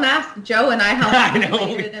 Well, don't ask Joe and I how long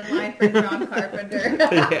we waited in line for John Carpenter.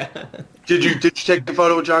 Yeah. Did you take a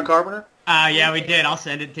photo with John Carpenter? Yeah, we did. I'll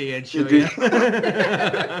send it to you and show you.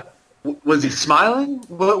 Was he smiling?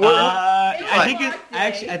 What?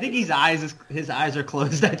 I think his eyes are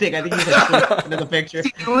closed. I think he's into the picture. Is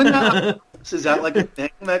he doing that? Is that a thing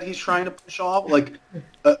that he's trying to push off?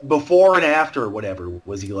 Before and after, whatever.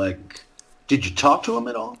 Was he did you talk to him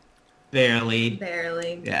at all? Barely.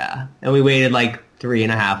 Yeah. And we waited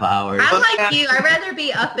 3.5 hours. I'm like you. I'd rather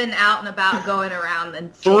be up and out and about going around than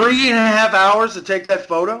 3.5 hours to take that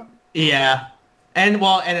photo? Yeah. And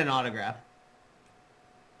an autograph.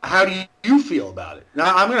 How do you feel about it?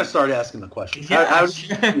 Now, I'm going to start asking the questions. Yeah. How do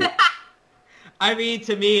you feel? I mean,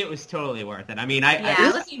 to me, it was totally worth it. I mean,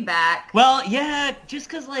 looking back. Well, yeah, just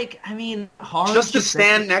because, horror... Just to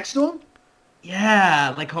stand next to him?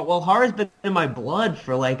 Yeah, horror's been in my blood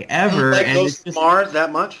for, ever. And Ghost of Mars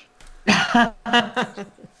that much? I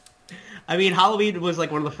mean, Halloween was,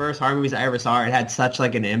 one of the first horror movies I ever saw. It had such,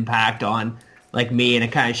 an impact on, me, and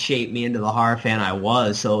it kind of shaped me into the horror fan I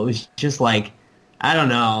was. So it was just, I don't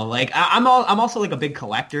know. I'm also, a big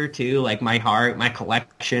collector, too. My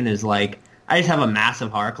collection is, I just have a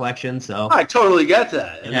massive horror collection, so... I totally get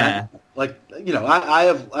that. And yeah. I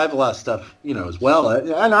have a lot of stuff, as well.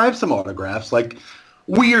 And I have some autographs,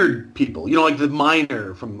 weird people. The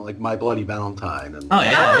Miner from, My Bloody Valentine. And,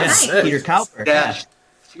 nice. Peter Cowper. Yeah.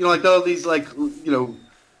 All these, little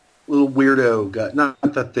weirdo guys. Not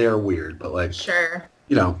that they're weird, but, Sure.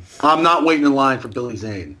 I'm not waiting in line for Billy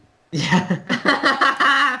Zane.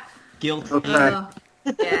 Yeah. Guilty. Okay.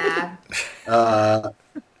 Yeah.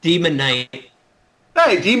 Demon Knight.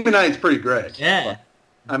 Hey, Demon Knight's pretty great. Yeah.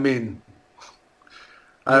 I mean...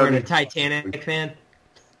 You're a Titanic fan?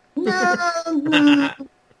 No,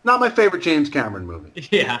 not my favorite James Cameron movie.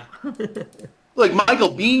 Yeah.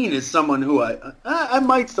 Michael Biehn is someone who I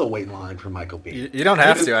might still wait in line for Michael Biehn. You don't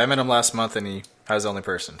have to. I met him last month, and I was the only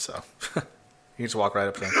person, so you just walk right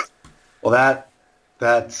up to him. Well,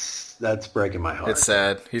 that's breaking my heart. It's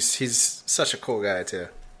sad. He's such a cool guy too.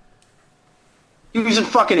 He was in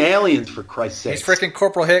fucking Aliens, for Christ's sake. He's freaking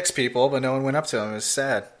Corporal Hicks, people, but no one went up to him. It was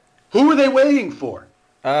sad. Who were they waiting for?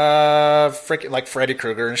 Freaking like Freddy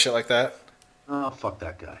Krueger and shit like that. Oh, fuck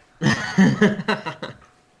that guy.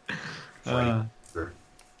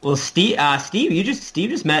 Well, Steve, Steve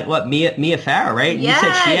just met Mia Farrow, right? And Yes. You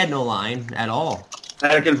said she had no line at all.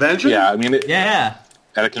 At a convention? Yeah, I mean, Yeah.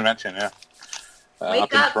 at a convention, yeah.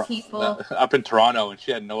 Wake up, people. Up in Toronto, and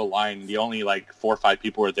she had no line. The only 4 or 5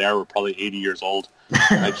 people were there were probably 80 years old.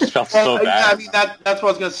 I just felt so bad. Yeah, I mean, that's what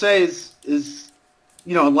I was going to say is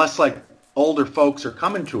unless older folks are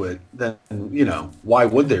coming to it, then why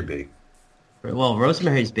would there be? Well,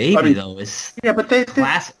 Rosemary's Baby though is but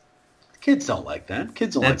classic. Kids don't like that.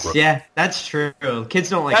 Kids don't like That's true. Kids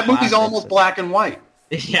don't like that movie's classics, almost black and white.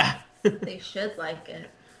 Yeah. They should like it.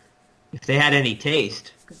 If they had any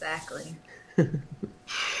taste. Exactly.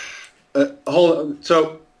 Hold on.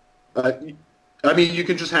 So, I mean, you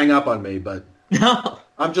can just hang up on me, but No.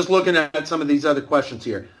 I'm just looking at some of these other questions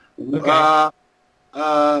here. Okay.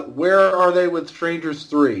 Where are they with Strangers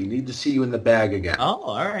 3? Need to see you in the bag again. Oh,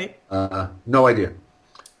 all right. No idea.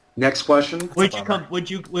 Next question. Would you come? Would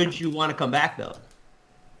you want to come back though?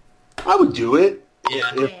 I would do it.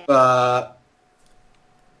 Yeah. If I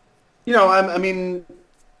mean,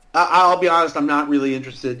 I'll be honest. I'm not really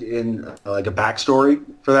interested in a backstory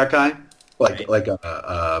for that guy, like a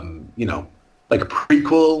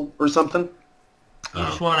prequel or something. You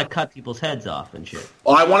just want to cut people's heads off and shit.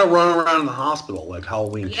 Well, I want to run around in the hospital like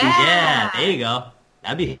Halloween. Yeah. Yeah, there you go.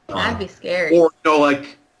 That'd be fun. That'd be scary. Or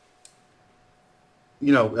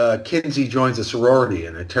Kinsey joins a sorority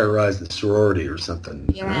and I terrorize the sorority or something.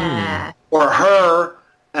 Yeah. Or her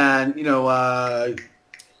and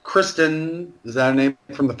Kristen, is that a name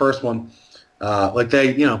from the first one?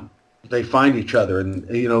 They find each other and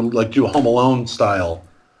do a Home Alone style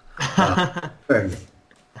thing.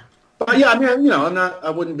 But yeah, I mean, I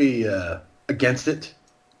wouldn't be against it.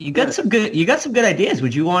 You got some good ideas.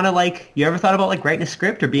 Would you want to you ever thought about writing a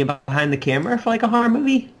script or being behind the camera for a horror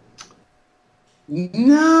movie?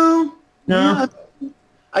 No. No.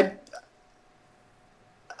 I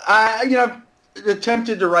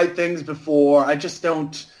attempted to write things before. I just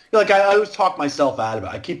don't I always talk myself out of it.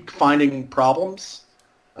 I keep finding problems.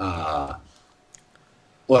 And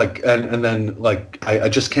then I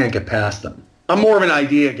just can't get past them. I'm more of an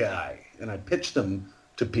idea guy, and I pitch them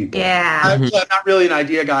to people. Yeah. I'm not really an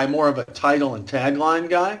idea guy, more of a title and tagline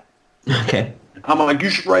guy. Okay. I'm like, you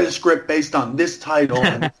should write a script based on this title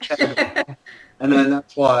and this tagline. And then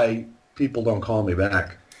that's why people don't call me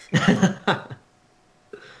back.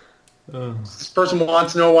 This person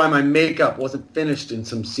wants to know why my makeup wasn't finished in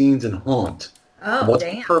some scenes in Haunt. Oh, What's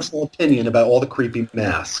damn. your personal opinion about all the creepy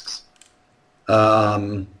masks? I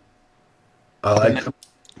like them.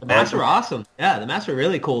 The masks were awesome. Yeah, the masks were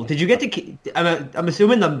really cool. Did you get to? I'm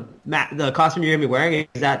assuming the costume you're gonna be wearing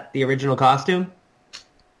is that the original costume?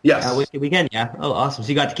 Yes. Weekend. Yeah. Oh, awesome. So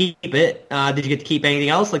you got to keep it. Did you get to keep anything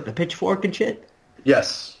else like the pitchfork and shit?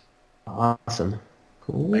 Yes. Awesome.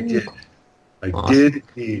 Cool. I did. I did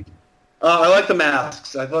indeed. I like the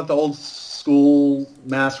masks. I thought the old school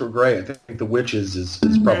masks were great. I think the witches is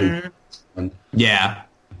probably fun. Yeah.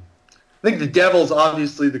 I think the devil's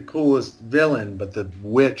obviously the coolest villain, but the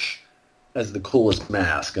witch has the coolest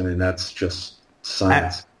mask. I mean, that's just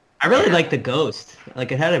science. I really like the ghost.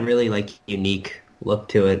 It had a really unique look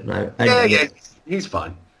to it. Yeah, he's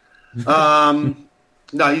fun. No,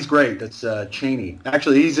 he's great. That's Chaney.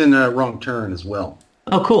 Actually, he's in Wrong Turn as well.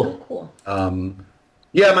 Oh, cool. Cool.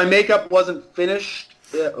 Yeah, my makeup wasn't finished,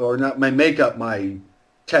 or not my makeup, my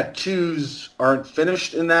tattoos aren't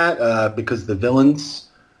finished in that because the villains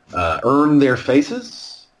earn their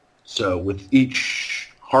faces. So with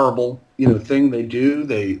each horrible thing they do,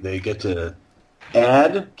 they get to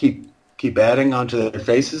keep adding onto their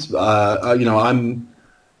faces. I'm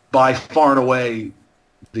by far and away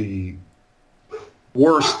the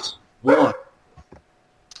worst one.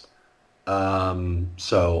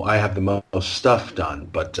 So I have the most stuff done,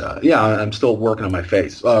 but yeah, I'm still working on my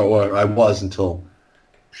face. Or I was until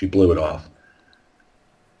she blew it off.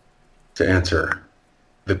 To answer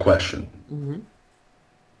the question,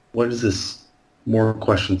 What is this? More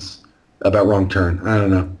questions about Wrong Turn? I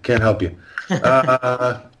don't know. Can't help you.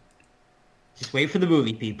 Just wait for the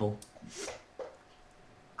movie, people.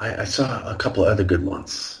 I saw a couple of other good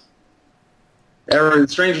ones.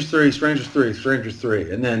 Strangers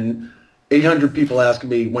 3, and then 800 people asking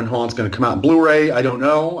me when Haunt's going to come out in Blu-ray. I don't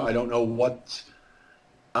know. I don't know what.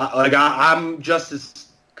 I'm just as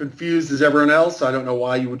confused as everyone else. I don't know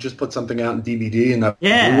why you would just put something out in DVD and not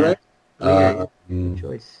Blu-ray. Good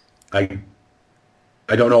choice. I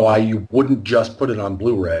don't know why you wouldn't just put it on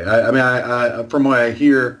Blu-ray. I from what I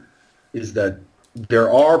hear is that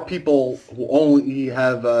there are people who only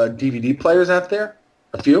have DVD players out there,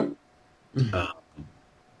 a few. Yeah,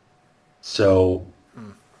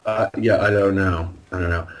 I don't know.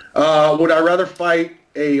 Would I rather fight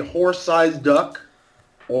a horse-sized duck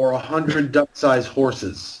or 100 duck-sized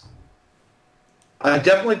horses? I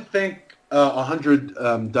definitely think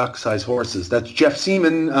 100 duck-sized horses. That's Jeff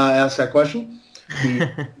Seaman asked that question. He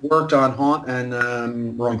worked on Haunt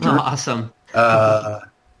and Wrong Turn. Awesome.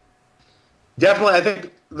 Definitely, I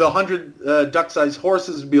think the 100 duck-sized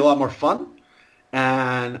horses would be a lot more fun,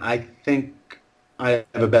 and I think I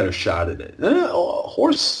have a better shot at it. A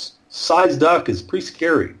horse-sized duck is pretty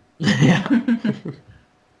scary. Yeah.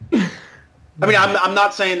 I mean, I'm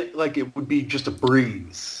not saying like it would be just a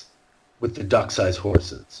breeze with the duck-sized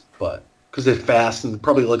horses, but because they're fast and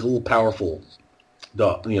probably like a little powerful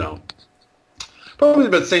dog, probably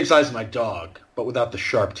about the same size as my dog, but without the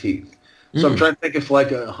sharp teeth. So I'm trying to think if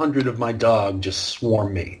like 100 of my dog just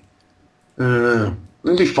swarm me. It'd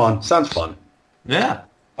be fun. Sounds fun. Yeah.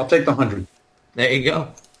 I'll take the 100. There you go.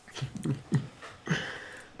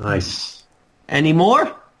 Nice. Any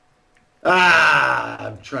more?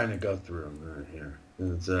 I'm trying to go through them here.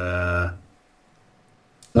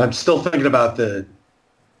 I'm still thinking about the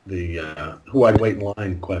who I'd wait in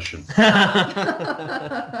line question.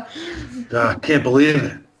 I can't believe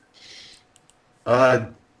it.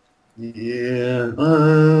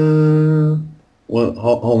 Well,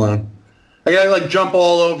 hold on. I gotta like jump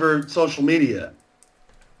all over social media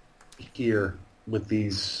here with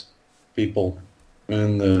these people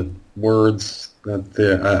and the words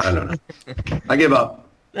that I don't know. I give up.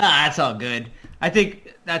 That's all good. I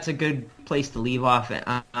think that's a good place to leave off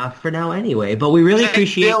for now anyway. But we really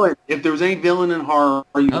appreciate... If there was any villain in horror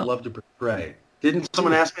you'd love to portray. Didn't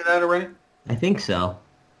someone ask me that already? I think so.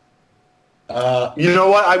 You know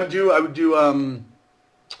what I would do?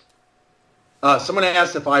 Someone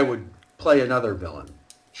asked if I would play another villain.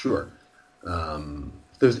 Sure.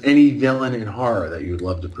 If there's any villain in horror that you'd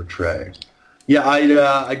love to portray. Yeah,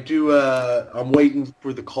 I do. I'm waiting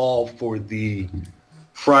for the call for the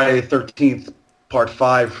Friday the 13th Part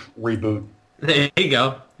 5 reboot. There you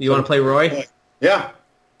go. You want to play Roy? Yeah.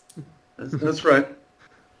 That's right.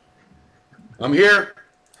 I'm here.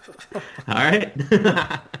 All right.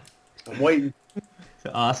 I'm waiting.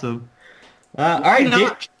 Awesome. All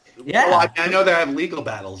right. Yeah. Well, I know they have legal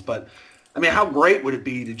battles, but I mean, how great would it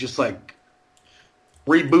be to just like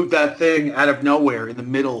reboot that thing out of nowhere in the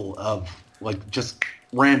middle of like just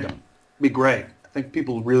random? It'd be great. I think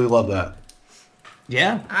people would really love that.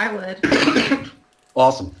 Yeah. I would.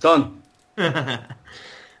 Awesome. Done.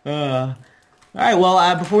 All right.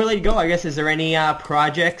 Well, before we let you go, I guess, is there any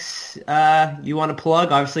projects you want to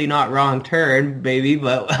plug? Obviously not Wrong Turn, baby,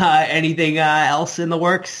 but anything else in the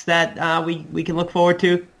works that we can look forward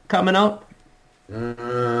to coming out?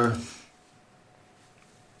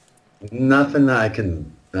 Nothing I can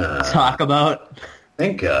talk about,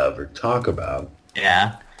 think of, or talk about.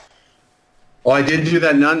 Yeah. Oh, I did do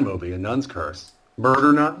that Nun movie, A Nun's Curse.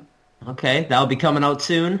 Murder Nun. Okay, that'll be coming out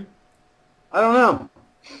soon. I don't know.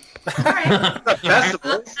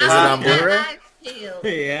 Festivals. Is it on Blu-ray?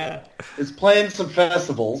 Yeah. It's playing some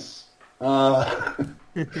festivals. I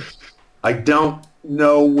don't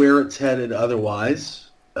know where it's headed otherwise.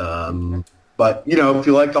 But, if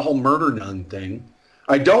you like the whole Murder Nun thing,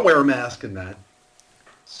 I don't wear a mask in that.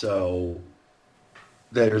 So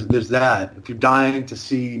there's that. If you're dying to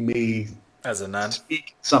see me as a nun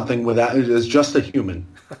speak something without as just a human,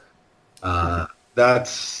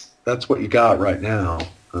 that's what you got right now.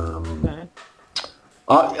 Yeah,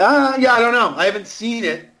 I don't know. I haven't seen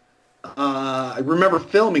it. I remember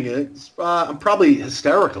filming it. I'm probably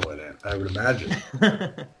hysterical in it, I would imagine.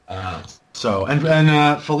 And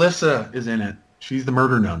Felissa is in it. She's the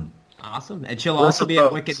murder nun. Awesome. And she'll also be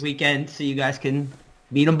at Wicked Weekend, so you guys can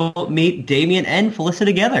meet Damian and Felissa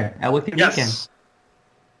together at Wicked Weekend.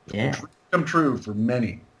 Yeah. Come true for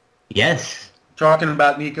many. Yes. Talking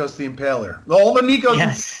about Nikos the Impaler. All the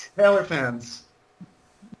Nikos the Impaler fans.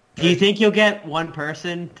 Do you think you'll get one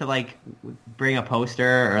person to bring a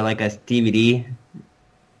poster or like a DVD?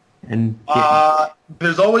 And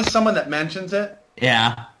there's always someone that mentions it.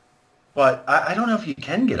 Yeah. But I don't know if you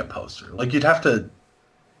can get a poster. Like you'd have to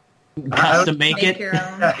custom make it. Your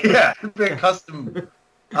own. Yeah, it'd be a custom.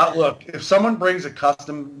 Look, if someone brings a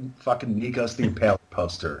custom fucking Nikos the Impaler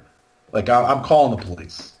poster, I'm calling the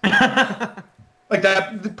police.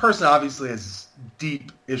 The person obviously has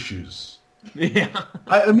deep issues. Yeah.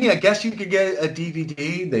 I guess you could get a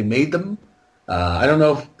DVD. They made them. I don't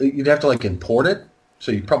know if you'd have to like import it,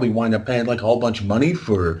 so you'd probably wind up paying like a whole bunch of money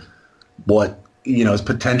for what is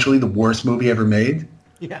potentially the worst movie ever made.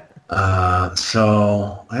 Yeah.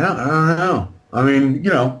 So I don't know. I mean,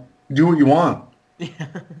 do what you want. Yeah.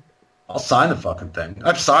 I'll sign the fucking thing.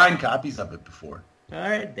 I've signed copies of it before. All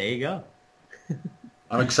right, there you go.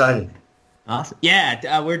 I'm excited. Awesome.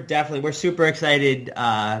 Yeah, we're super excited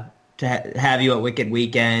to have you at Wicked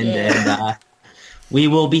Weekend, and we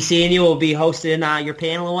will be seeing you. We'll be hosting your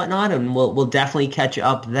panel and whatnot, and we'll definitely catch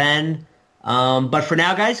up then. But for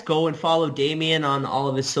now, guys, go and follow Damian on all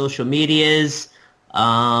of his social medias,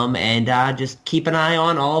 and just keep an eye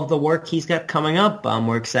on all of the work he's got coming up.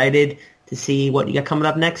 We're excited to see what you got coming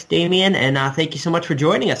up next, Damian, and thank you so much for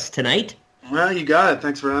joining us tonight. Well, you got it.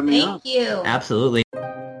 Thanks for having me on. Thank you. Absolutely.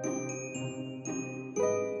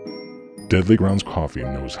 Deadly Grounds Coffee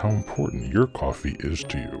knows how important your coffee is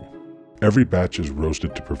to you. Every batch is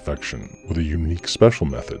roasted to perfection with a unique special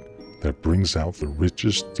method that brings out the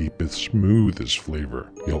richest, deepest, smoothest flavor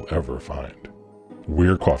you'll ever find.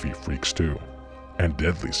 We're coffee freaks too, and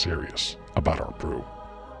deadly serious about our brew.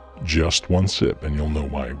 Just one sip and you'll know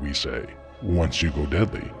why we say, once you go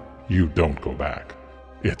deadly, you don't go back.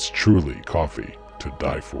 It's truly coffee to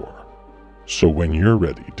die for. So when you're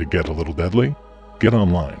ready to get a little deadly, get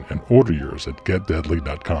online and order yours at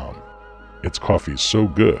getdeadly.com. It's coffee so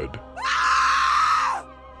good,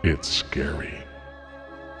 it's scary.